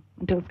didn't know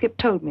until Skip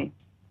told me.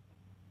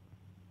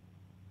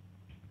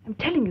 I'm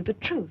telling you the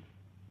truth.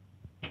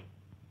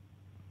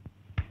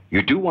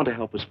 You do want to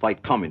help us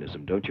fight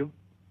communism, don't you?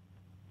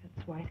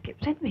 That's why Skip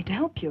sent me, to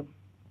help you.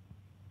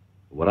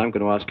 What I'm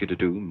going to ask you to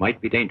do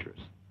might be dangerous.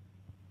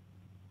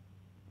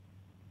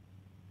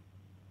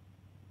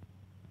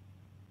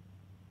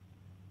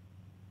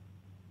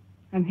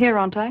 I'm here,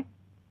 aren't I?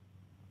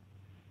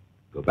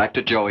 Go back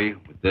to Joey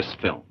with this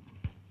film.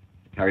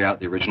 Carry out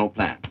the original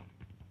plan.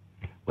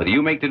 Whether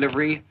you make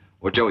delivery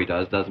or Joey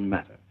does, doesn't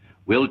matter.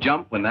 We'll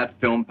jump when that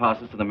film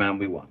passes to the man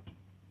we want.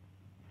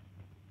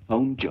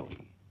 Phone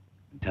Joey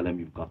and tell him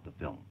you've got the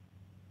film.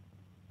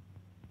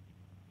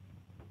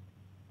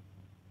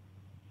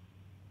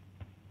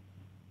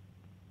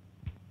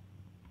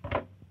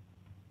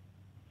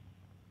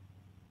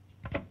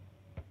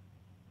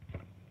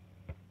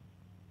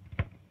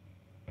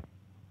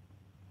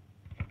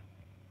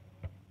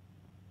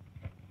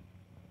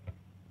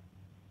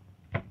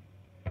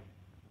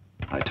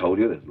 I told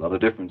you there's a lot of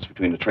difference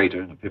between a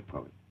traitor and a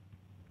pickpocket.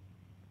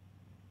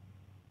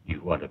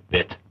 You want a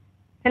bit?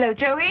 Hello,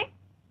 Joey.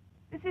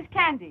 This is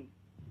Candy.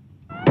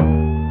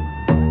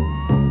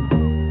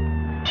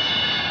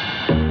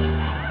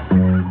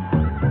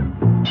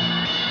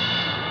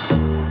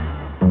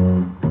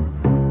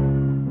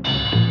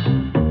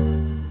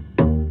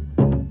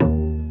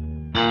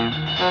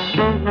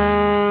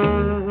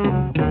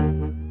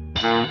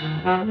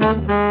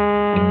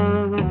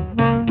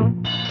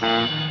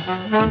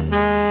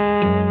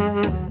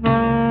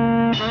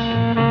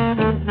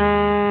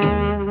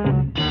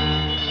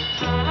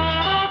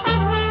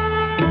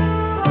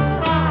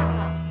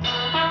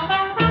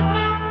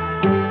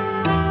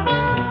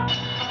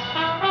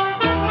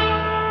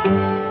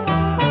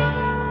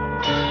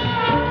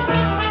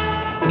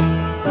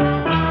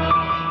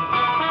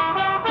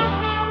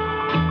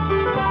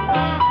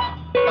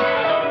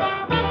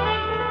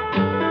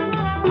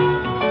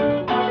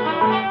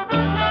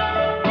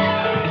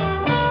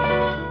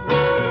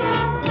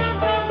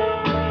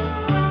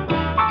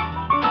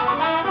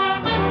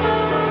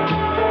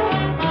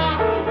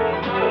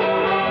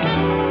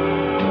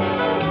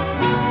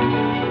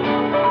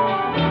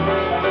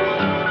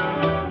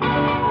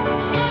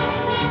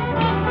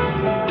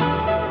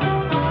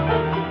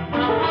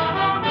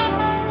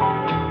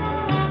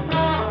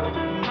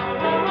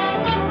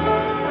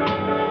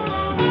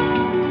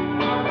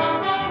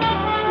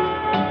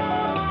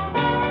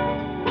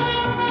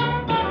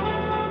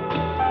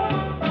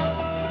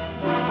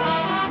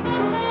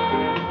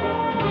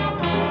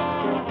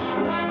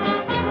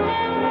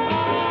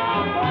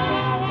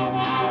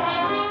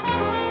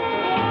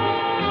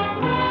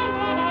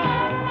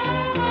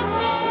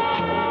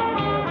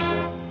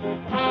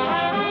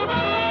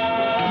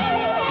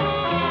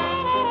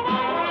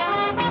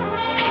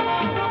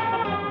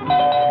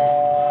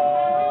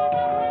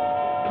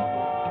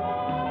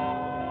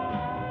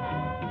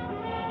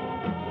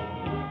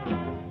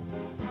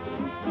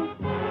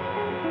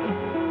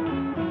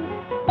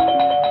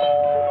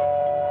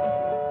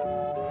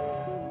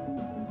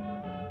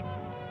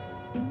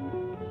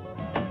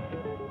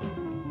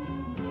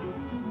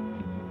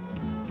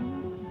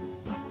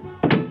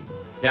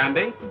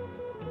 Candy?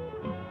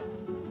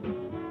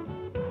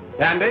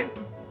 Candy?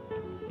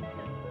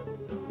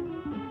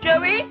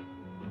 Joey,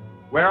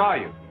 Where are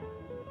you?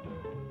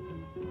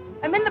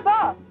 I'm in the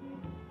bath.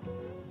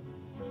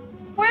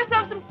 Pour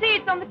yourself some tea.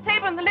 It's on the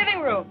table in the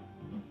living room.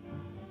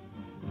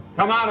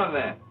 Come out of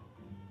there.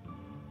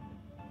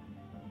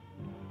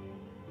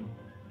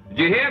 Did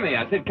you hear me?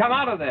 I said come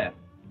out of there.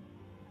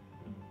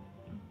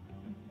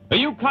 Are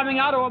you coming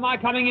out or am I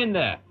coming in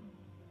there?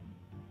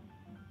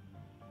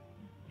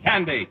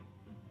 Candy.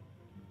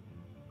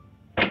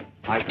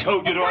 I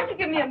told you to... Can't you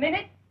give me a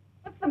minute?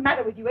 What's the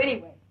matter with you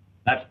anyway?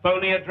 That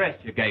phony address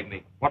you gave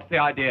me. What's the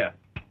idea?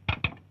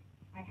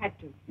 I had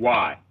to.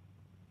 Why?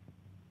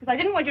 Because I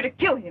didn't want you to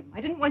kill him.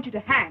 I didn't want you to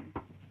hang.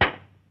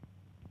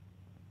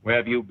 Where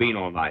have you been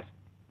all night?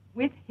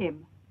 With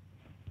him.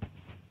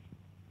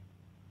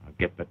 I'll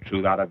get the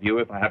truth out of you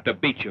if I have to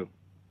beat you.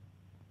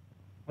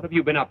 What have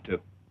you been up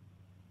to?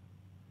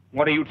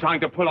 What are you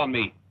trying to pull on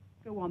me?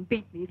 Go on,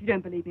 beat me if you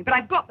don't believe me. But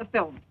I've got the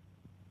film.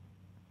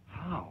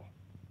 How?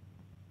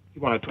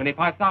 You wanted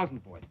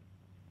 $25,000 for it.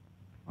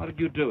 How did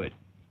you do it?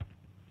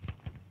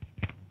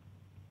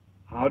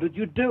 How did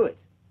you do it?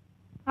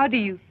 How do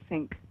you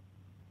think?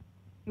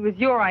 It was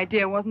your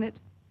idea, wasn't it?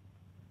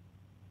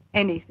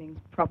 Anything's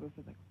proper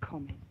for the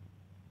commies.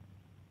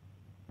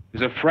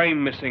 There's a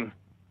frame missing.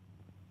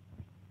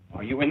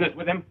 Are you in this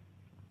with him?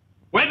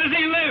 Where does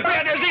he live?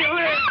 Where does he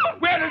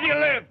live? Where does he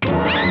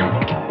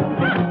live?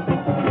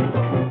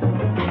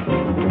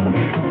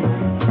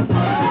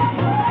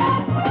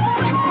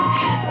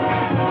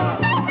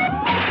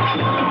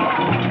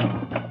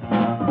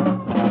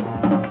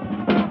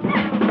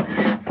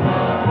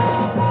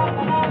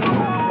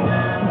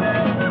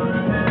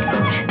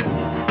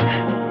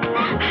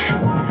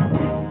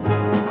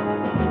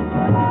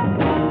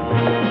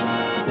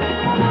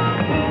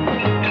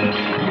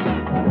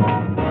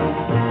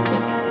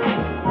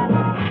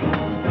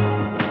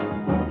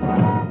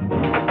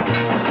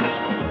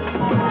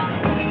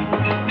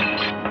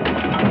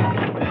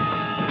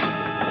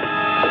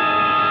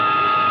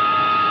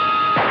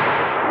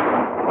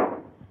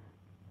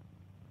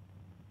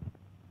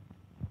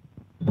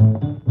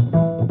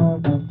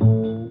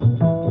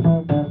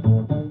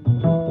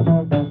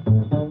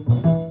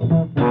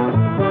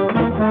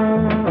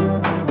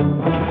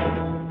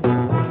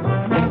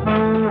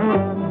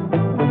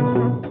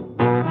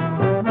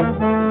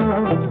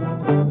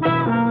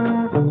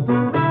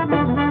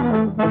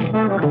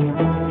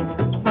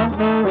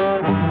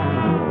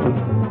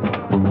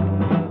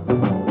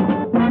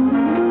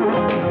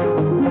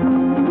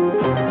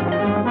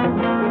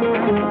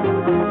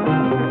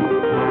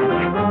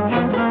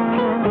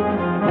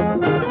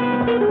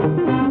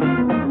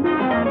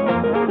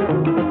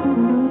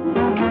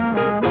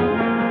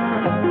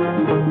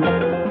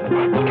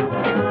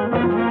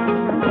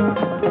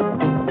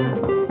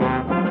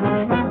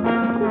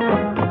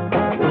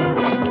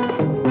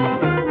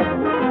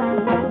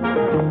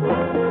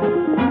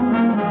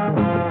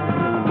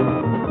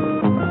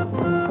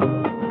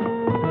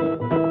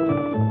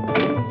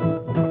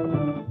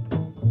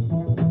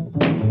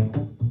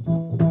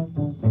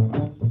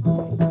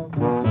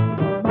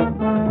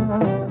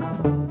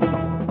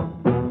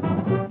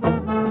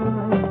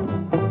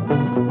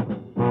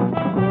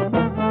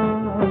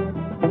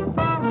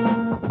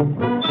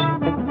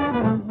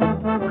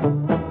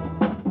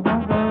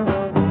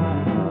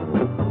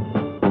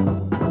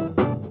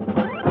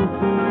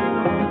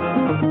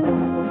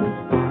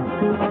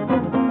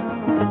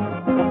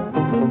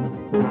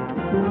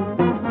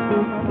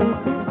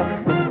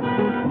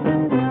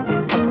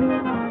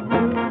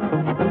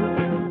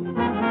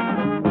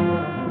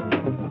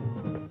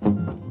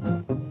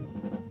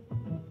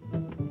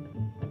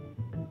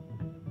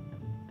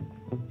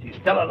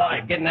 Still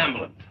alive. Get an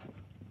ambulance.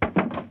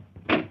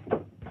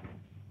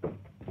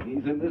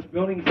 He's in this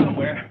building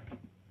somewhere.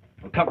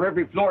 We'll cover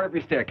every floor,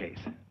 every staircase.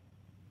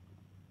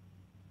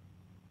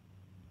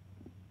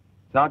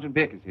 Sergeant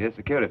Bick is here,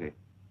 security.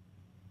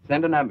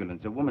 Send an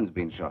ambulance. A woman's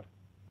been shot.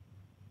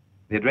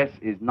 The address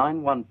is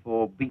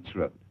 914 Beach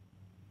Road,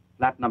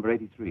 flat number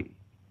 83.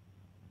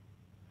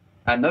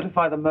 And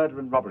notify the murder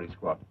and robbery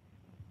squad.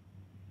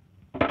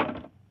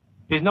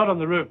 He's not on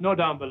the roof, nor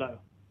down below.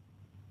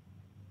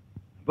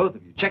 Both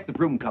of you, check the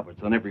broom cupboards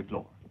on every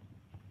floor.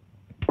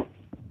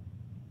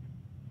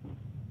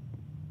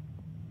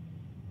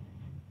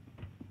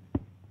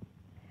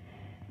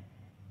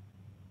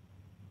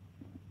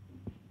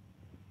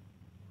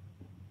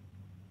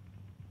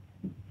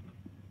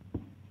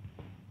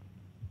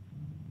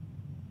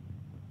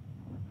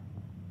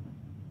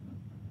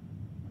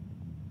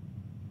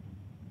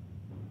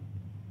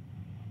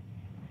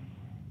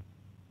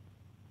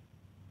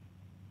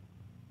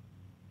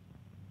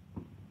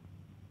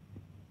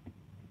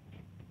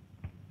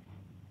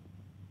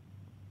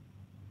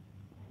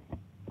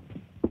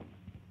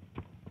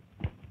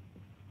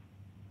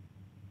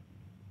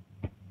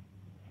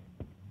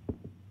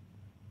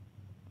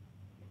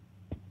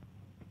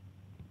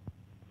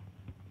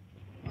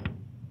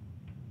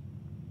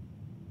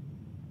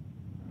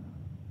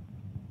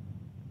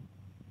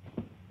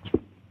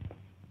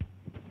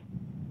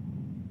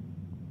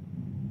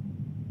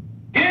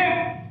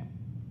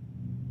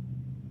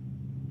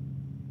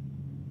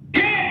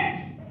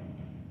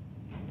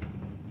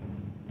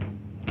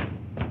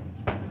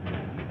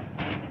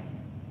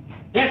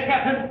 Yes,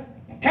 Captain.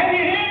 Can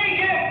you hear me,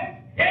 Jim?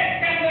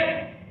 Yes, Captain.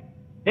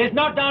 He's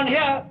not down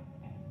here.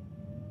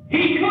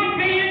 He could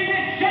be in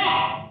this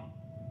shop.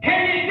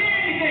 Can you see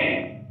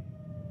anything?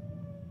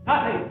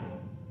 Nothing.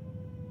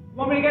 You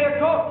want me to get a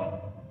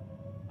torch?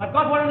 I've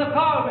got one in the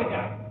car over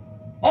here.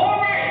 All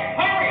right,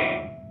 hurry.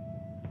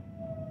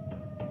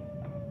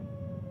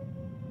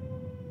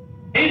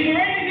 Is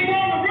there anything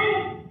on the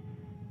roof?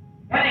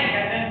 Nothing,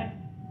 Captain.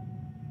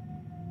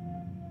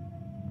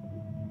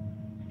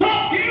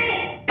 Stop, you!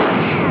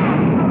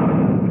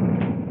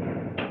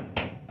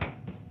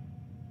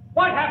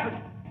 What happened?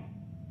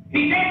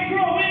 He came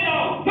through a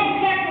window.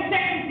 Looks like the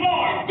second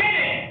floor. Get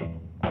it!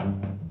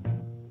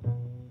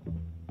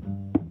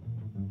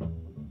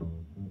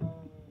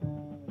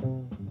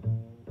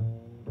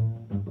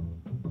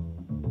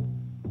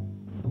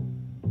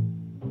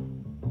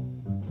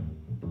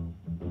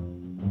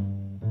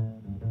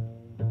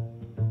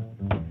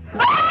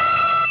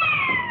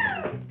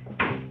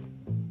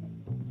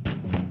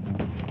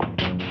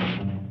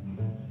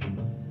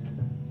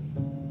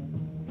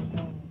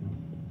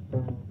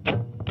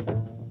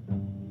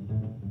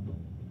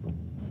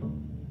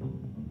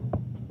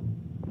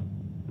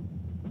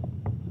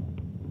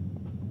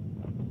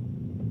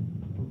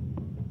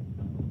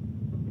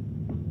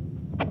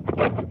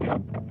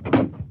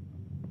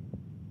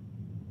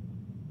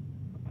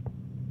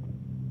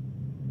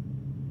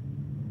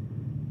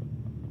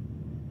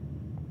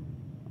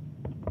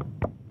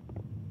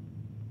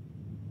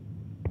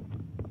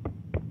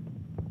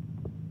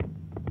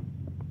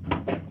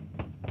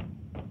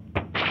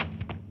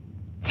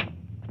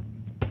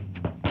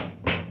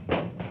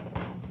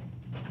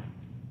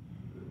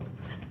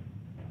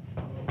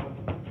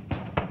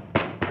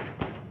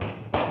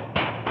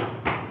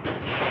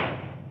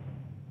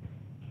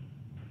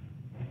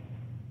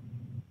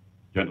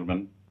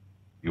 Gentlemen,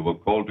 you were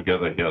called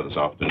together here this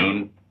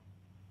afternoon.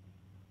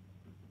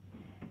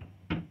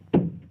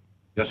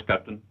 Yes,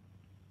 Captain?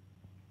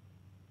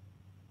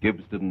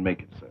 Gibbs didn't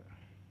make it, sir.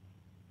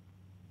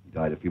 He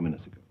died a few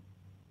minutes ago.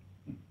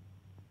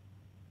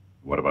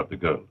 What about the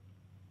girl?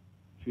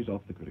 She's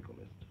off the critical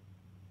list.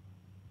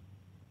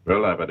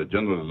 Well, I've had a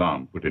general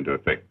alarm put into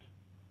effect.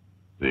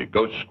 The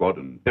Ghost Squad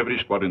and every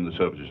squad in the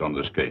service is on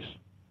this case.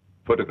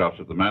 Photographs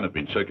of the man have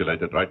been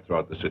circulated right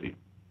throughout the city.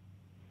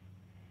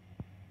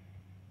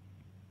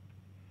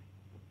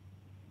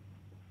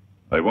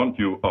 I want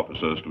you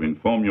officers to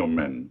inform your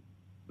men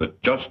that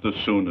just as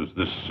soon as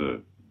this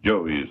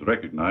Joey is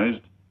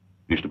recognized,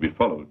 he's to be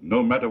followed,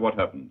 no matter what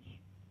happens.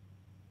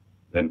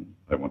 Then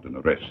I want an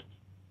arrest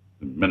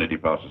the minute he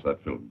passes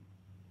that film.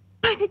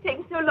 Why are they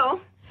taking so long?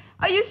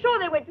 Are you sure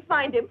they went to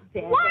find him?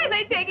 Why are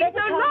they taking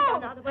so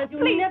long? Otherwise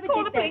you'll Please never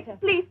call the get police. better.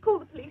 Please call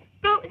the police.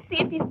 Go and see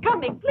if he's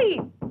coming,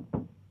 please.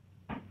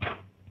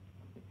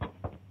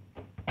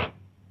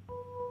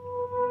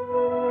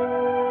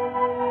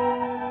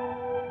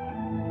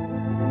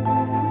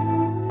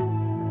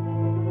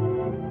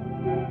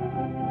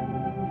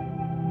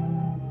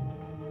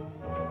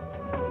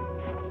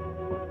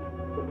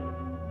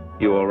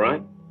 You all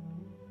right?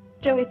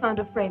 Joey found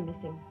a frame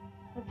missing.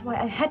 That's why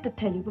I had to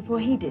tell you before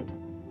he did.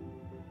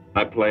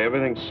 I play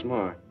everything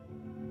smart.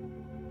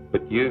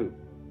 But you...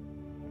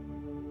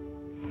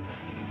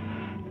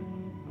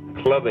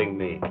 clubbing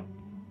me.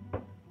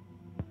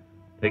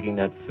 Taking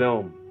that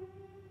film.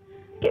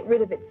 Get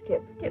rid of it,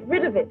 Skip. Get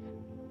rid of it.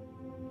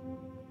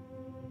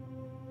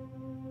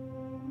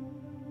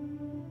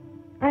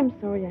 I'm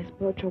sorry I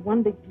spoiled your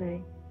one big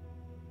play.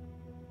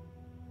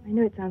 I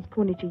know it sounds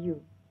corny to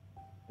you,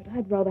 but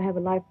I'd rather have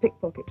a live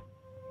pickpocket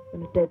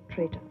than a dead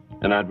traitor.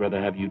 And I'd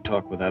rather have you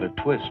talk without a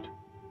twist.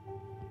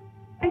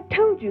 I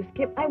told you,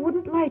 Skip, I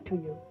wouldn't lie to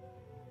you.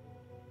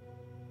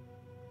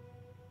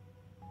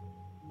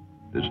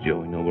 Does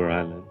Joey know where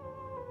I live?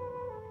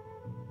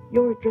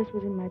 Your address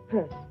was in my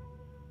purse.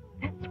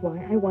 That's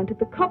why I wanted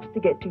the cops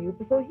to get to you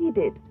before he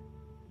did.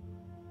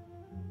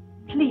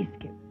 Please,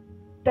 Skip,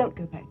 don't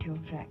go back to your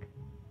shack.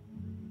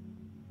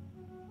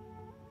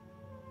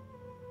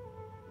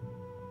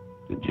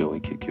 Did Joey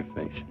kick your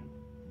face in?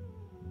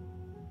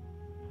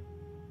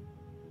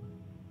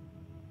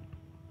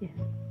 Yes.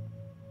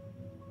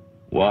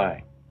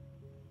 Why?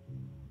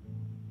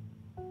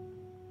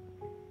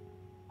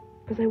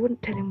 Because I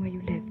wouldn't tell him where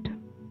you lived.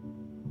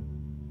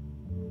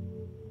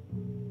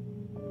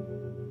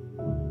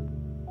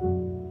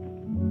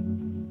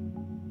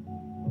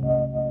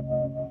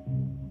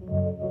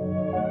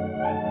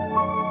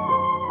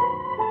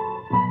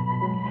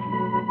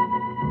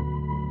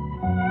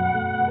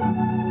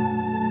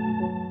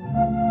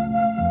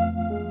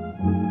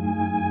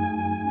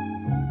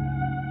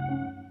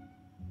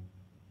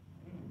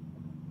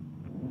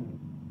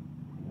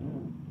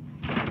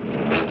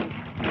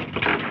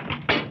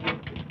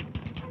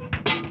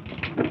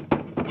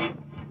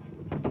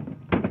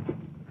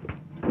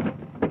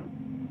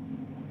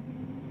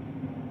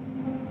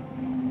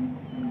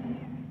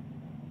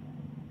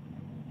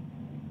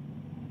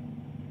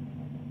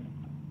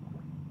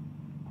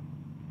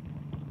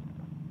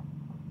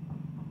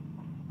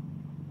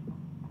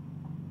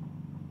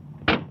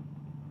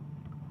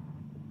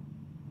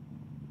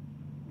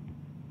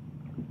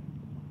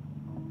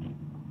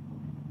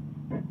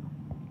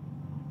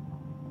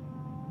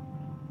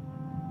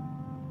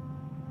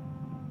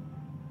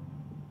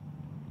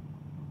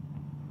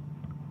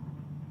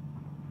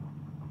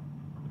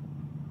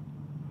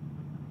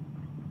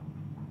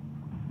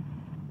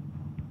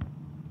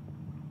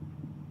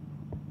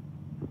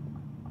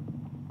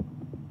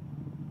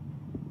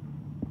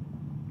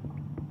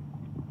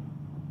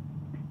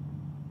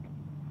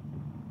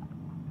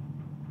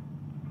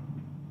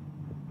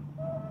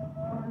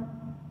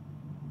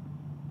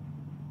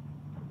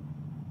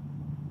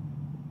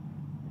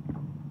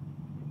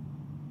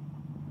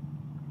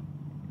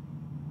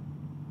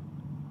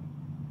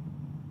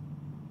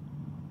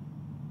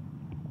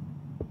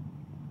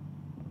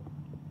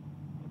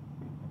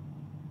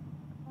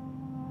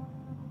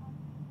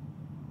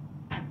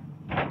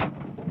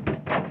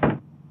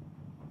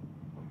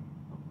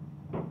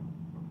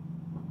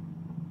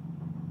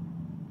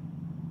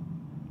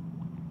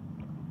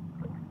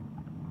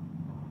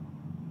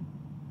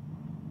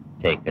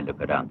 Take a look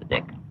around the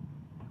deck.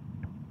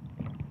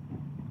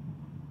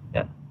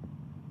 Yeah.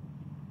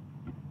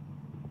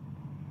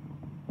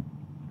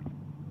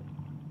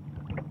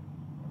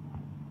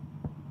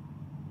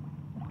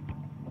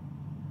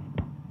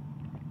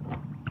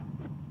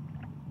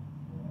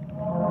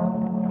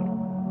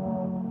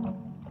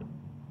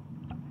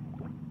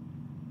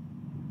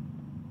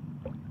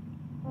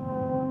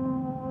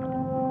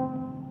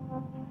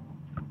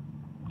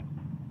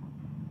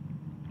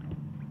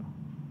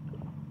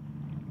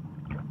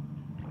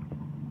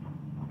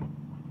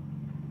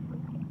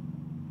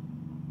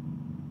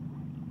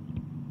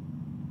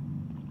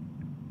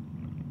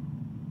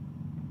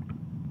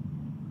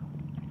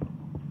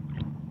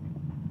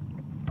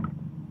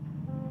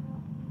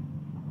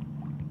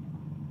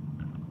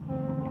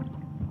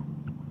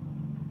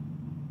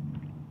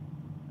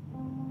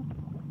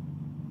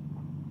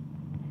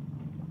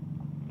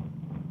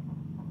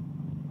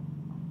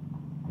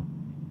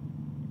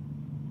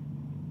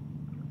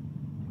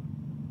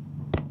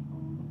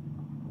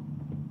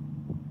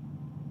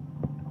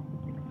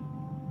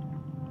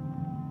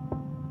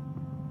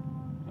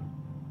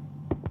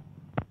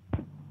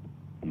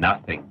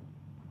 Nothing.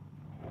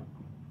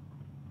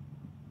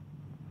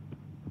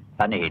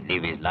 Funny he'd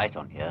leave his light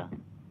on here.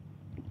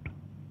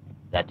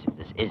 That's if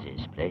this is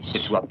his place.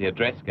 It's what the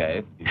address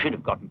gave. You should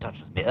have got in touch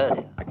with me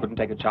earlier. I couldn't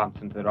take a chance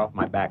since they're off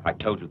my back. I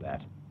told you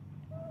that.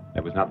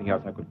 There was nothing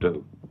else I could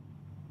do.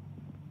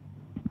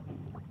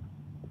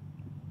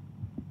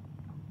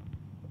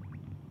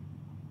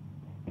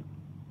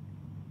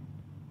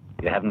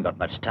 You haven't got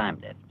much time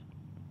left.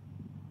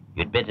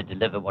 You'd better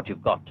deliver what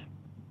you've got.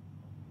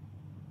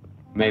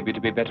 Maybe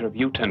it'd be better if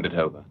you turned it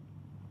over.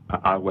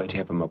 I'll wait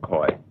here for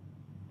McCoy.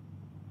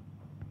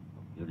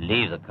 You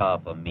leave the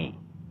car for me,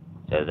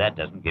 so that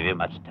doesn't give you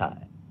much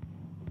time.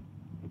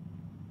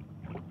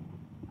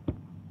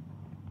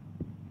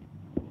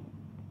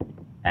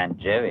 And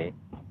Joey?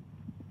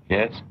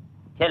 Yes?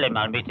 Tell him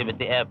I'll meet him at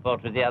the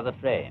airport with the other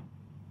frame.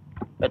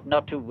 But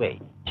not to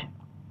wait.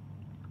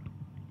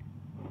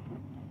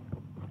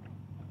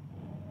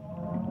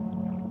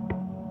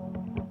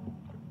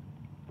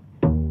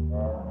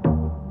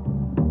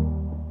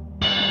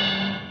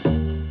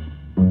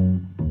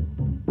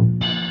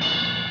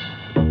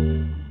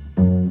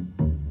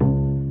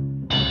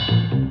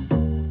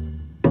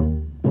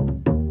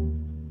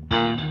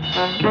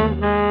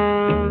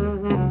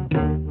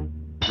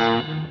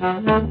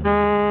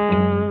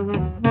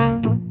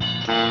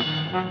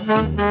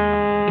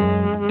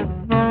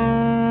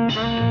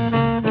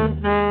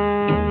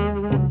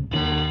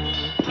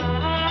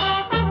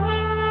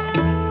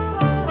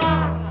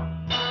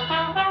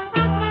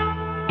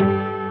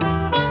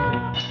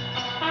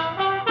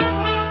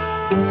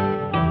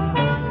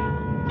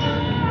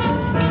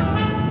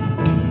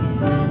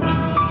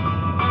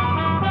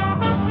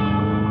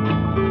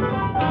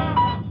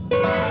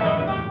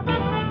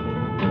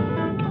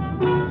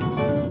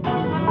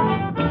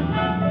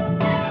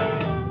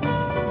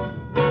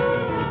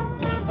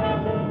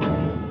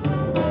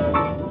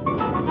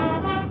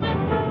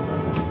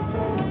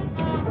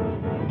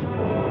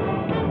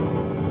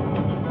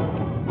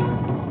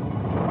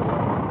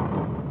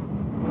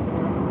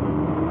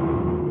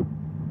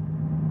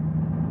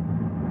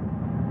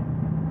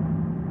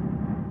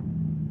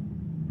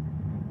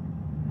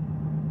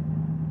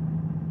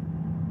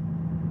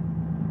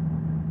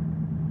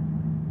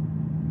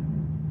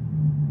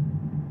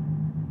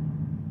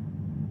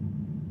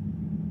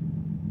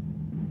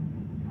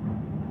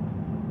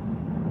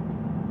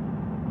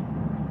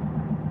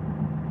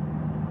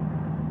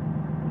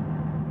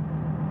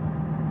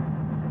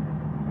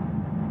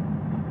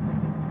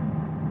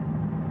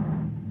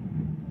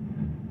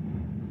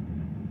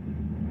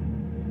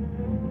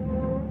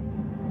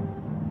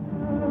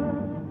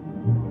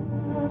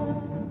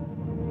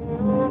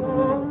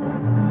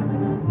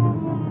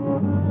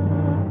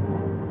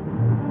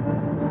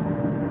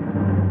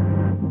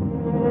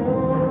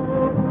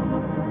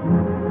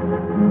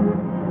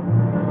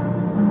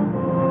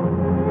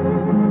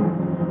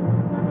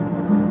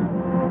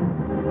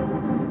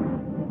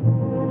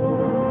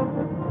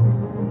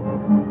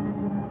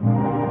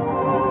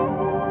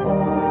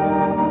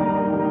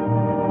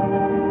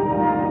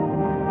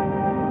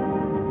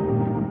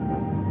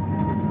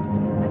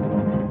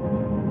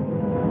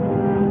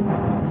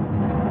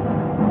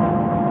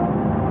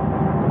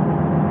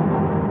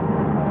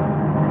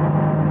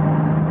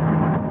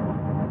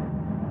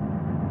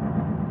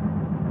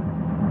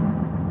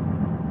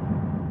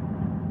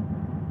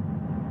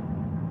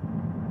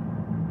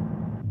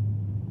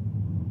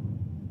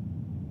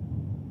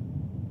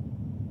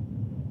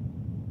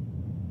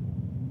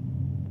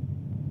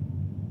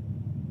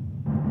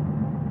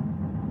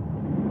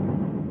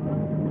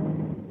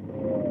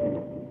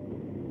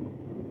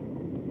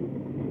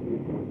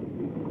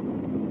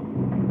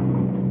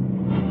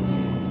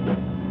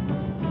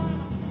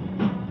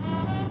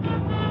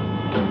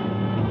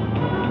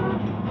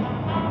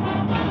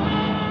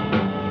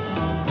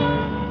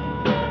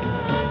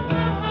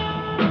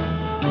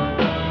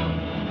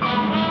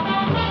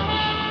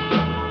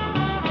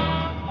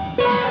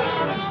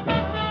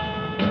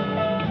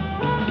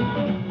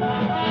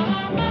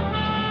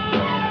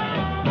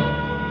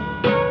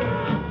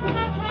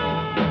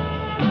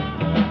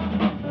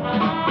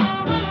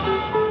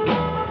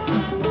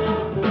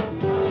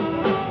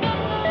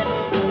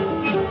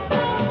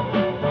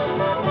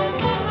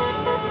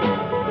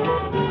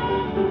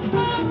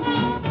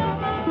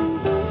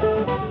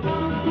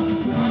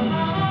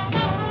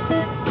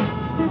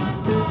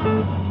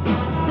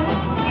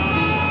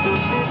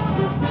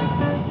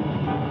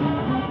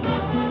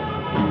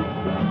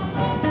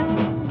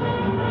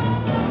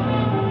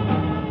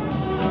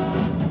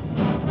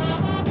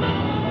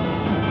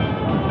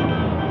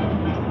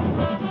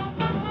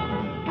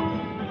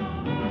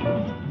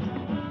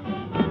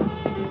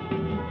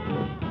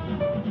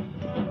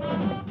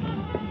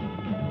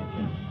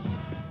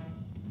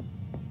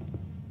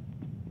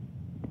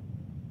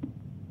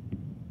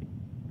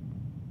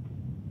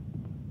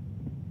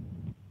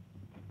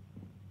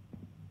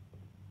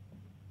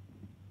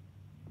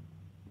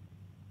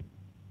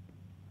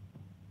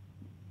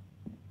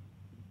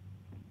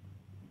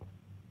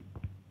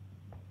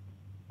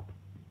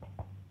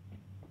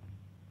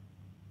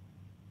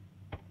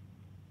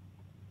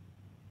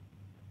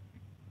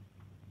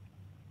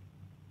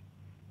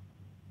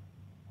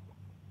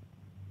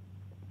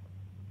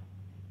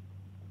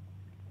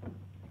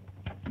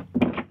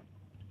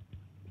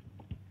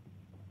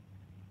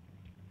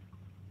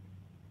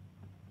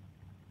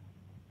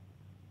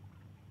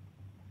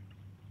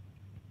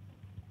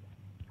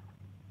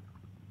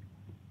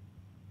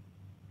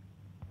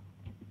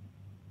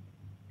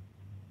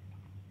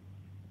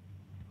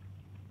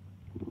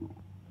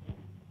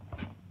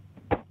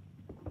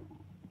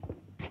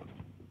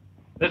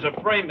 There's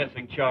a frame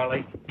missing,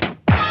 Charlie.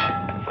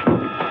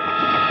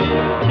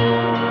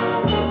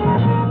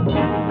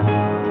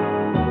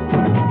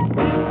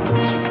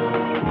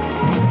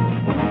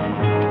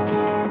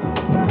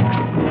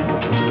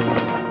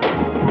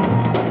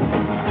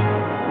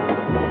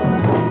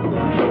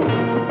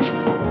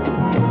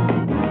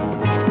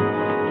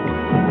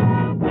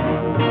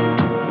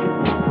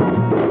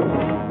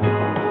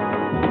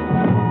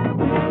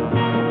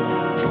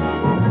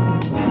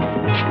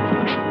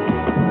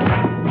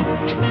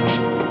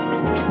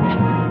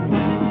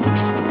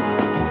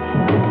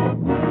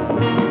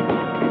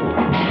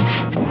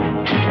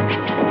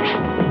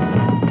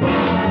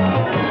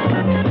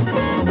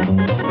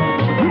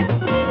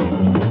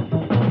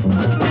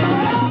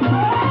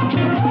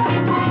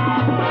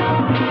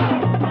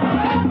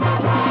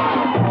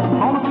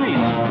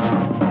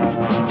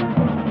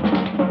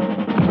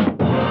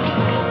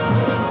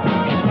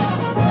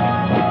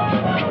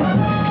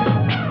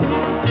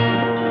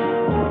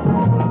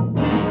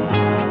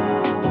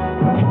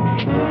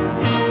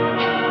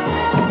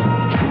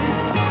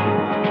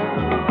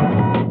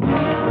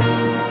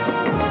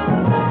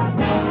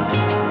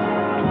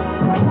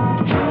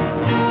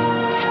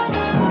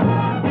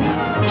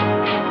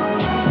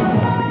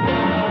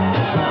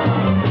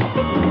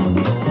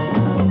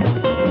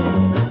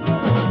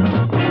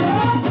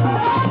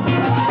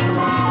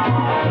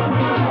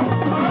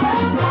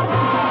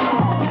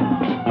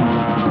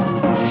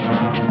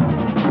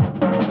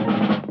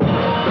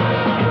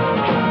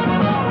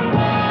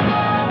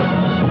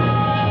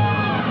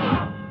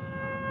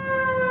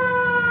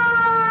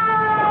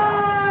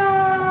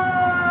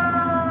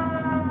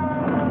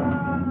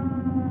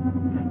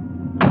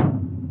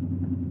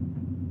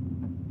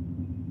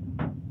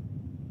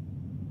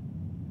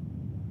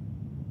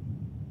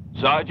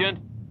 Sergeant,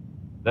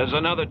 there's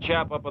another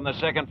chap up on the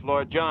second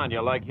floor, John.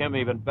 You like him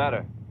even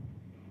better.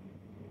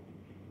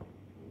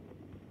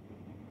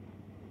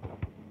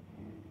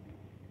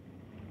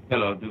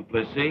 Hello,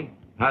 Duplessis.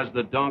 How's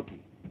the donkey?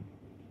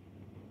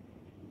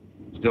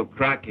 Still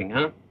cracking,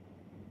 huh?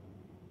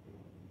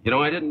 You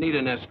know, I didn't need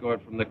an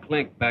escort from the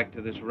clink back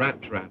to this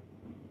rat trap.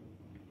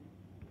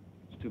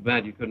 It's too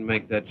bad you couldn't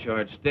make that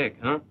charge stick,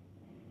 huh?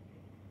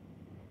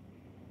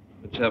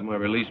 Let's have my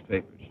release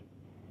papers.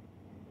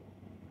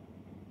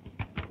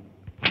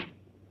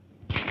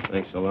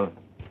 Thanks a lot.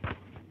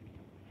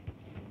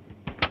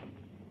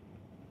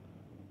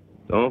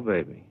 Oh,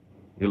 baby.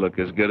 You look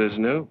as good as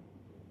new.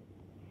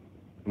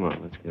 Come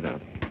on, let's get out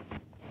of here.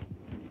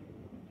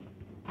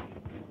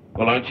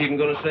 Well, aren't you even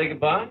going to say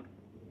goodbye?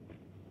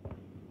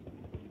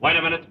 Wait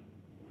a minute.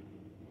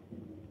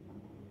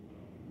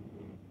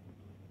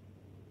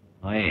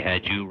 I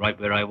had you right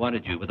where I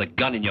wanted you, with a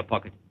gun in your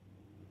pocket.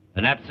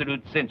 An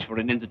absolute cinch for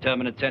an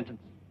indeterminate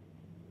sentence.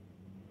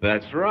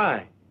 That's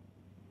right.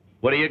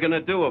 What are you going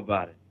to do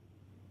about it?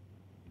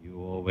 You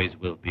always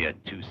will be a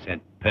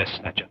 2-cent purse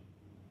snatcher.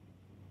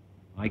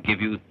 I give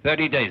you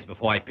 30 days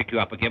before I pick you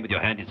up again with your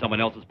hand in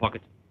someone else's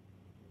pocket.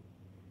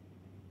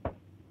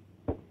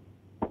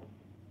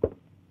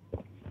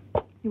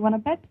 You want to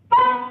bet?